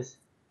like this.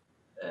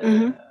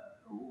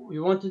 We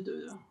want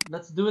to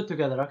let's do it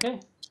together, okay?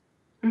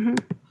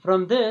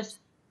 From this,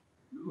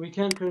 we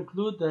can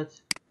conclude that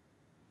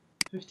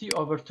 50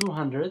 over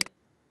 200.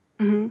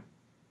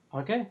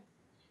 Okay.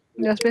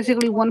 That's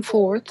basically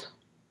 1/4.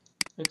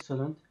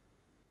 Excellent.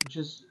 Which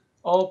is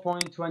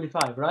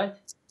 0.25, right?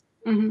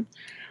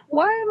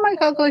 Why am my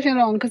calculation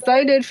wrong? Because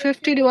I did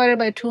 50 divided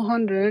by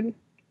 200.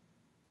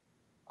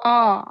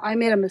 I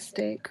made a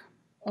mistake.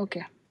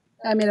 Okay.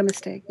 I made a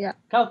mistake, yeah.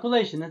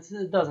 Calculation,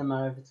 it doesn't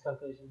matter if it's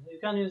calculation. You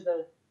can use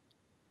the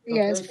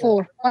Yeah, it's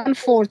 4.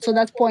 1/4, so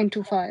that's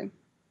 0.25.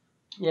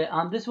 Yeah,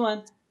 and this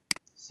one,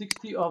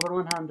 60 over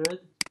 100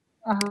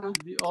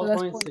 should be So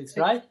 0.6,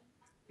 right?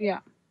 Yeah.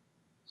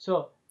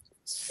 So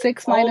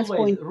 6 minus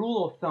always,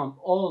 rule of thumb,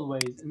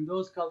 always in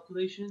those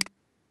calculations,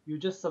 you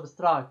just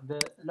subtract the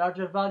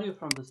larger value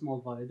from the small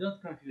value.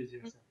 Don't confuse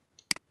yourself.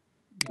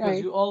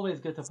 Because you always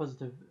get a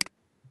positive.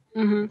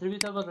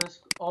 Attributable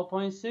risk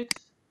 0.6.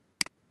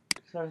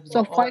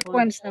 So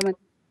 5.7.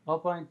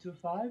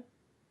 0.25.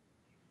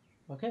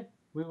 Okay,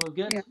 we will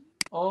get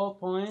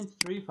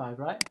 0.35,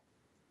 right?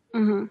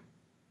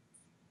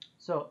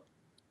 So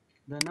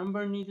the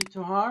number needed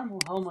to harm,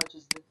 how much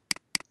is it?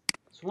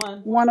 It's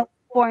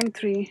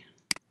 1.3.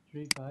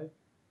 35,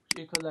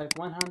 which equals like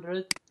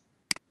 100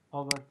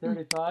 over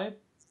 35,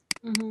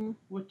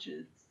 which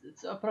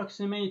it's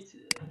approximate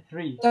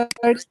 3.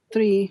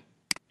 3.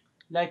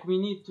 Like we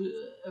need to,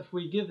 if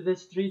we give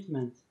this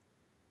treatment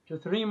to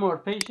 3 more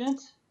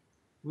patients,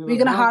 we're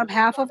gonna harm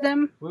half of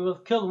them. We will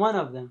kill one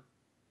of them.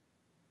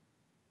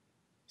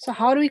 So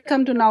how do we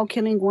come to now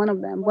killing one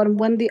of them? But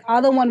when the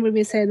other one will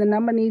be say the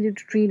number needed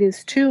to treat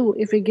is 2,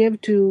 if we give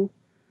to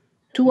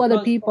 2 other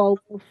people,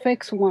 we'll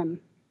fix 1.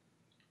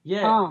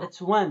 Yeah,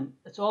 it's 1.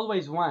 It's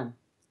always 1.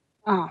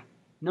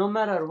 No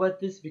matter what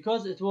this,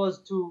 because it was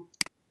 2,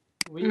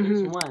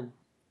 it's 1.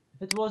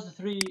 If it was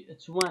 3,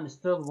 it's 1,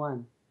 still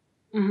 1.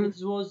 If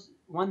it was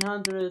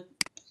 100,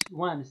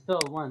 1,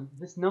 still 1.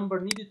 This number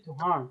needed to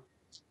harm.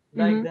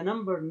 Like the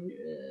number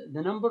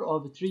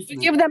of the treatment. If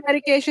we give the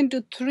medication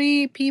to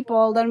 3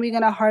 people, then we're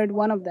gonna hurt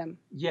one of them.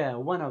 Yeah,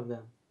 one of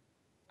them.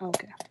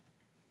 Okay.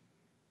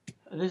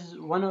 This is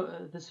one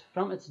of this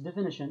from its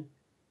definition.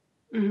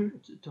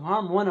 To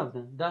harm one of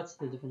them. That's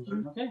the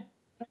definition. Okay.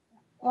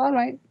 All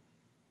right.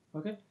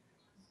 Okay.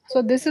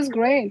 So this is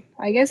great.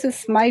 I guess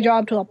it's my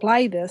job to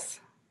apply this.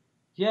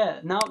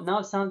 Yeah.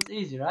 Now sounds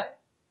easy, right?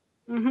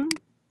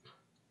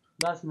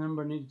 That's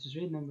number needed to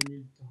treat. Number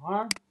needed to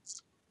harm.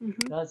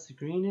 That's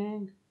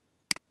screening.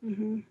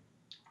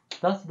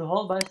 That's the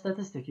whole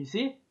biostatistic. You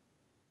see?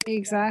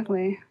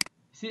 Exactly.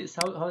 See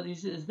how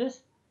easy is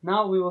this?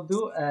 Now we will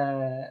do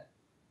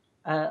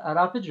a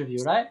rapid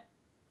review, right?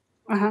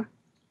 Uh-huh.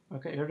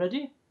 Okay, you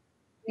ready?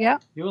 Yeah.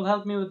 You will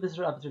help me with this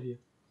rapid review.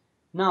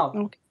 Now,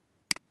 Okay.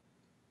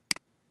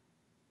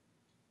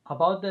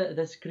 about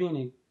the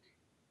screening.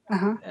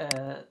 Uh-huh.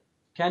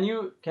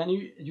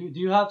 Do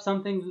you have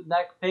something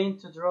like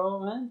paint to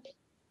draw in?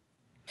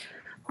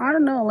 I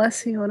don't know. Let's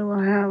see. What do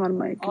I have on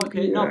my computer?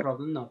 Okay, no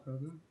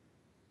problem.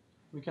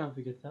 We can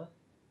figure it out.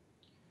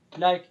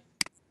 Like,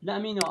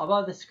 let me know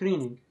about the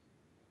screening.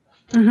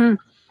 Mm-hmm.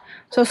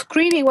 So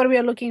screening, what we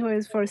are looking for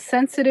is for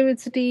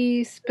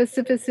sensitivity,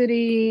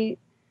 specificity,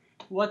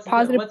 What's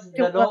positive.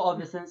 the law of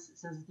the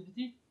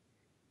sensitivity?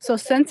 So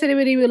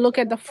sensitivity, we look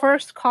at the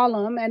first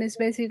column, and it's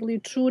basically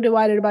true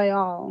divided by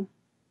all.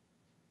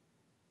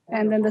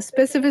 And then the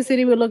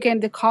specificity, we look at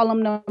the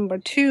column number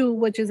 2,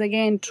 which is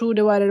again true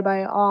divided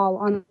by all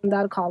on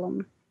that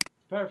column.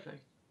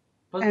 Perfect.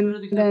 Positive And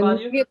predictive then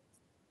value?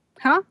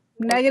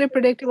 negative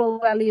predictable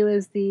value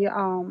is the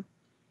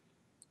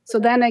so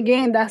then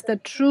again that's the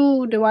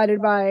true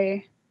divided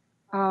by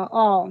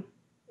all.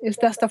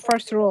 That's the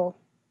first row.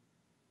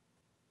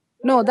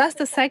 No, that's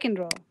the second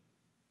row.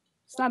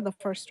 It's not the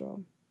first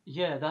row.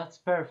 Yeah, that's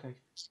perfect.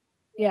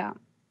 Yeah.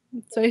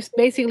 So it's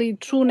basically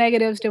true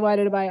negatives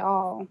divided by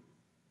all.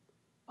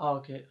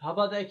 Okay. How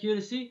about the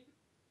accuracy?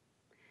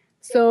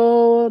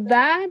 So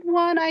that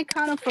one I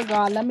kind of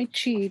forgot. Let me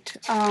cheat.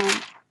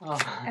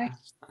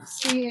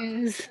 Accuracy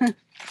is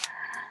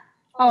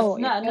It's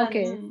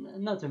okay.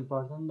 not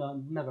important.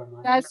 No, never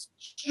mind. That's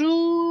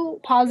true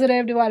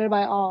positive divided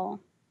by all.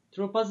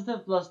 True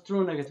positive plus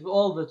true negative.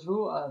 All the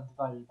true are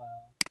divided by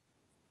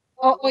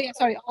all. Oh yeah,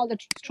 sorry. All the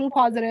true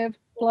positive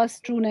plus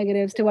true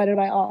negatives divided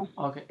by all.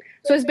 Okay.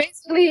 So it's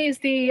basically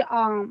the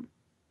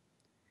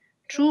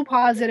true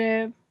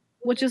positive,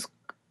 which is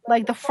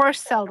like the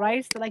first cell,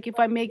 right? So like if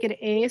I make it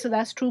A, so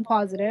that's true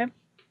positive.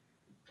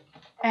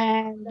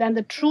 And then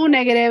the true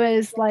negative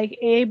is like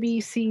A,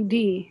 B, C,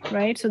 D,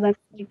 right? So that's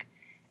like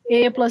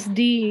A plus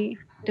D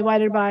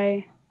divided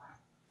by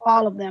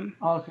all of them.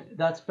 Okay,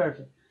 that's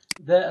perfect.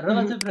 The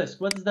relative risk.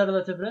 What is the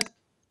relative risk?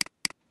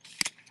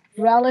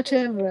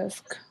 Relative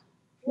risk.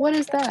 What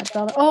is that?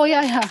 Oh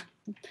yeah.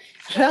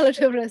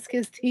 Relative risk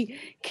is the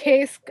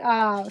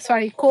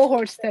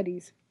cohort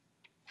studies.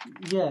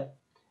 Yeah,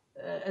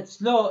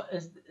 it's low.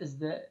 Is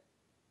the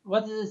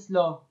what is its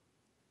law?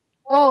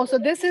 Oh, so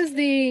this is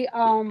the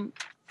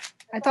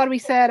I thought we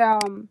said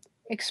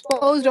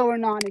exposed over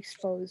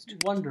non-exposed.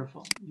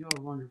 Wonderful. You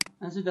are wonderful.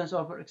 Incidence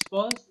over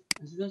exposed.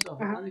 Incidence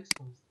over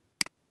unexposed.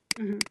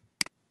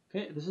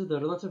 Okay, this is the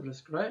relative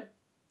risk, right?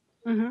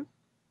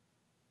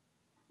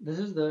 This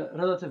is the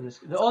relative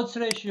risk. The odds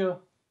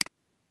ratio.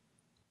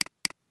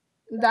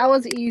 That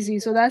was easy.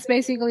 So that's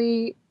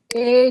basically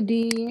AD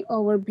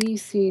over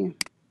BC.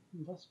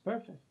 That's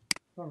perfect.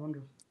 Oh,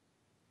 wonderful.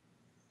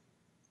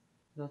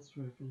 That's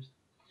finished.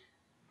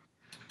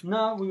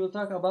 Now we will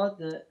talk about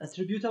the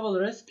attributable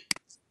risk.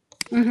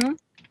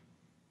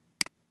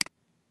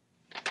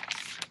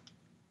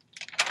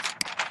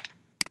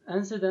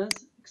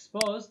 Incidence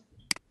exposed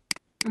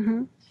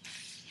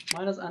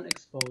minus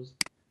unexposed.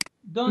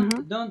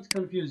 Don't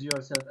confuse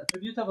yourself.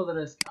 Attributable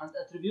risk and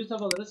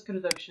attributable risk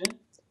reduction.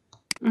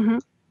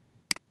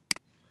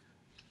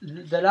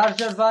 The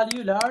larger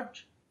value,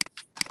 large,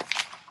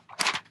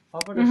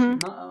 over the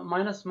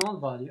minus small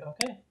value.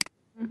 Okay.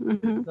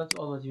 That's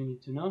all that you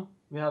need to know.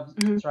 We have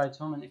tried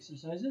so many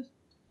exercises.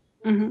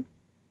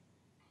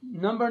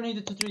 Number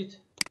needed to treat.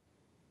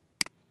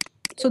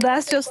 So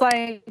that's just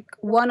like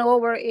 1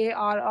 over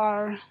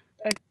ARR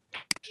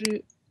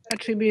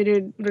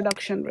attributed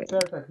reduction rate.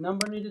 Perfect.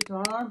 Number needed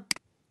to harm.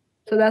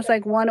 So that's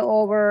like 1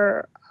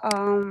 over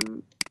AR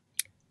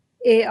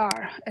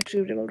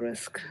attributable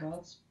risk.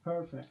 That's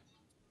perfect.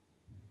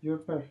 You're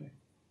perfect.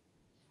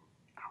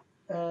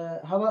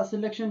 How about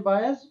selection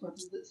bias? What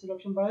is the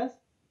selection bias?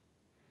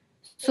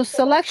 So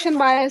selection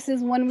bias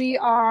is when we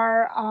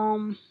are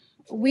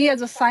we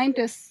as a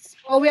scientists,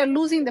 we are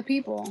losing the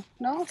people.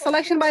 No,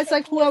 selection bias is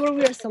like whoever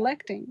we are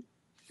selecting.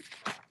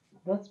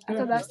 That's perfect.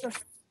 So that's the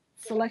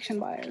selection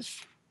bias.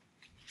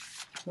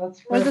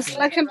 That's Or the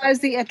selection bias,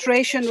 the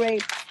iteration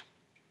rate.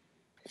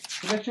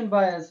 Selection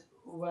bias,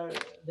 where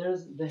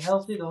there's the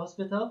healthy, the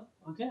hospital,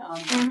 okay,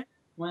 and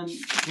when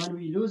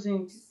we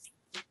losing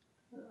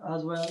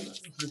as well,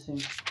 it's the same.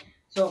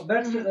 So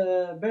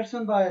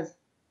Bergson bias.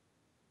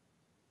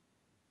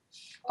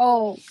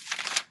 Oh,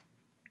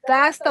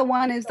 that's the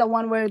one. Is the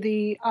one where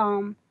the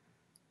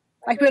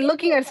like we're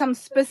looking at some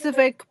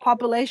specific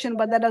population,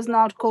 but that does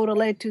not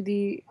correlate to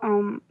the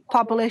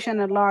population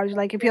at large.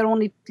 Like if you're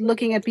only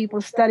looking at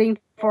people studying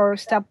for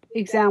step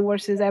exam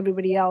versus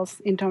everybody else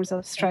in terms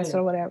of stress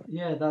or whatever.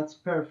 Yeah, that's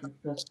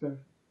perfect. That's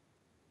perfect.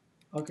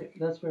 Okay,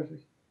 that's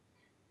perfect.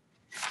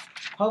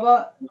 How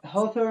about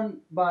Hawthorne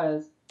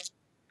bias?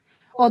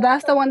 Oh,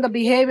 that's the one, the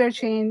behavior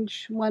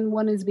change when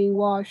one is being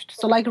watched.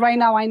 So like right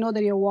now, I know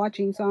that you're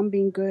watching, so I'm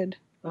being good.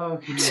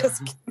 Okay.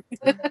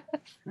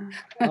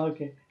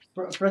 Okay.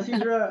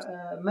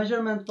 Procedure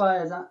measurement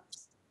bias.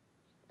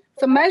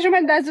 So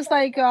measurement, that's just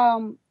like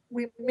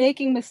we're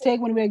making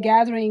mistake when we're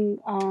gathering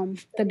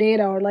the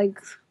data, or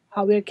like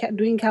how we're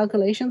doing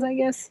calculations, I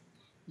guess.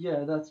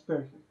 Yeah, that's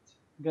perfect.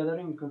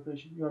 Gathering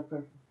incorporation, you are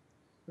perfect.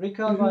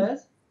 Recall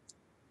bias?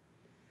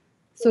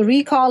 So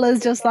recall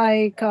is just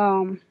like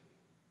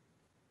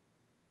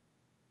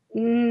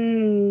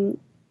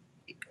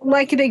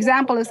like the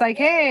example is like,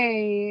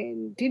 hey,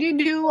 did you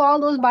do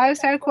all those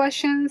biostat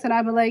questions? And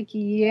I'd be like,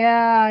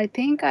 yeah, I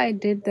think I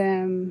did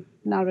them.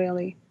 Not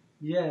really.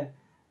 Yeah.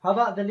 How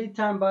about the lead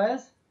time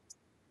bias?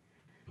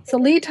 So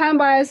lead time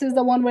bias is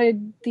the one where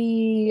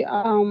the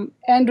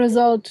end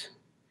result.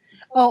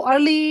 Oh,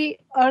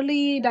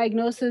 early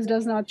diagnosis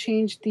does not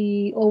change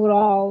the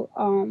overall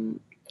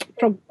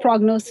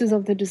prognosis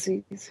of the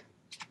disease.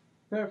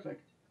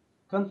 Perfect.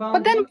 But then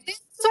Confounding? we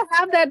also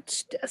have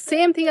that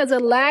same thing as a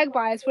lag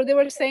bias, where they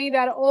were saying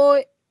that,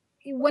 oh,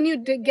 when you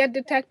get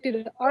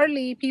detected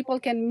early, people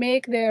can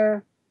make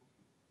their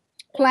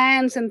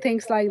plans and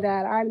things like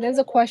that. There's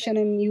a question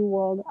in New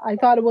World. I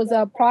thought it was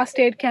a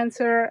prostate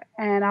cancer,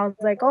 and I was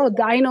like, oh,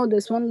 I know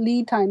this one,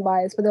 lead time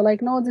bias. But they're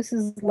like, no, this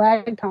is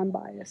lag time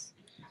bias.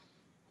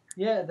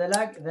 Yeah, the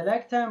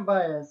lag time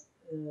bias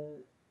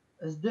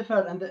is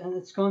different in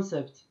its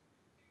concept.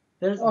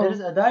 There is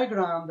a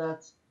diagram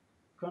that's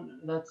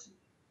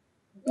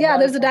yeah,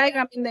 there's a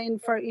diagram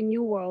in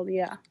New World.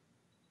 Yeah,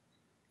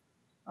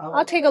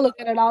 I'll take a look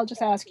at it. I'll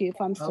just ask you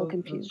if I'm still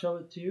confused. I'll show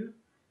it to you.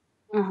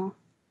 Uh-huh.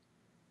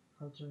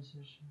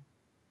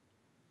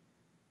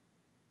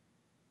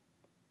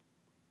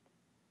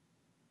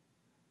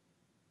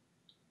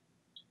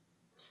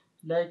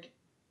 Like,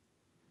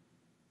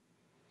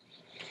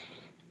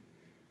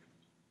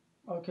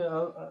 okay,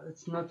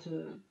 it's not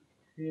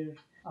here.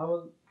 I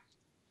will.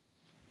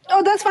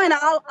 Oh, that's fine.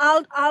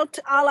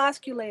 I'll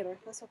ask you later.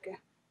 That's okay.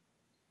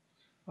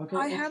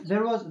 Okay,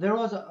 there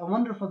was a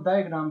wonderful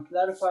diagram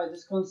clarify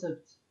this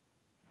concept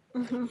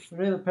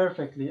really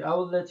perfectly. I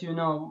will let you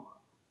know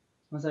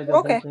once I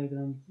get that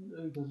diagram.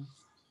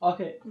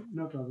 Okay,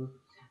 no problem.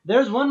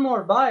 There's one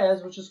more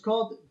bias which is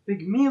called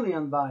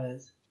Pygmalion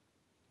bias.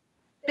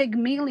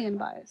 Pygmalion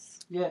bias.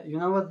 Yeah, you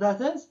know what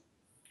that is?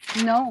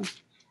 No.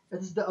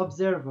 It is the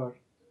observer.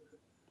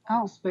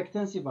 Oh.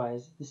 Expectancy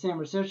bias, the same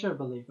researcher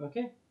belief,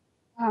 okay?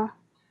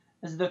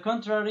 It's the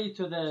contrary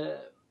to the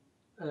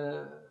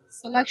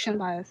selection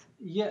bias.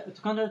 Yeah, it's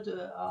contrary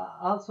to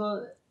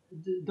also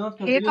don't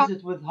confuse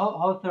it with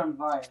Hawthorne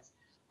bias.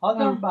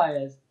 Hawthorne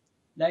bias,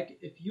 like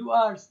if you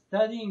are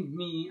studying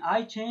me,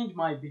 I change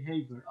my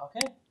behavior,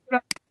 okay?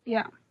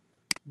 Yeah.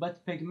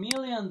 But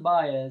Pygmalion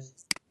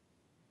bias,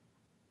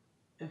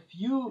 if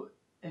you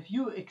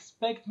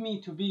expect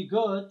me to be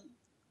good,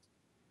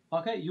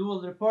 okay, you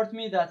will report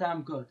me that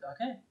I'm good,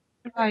 okay?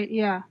 Right,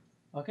 yeah.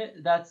 Okay,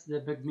 that's the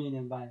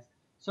Pygmalion bias.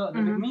 So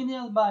the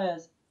Pygmalion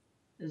bias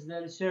is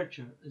the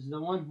researcher, is the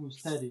one who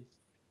studies.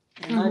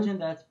 Imagine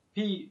that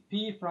P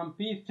from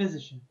P,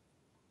 physician.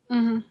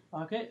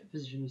 Okay,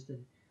 physician who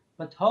study.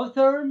 But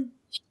Hawthorne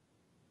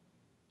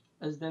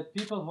is the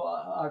people who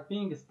are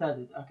being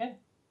studied, okay?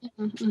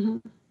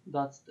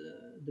 That's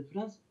the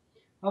difference.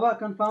 How about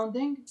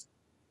confounding?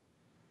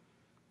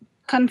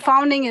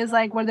 Confounding is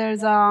like where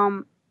there's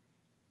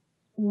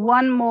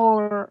one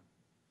more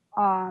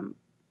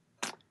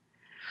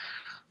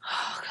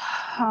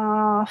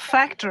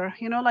factor,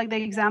 like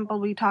the example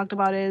we talked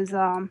about is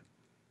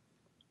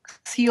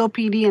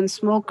COPD and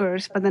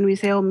smokers, but then we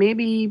say, oh,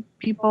 maybe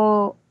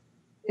people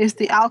is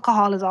the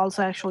alcohol is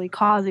also actually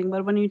causing,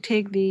 but when you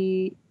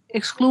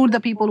exclude the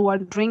people who are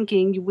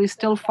drinking, we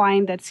still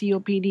find that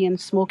COPD and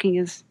smoking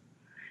is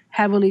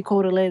heavily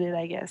correlated,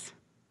 I guess.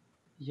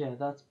 Yeah,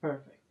 that's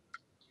perfect.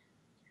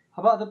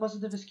 How about the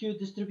positive skewed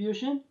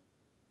distribution?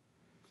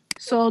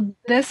 So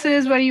this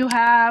is where you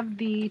have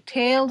the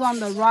tails on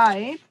the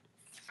right,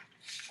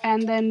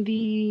 and then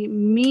the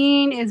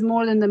mean is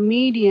more than the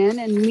median,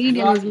 and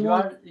median is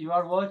more. You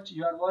are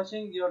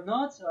watching your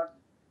notes, or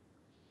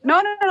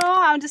No.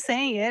 I'm just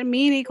saying it.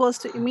 Mean is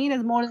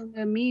more than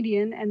the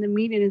median, and the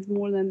median is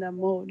more than the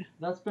mode.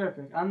 That's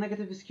perfect. And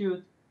negative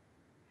skewed.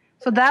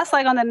 So that's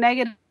like on the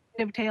negative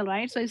tail,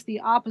 right? So it's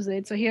the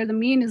opposite. So here the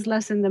mean is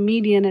less than the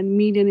median, and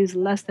median is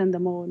less than the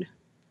mode.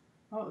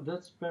 Oh,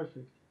 that's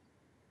perfect.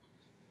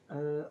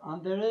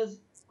 And there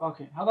is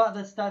okay. How about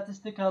the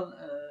statistical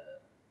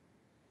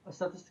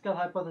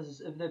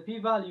hypothesis? If the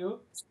p-value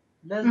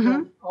less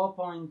than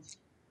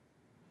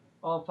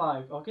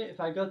 0.05, okay, if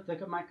I got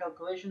my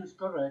calculation is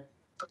correct,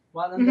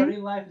 while in the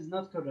real life is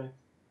not correct,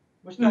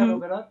 which type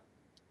of error?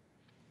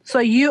 So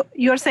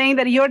you're saying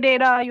that your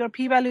data, your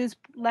p-value is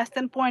less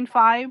than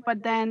 0.5,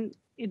 but then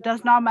it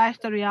does not match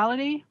the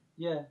reality?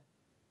 Yeah.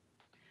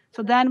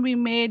 So then we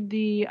made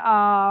the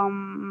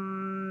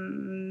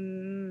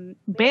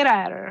beta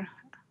error.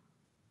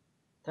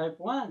 Type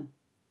 1.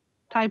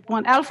 Type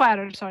 1 alpha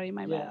error, sorry,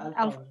 my bad.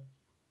 Alpha.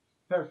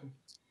 Perfect.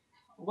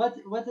 What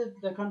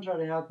if the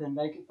contrary happened?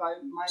 Like if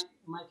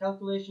my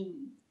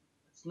calculation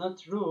it's not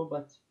true,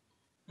 but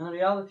in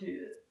reality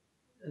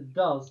it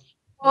does.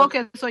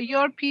 Okay, so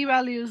your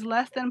p-value is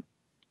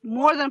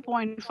more than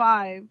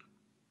 0.5,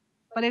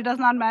 but it does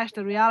not match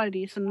the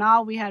reality. So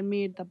now we had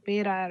made the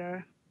beta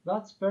error.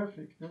 That's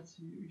perfect.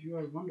 You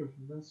are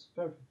wonderful. That's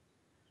perfect.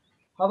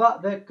 How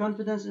about the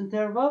confidence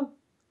interval?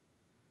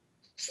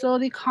 So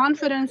the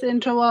confidence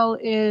interval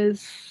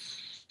is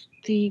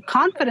the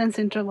confidence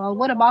interval.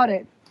 What about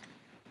it?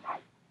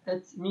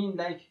 It means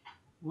like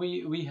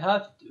we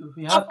have to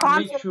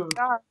make sure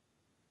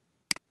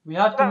we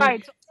have to right.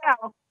 make So, yeah.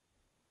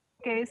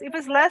 Okay. So if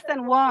it's less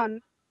than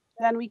 1,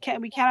 then we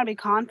cannot be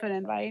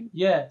confident, right?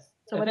 yeah.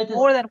 So If when it it's is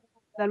more than 1,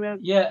 then we're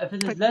if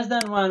it is less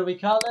than 1, we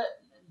call it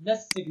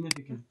less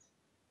significant.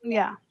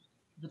 yeah.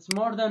 If it's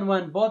more than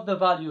 1, both the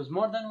values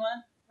more than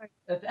 1. Right.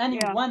 If any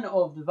Yeah. one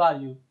of the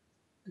value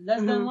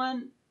less than Mhm.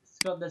 1, it's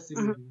called less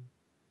significant.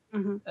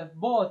 Mhm. If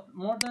both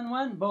more than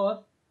 1,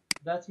 both,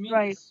 that means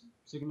Right. it's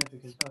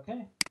significant.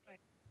 Okay.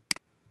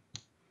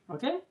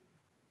 Okay.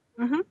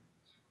 Mhm.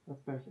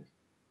 That's perfect.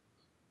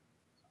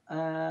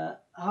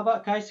 How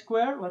about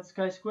chi-square? What's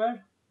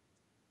chi-square?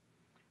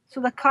 So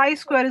the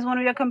chi-square is when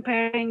we are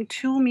comparing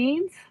 2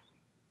 means.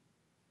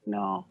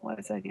 No, what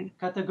is that again?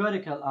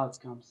 Categorical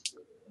outcomes.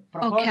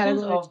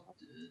 Proportions of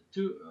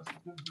two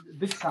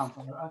big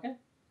sample. Okay.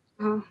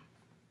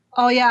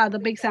 Oh yeah, the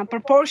big sample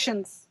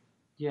proportions.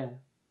 Yeah.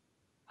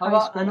 How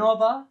about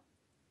ANOVA?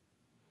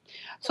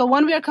 So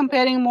when we are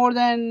comparing more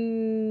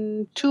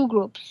than 2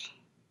 groups.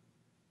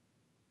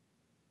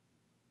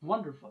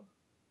 Wonderful.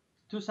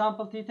 2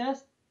 sample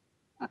t-test?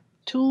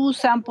 2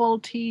 sample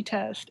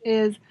t-test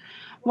is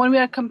when we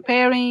are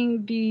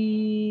comparing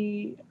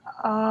the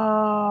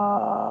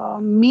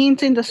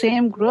means in the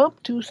same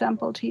group, 2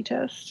 sample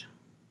t-test.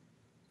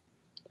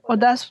 Or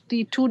that's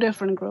the 2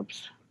 different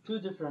groups. 2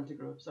 different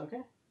groups,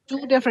 okay?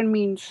 2 different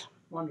means.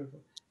 Wonderful.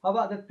 How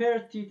about the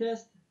paired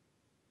t-test?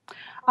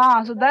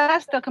 So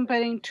that's the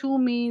comparing 2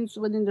 means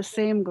within the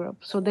same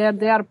group. So they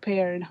are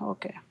paired.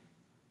 Okay.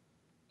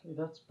 Okay,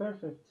 that's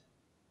perfect.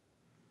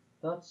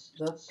 That's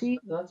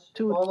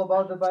Two. all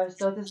about the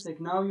biostatistic.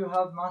 Now you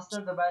have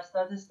mastered the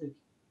biostatistic.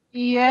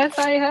 Yes,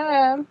 I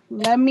have.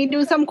 Let me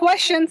do some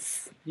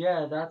questions.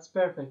 Yeah, that's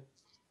perfect.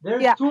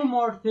 There's 2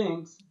 more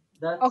things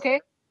that.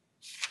 Okay.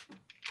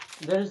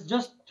 There's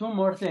just 2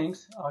 more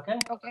things, okay?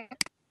 Okay.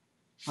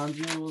 And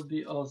you will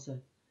be all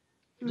set.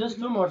 Just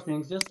 2 more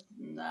things. Just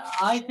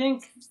I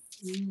think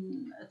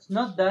it's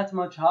not that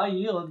much high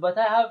yield, but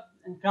I have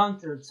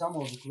encountered some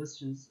of the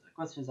questions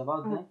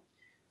about them.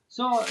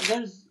 So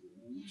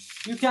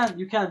you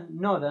can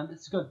know them.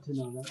 It's good to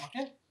know them,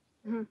 okay?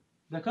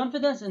 The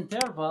confidence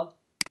interval.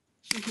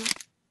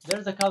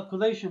 There's a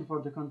calculation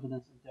for the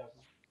confidence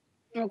interval.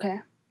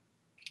 Okay.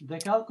 The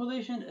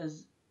calculation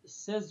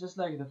says just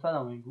like the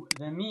following: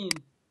 the mean.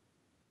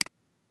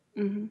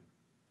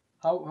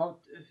 How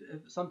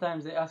if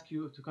sometimes they ask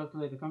you to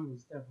calculate the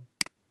confidence interval.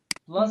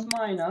 Plus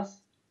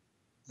minus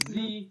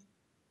z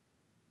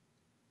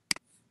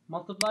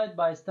multiplied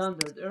by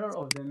standard error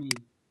of the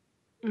mean.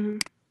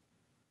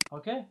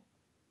 Okay?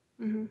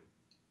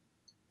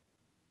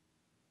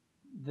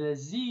 The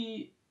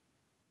z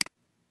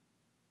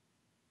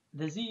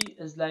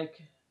is like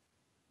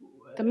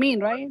the mean,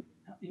 right?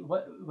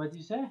 What do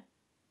you say?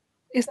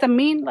 Is the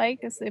mean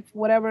like as if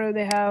whatever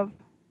they have?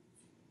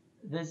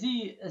 The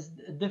z is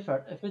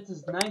different. If it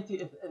is 90,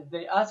 if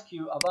they ask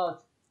you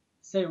about,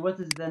 say, what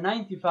is the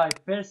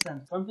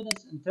 95%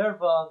 confidence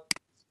interval,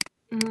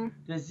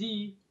 the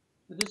z,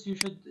 this you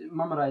should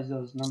memorize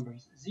those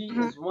numbers. Z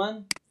is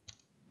 1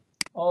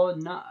 or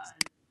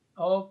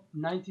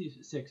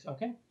 96,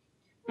 okay?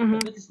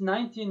 If it is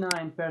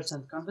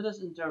 99% confidence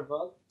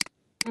interval,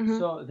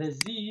 so the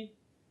z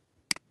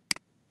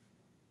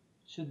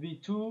should be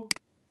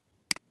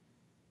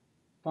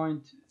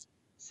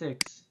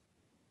 2.6.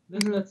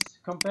 This let's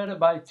compare it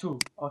by 2,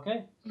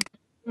 okay?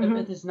 If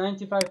it is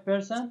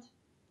 95%,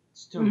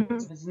 it's 2.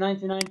 If it's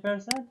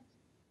 99%,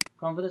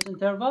 confidence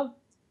interval,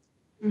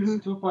 it's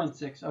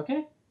 2.6,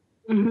 okay?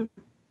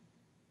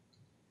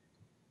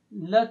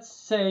 Let's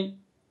say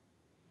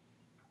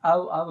I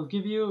will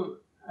give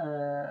you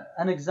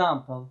an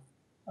example,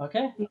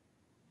 okay?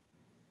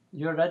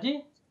 You're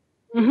ready?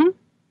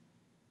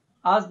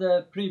 As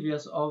the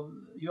previous of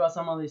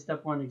USMLE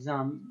Step 1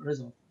 exam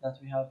result that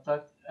we have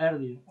talked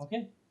earlier,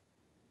 okay?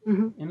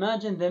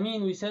 Imagine the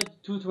mean we said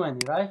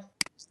 220, right?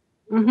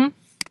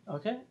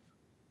 Okay?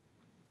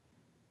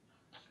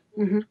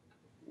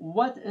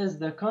 What is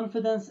the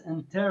confidence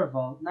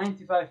interval,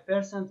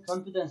 95%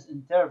 confidence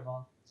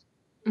interval,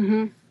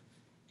 if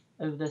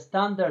the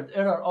standard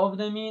error of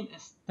the mean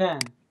is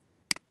 10?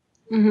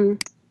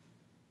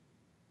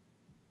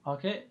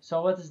 Okay,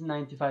 so what is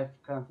 95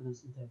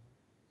 confidence interval?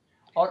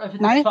 Or if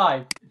it is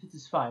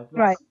 5,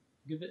 let's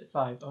give it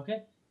 5,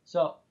 okay?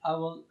 So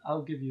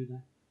I'll give you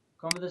the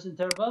confidence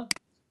interval,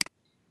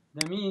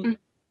 the mean.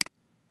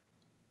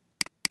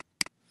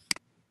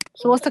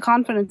 So what's the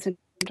confidence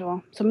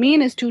interval? So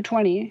mean is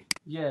 220.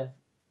 Yeah.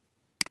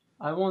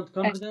 I want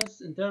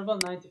confidence interval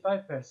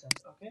 95%,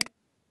 okay?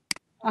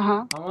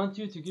 I want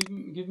you to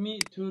give me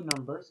 2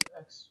 numbers,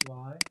 x,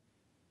 y,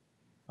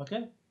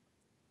 okay?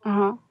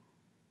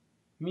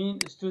 Mean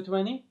is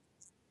 220.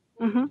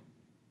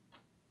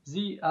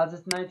 Z, as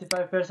it's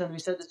 95%, we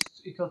said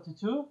it's equal to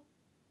 2.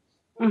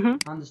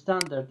 And the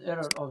standard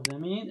error of the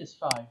mean is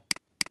 5.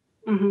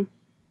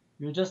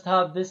 You just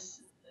have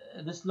this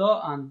this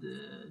law and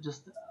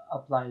just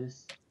apply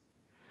this.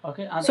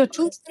 Okay. And so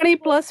 220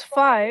 plus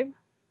 5.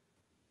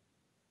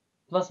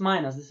 Plus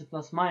minus. This is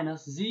plus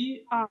minus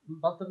z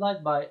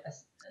multiplied by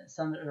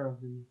standard error of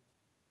the mean.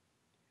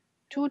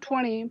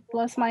 220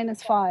 plus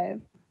minus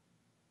 5.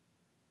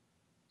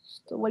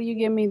 So what do you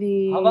give me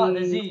the... How about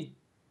the z?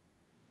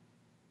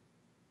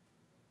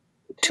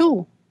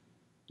 2.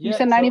 Yeah, you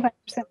said 95%.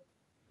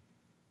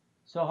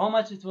 So how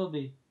much it will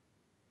be?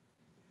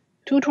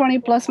 220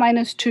 plus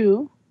minus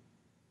 2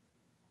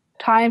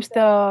 times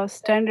the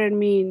standard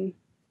mean.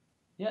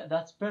 Yeah,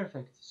 that's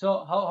perfect.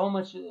 So how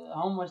much do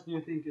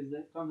you think is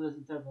the confidence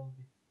interval will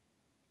be?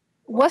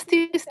 What's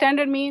the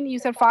standard mean? You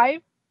said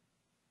 5?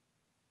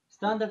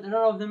 Standard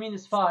error of the mean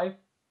is 5.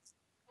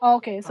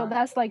 Okay, so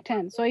that's like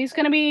 10. So it's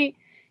going to be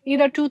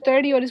either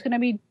 230 or it's going to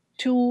be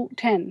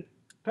 210.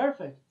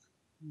 Perfect.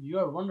 You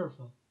are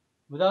wonderful.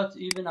 Without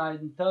even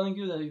I'm telling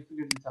you that you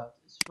figured it out.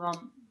 It's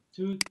from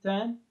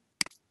 210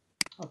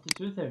 up to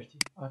 230.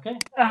 Okay?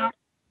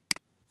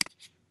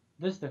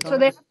 This the So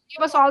they have to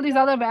give us all these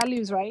other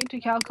values, right, to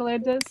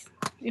calculate this?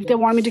 If they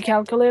want me to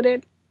calculate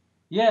it?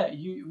 Yeah,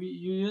 you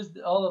used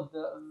all of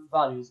the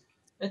values.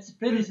 It's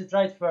pretty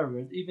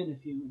straightforward, even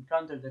if you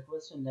encounter the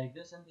question like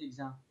this in the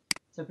exam.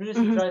 It's a pretty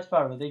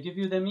straightforward. They give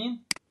you the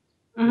mean,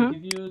 they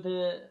give you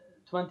the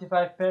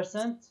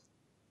 25%,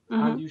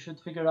 and you should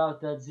figure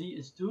out that z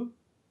is 2,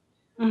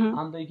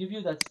 and they give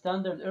you that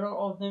standard error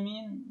of the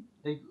mean,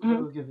 they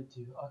will give it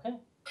to you, okay?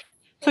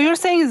 So you're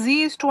saying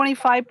z is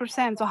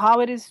 25%, so how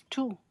it is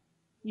 2?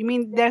 You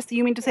mean to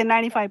say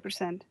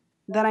 95%?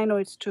 Then I know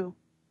it's 2.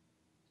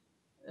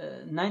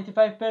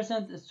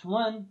 95% is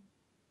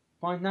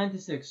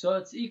 1.96, so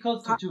it's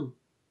equal to 2.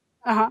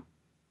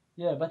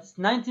 Yeah, but it's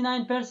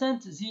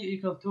 99%, z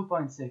equal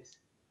 2.6.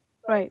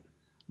 Right.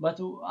 But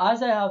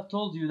as I have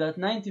told you that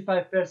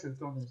 95%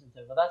 confidence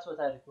interval, that's what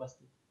I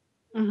requested.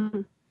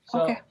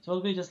 So it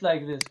will be just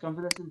like this,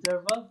 confidence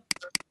interval,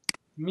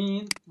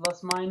 mean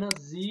plus minus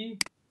z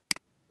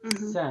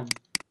sum.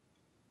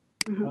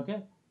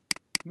 Okay?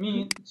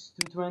 Mean, it's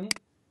 220,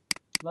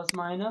 plus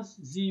minus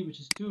z, which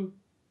is 2.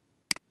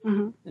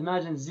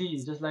 Imagine z,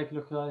 just like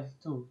look like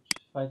 2.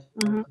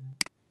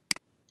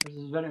 This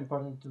is very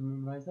important to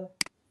memorize that.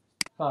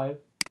 5,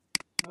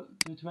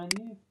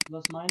 220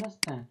 plus minus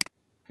 10.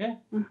 Okay?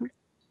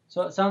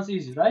 So it sounds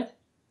easy, right?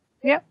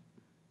 Yep.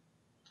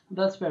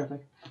 That's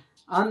perfect.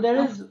 And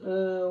there is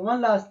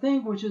one last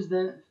thing, which is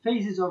the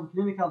phases of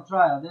clinical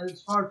trial.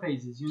 There's 4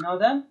 phases. You know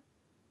them?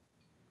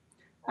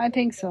 I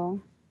think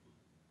so.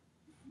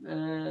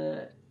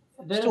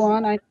 There's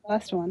one, I know the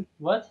last one.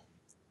 What?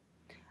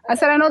 I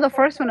said I know the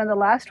first one and the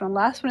last one.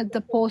 Last one is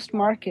the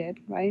post-market,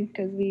 right?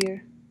 Because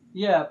we're...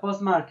 Yeah,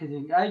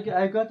 post-marketing.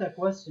 I got a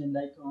question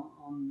like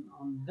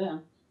on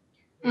them.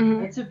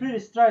 It's a pretty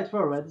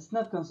straightforward. It's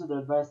not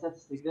considered by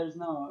statistic. There's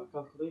no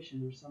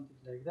calculation or something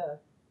like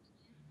that.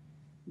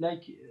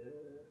 Like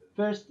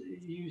first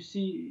you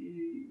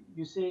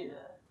say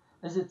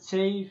is it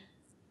safe?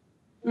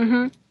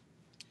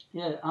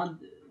 Yeah, and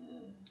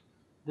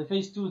the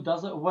phase 2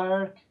 does it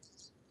work?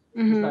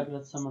 Just like,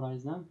 let's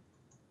summarize them.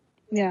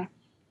 Yeah.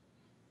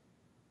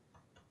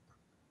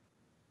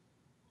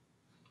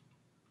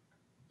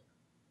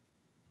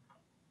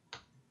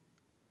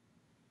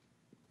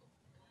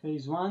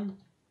 Phase 1.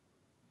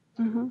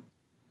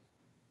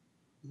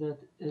 That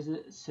is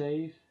it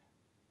safe?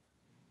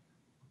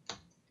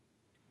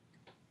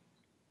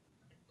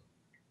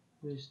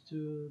 Phase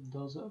 2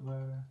 does it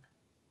work?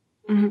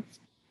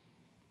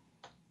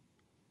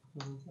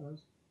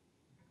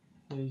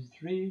 Phase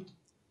 3.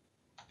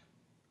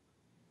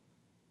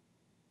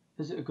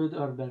 Is it good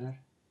or better?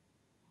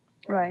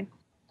 Right.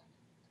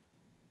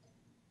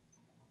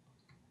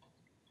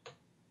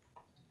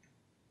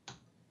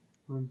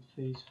 And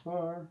phase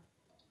 4.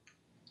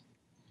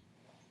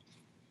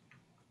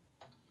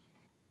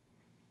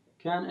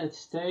 Can it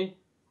stay?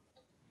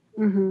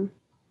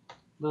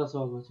 That's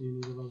all what you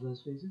need about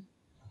those phases.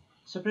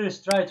 It's a pretty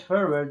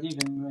straightforward,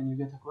 even when you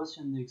get a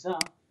question in the exam.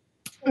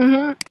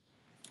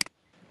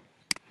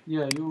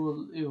 Yeah, you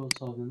will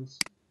solve them. It's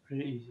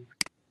pretty easy.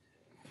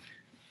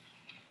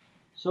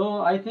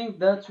 So I think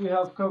that we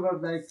have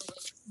covered like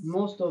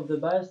most of the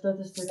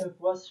biostatistical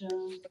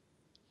questions.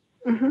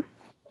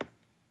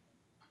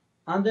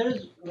 And there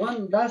is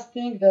one last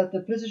thing, that the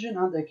precision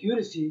and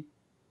accuracy.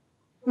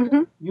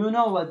 You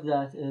know what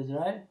that is,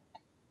 right?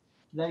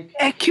 Like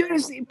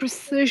accuracy,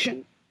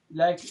 precision.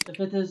 Like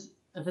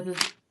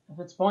if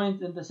it's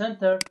point in the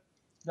center,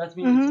 that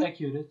means it's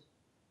accurate.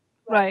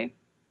 Right.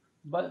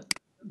 But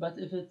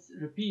if it's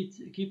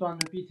keep on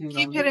repeating.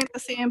 Keep hitting the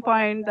same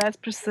point, that's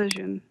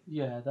precision.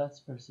 Yeah, that's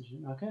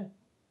precision. Okay.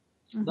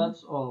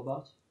 That's all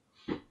about.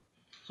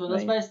 So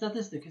that's by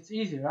statistic. It's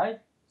easy, right?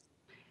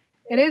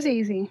 It is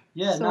easy.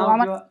 Yeah. So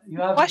now you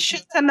have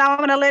questions, and now I'm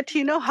gonna let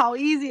you know how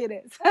easy it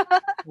is.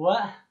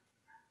 What?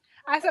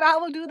 I said I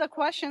will do the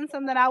questions,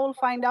 and then I will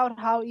find out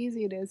how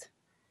easy it is.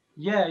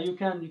 Yeah, you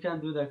can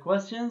do the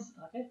questions.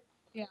 Okay.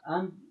 Yeah.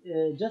 And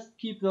just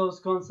keep those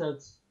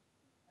concepts.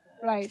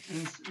 Right.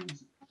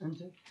 I'm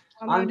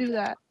gonna do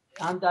that.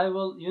 and I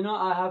will,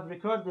 I have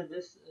recorded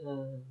this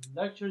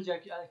lectures. I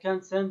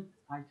can send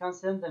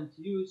them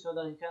to you so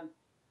that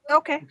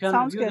Okay, you can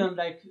sounds review good.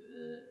 them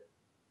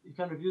you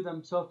can review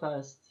them so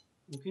fast.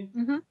 Okay.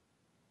 Mm-hmm.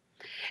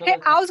 So Hey,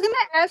 let's. I was gonna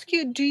ask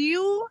you, do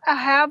you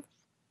have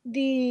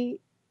the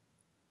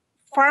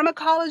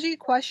pharmacology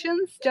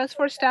questions just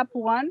for step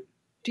one?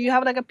 Do you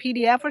have like a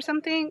PDF or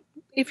something?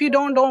 If you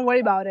don't worry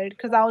about it.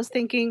 Because I was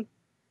thinking,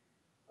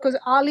 because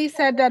Ali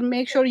said that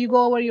make sure you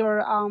go over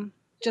your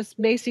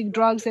just basic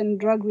drugs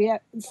and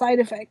side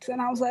effects,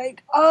 and I was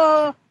like,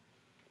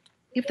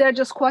 if they're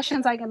just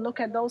questions, I can look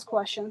at those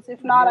questions.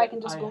 If not, I Yeah,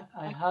 can just go.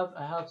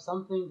 I have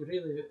something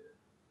really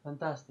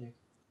fantastic.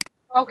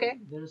 Okay.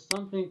 There's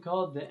something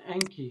called the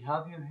Enki.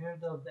 Have you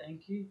heard of the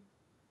Enki?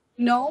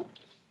 No,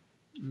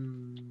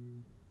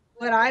 Mm,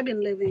 where I've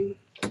been living.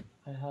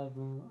 I have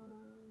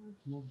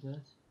moved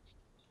that.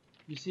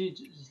 You see,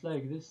 just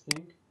like this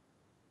thing.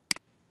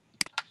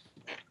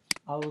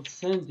 I will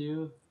send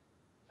you.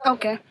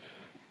 Okay.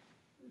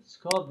 It's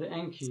called the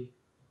Enki.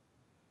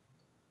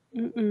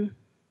 Mm-mm.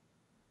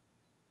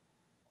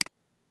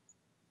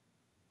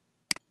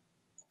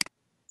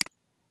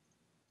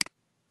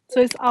 So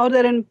it's out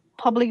there in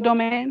public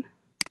domain.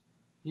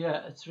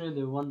 Yeah, it's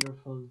really a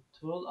wonderful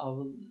tool.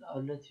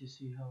 I'll let you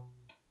see how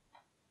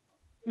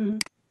Mm-hmm.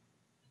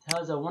 it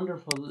has a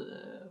wonderful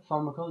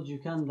pharmacology. You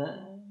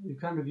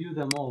can review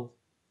them all.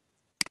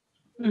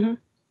 Mm-hmm.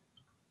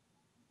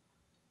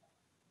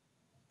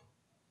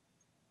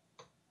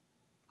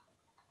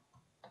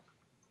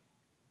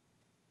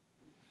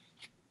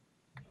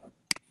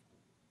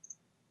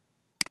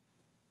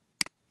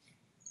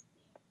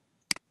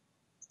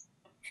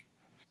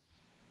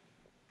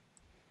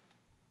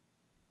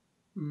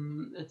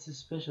 It's a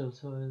special,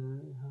 so I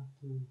have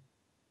to.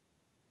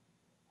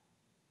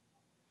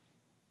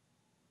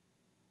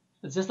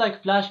 It's just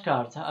like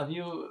flashcards. Have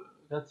you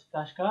got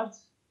flashcards?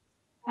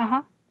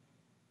 Uh-huh.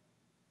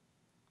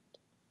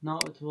 No,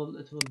 it will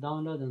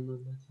download and will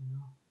let you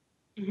know.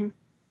 Mm-hmm.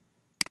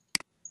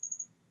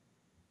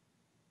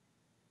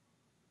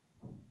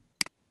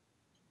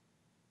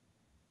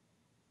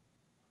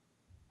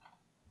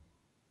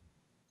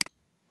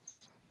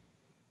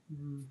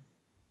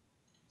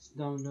 It's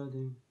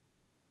downloading.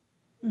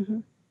 Mm-hmm.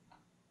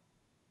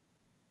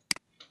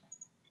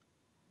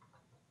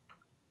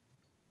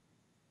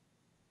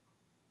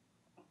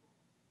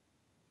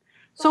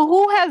 So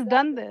who has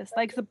done this?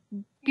 Like the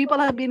people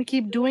have been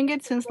keep doing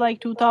it since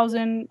like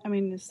 2000. I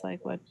mean, it's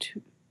like what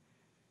Yeah,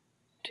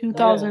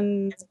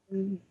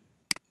 2011?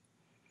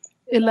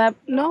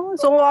 No,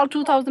 it's all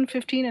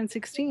 2015 and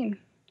 16,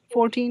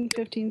 14,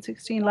 15,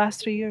 16.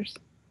 Last 3 years.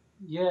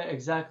 yeah,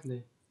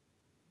 exactly.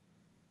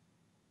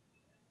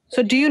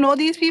 So do you know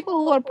these people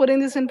who are putting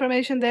this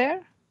information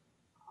there?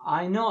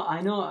 I know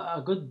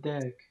a good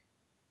deck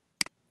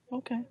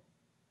Okay.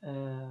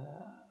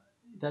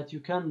 that you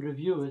can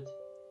review it.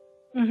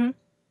 Mm-hmm.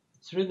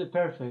 It's really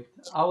perfect.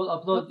 I will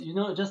upload.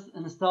 Just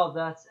install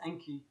that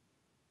Enki.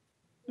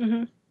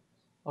 Mm-hmm.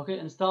 Okay,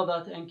 install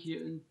that Enki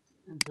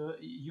into.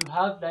 You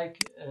have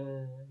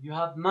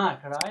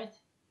Mac, right?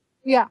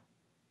 Yeah.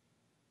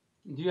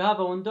 Do you have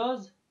a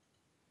Windows?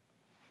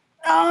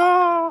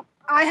 I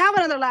have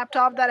another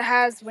laptop that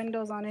has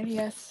Windows on it.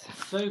 Yes.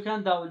 So you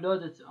can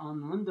download it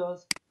on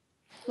Windows.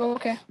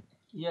 Okay.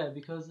 Yeah,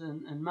 because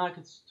in Mac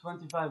it's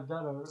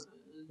 $25.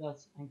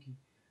 That's Enki,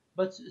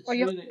 but Or it's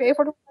you have to really pay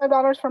for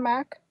 $25 for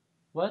Mac.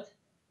 what?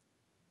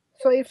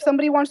 So if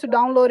somebody wants to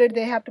download it,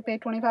 they have to pay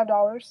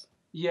 $25.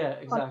 Yeah,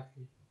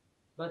 exactly.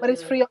 But But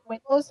it's free on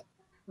Windows.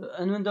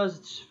 in Windows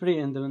it's free.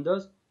 In the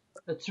Windows,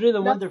 it's really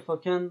That's wonderful.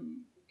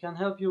 Can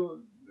help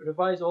you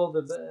revise all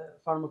the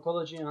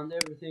pharmacology and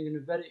everything in a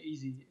very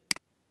easy.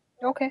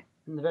 okay.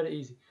 Very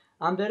easy.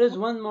 And there is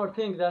one more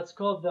thing that's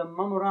called the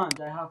Memorand.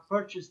 I have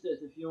purchased it.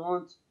 If you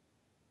want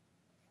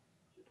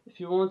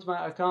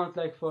my account,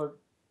 like for,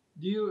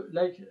 do you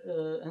like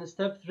in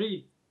step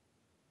 3?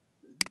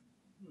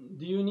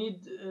 Do you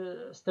need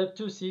step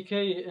 2 CK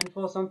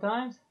info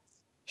sometimes?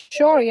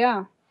 Sure.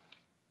 Yeah.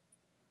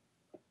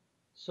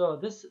 So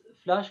this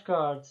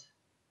flashcards,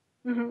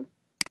 Mm-hmm.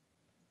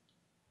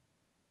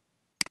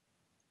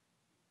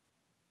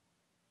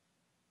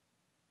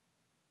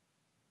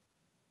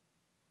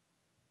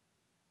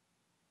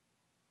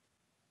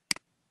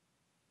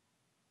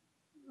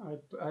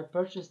 I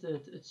purchased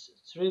it.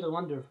 It's really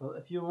wonderful.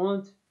 If you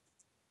want,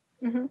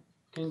 Mm-hmm.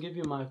 I can give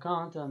you my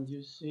account and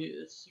you see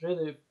it's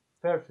really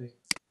perfect.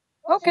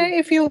 See, Okay.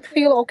 If you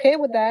feel okay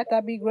with that,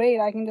 that'd be great.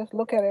 I can just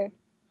look at it.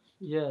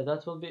 yeah,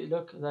 that will be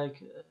look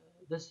like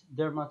this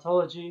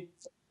dermatology,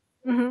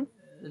 Mm-hmm.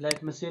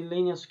 like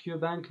miscellaneous Q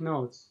bank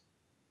notes.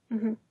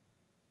 Mm-hmm.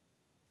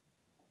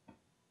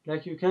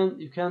 Like you can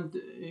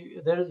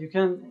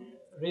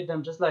read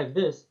them just like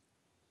this,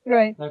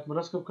 Right. like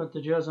moroscope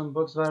contagiosum,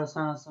 books, virus,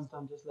 science,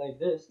 sometimes just like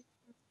this.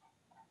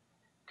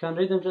 You can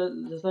read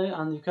them just like,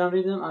 and you can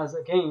read them as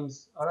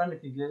games or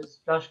anything. There's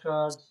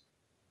flashcards,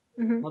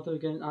 Mm-hmm. multiple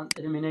games, and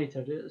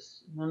eliminator.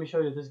 Let me show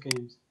you these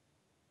games.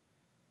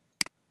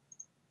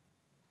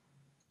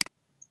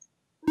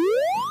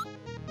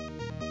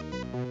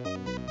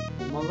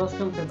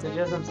 خلصكم كنت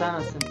جازم سنة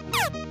سنة.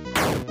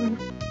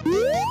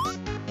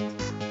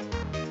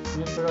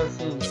 Neutral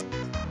cycle.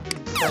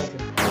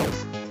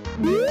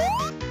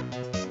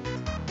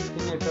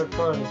 Senior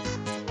corporis.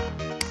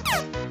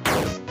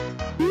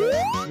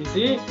 You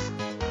see?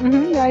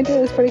 Yeah, I do.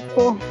 It's pretty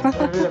cool.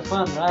 It's really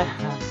fun, right?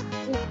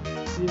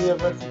 Senior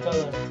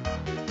versicolor.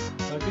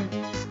 Okay?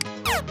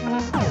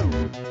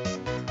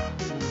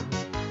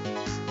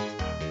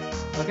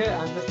 Okay,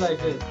 and just like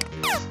this.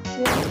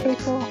 Yeah, it's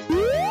pretty cool.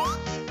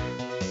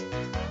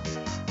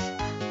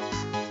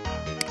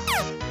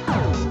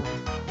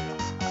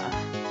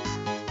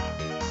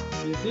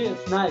 You see,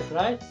 it's nice,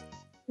 right?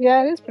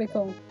 Yeah, it is pretty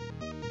cool.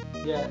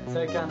 Yeah,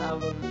 so I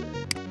will.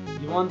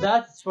 You want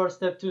that? It's for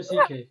step 2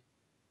 CK.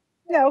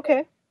 Yeah,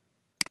 okay.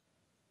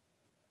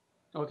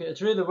 Okay,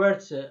 it's really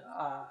worth it.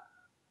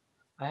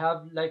 I have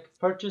like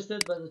purchased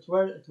it, but it's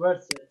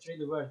worth it. It's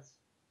really worth.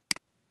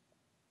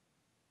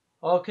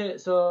 Okay,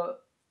 so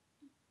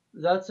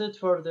that's it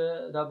for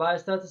the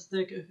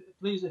biostatistic.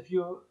 Please, if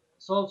you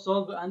solve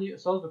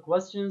the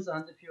questions,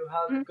 and if you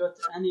have got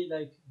any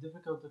like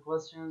difficult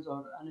questions or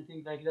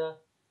anything like that,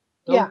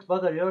 don't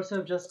bother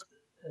yourself. Just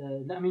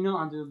let me know,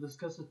 and we'll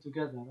discuss it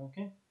together.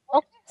 Okay?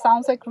 Okay,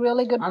 sounds like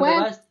really good And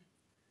plan. the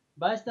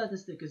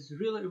biostatistic is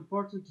really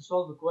important to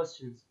solve the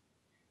questions.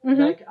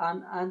 Like,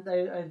 and I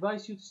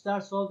advise you to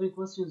start solving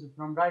questions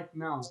from right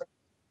now.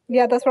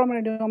 Yeah, that's what I'm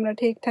gonna do. I'm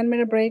gonna take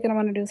 10-minute break and I'm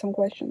gonna do some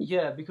questions.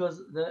 Yeah, because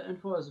the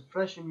info is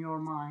fresh in your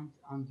mind,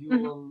 and you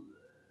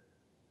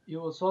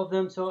will solve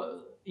them so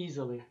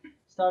easily.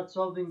 Start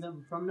solving them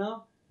from now,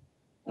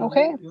 and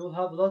Okay. you will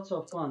have lots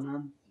of fun,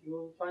 and you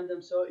will find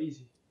them so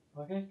easy.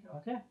 Okay.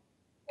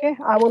 Okay,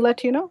 I will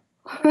let you know.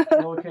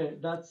 Okay,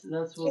 that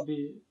will be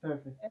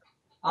perfect.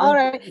 All And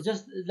right.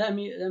 just let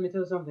me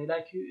tell you something.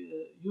 Like, you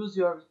use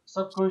your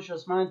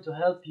subconscious mind to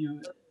help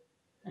you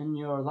in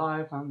your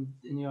life and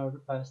in your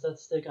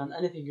statistic and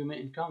anything you may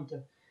encounter.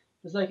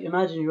 Just like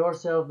imagine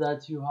yourself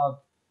that you have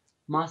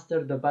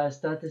mastered the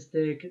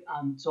biostatistic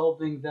and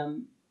solving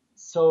them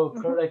so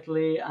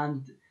correctly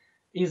and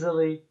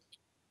easily.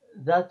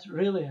 That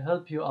really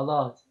help you a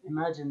lot.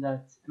 Imagine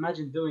that.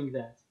 Imagine doing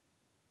that.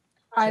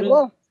 I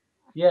will.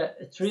 Yeah,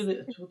 it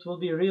will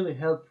be really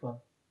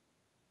helpful.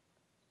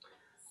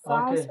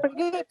 Sounds Okay. pretty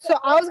good. So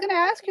I was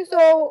gonna ask you,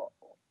 so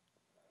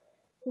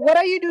what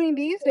are you doing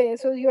these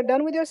days? So you're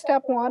done with your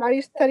step 1. Are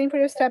you studying for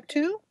your step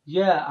 2?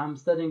 Yeah, I'm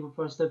studying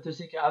for step 2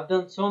 CK. I've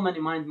done so many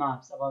mind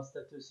maps about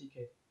step 2 CK.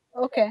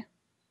 Okay.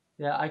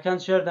 Yeah, I can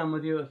share them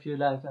with you if you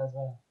like as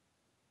well.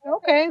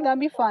 Okay, that'd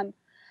be fun.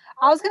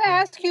 I was gonna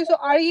ask you, so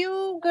are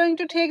you going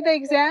to take the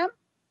exam?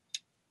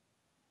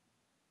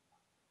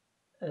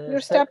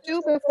 Your step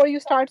 2 before you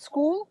start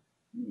school?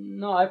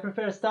 No, I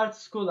prefer start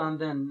school and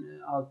then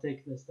I'll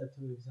take the step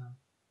 2 exam.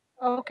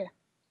 Okay.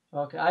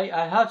 Okay,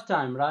 I have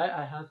time, right?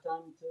 I have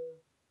time to.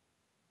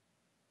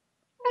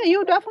 Yeah,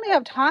 you definitely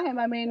have time.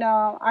 I mean,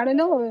 I don't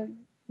know,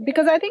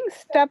 because I think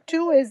step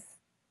 2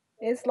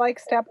 is like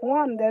step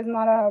 1. There's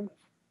not a.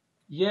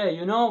 Yeah,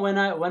 you know, when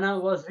I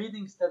was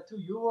reading step 2,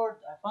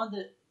 I found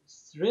it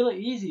really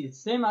easy. It's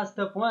same as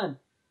step 1.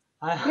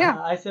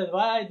 Yeah. I said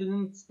why I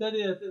didn't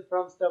study it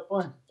from step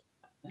 1.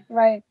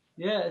 Right.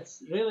 Yeah,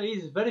 it's really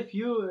easy. Very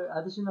few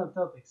additional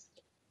topics.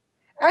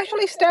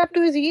 Actually, step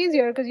 2 is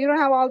easier because you don't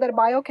have all that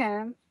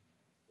biochem.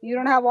 You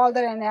don't have all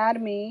that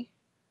anatomy.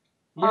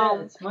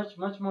 Yeah, it's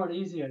much more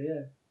easier.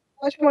 Yeah.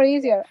 Much more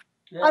easier.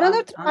 Yeah, and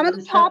Another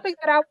in step. topic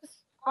that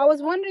I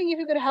was wondering if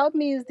you could help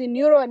me is the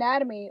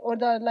neuroanatomy or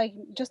the like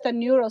just the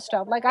neuro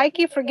stuff. Like I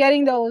keep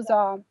forgetting those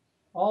Oh,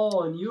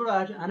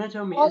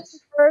 neuroanatomy. all the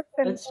works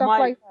and It's stuff my.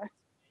 like that.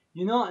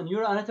 You know,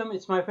 neuroanatomy.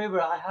 It's my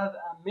favorite. I have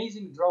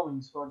amazing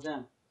drawings for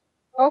them.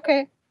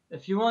 Okay.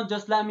 If you want,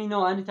 just let me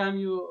know anytime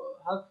you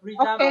have free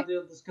time, Okay. and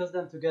we'll discuss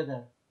them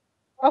together.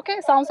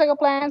 Okay, sounds like a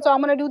plan. So I'm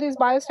gonna do these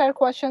biostat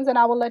questions and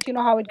I will let you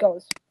know how it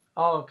goes.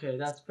 Oh, okay,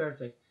 that's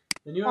perfect.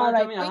 The All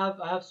right. neuroanatomy,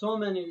 I have so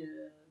many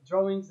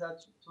drawings that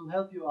will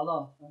help you a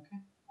lot. Okay.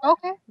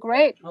 Okay,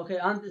 great. Okay,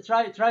 and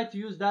try to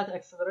use that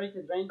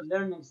accelerated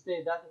learning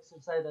state, that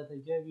exercise that I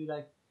gave you.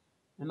 Like,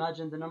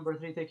 imagine the number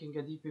 3 taking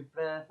a deep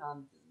breath,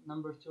 and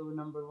number 2,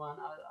 number 1,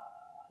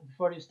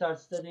 before you start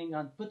studying,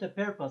 and put a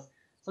purpose.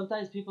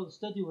 Sometimes people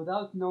study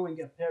without knowing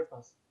a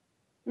purpose,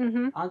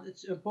 and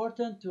it's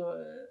important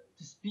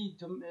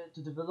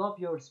to develop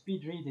your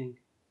speed reading.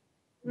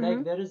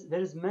 Like, there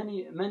is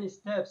many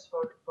steps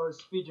for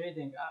speed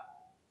reading.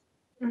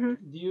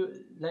 Do you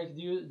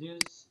do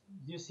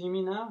you see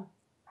me now?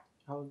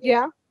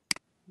 Yeah.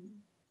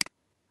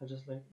 I just like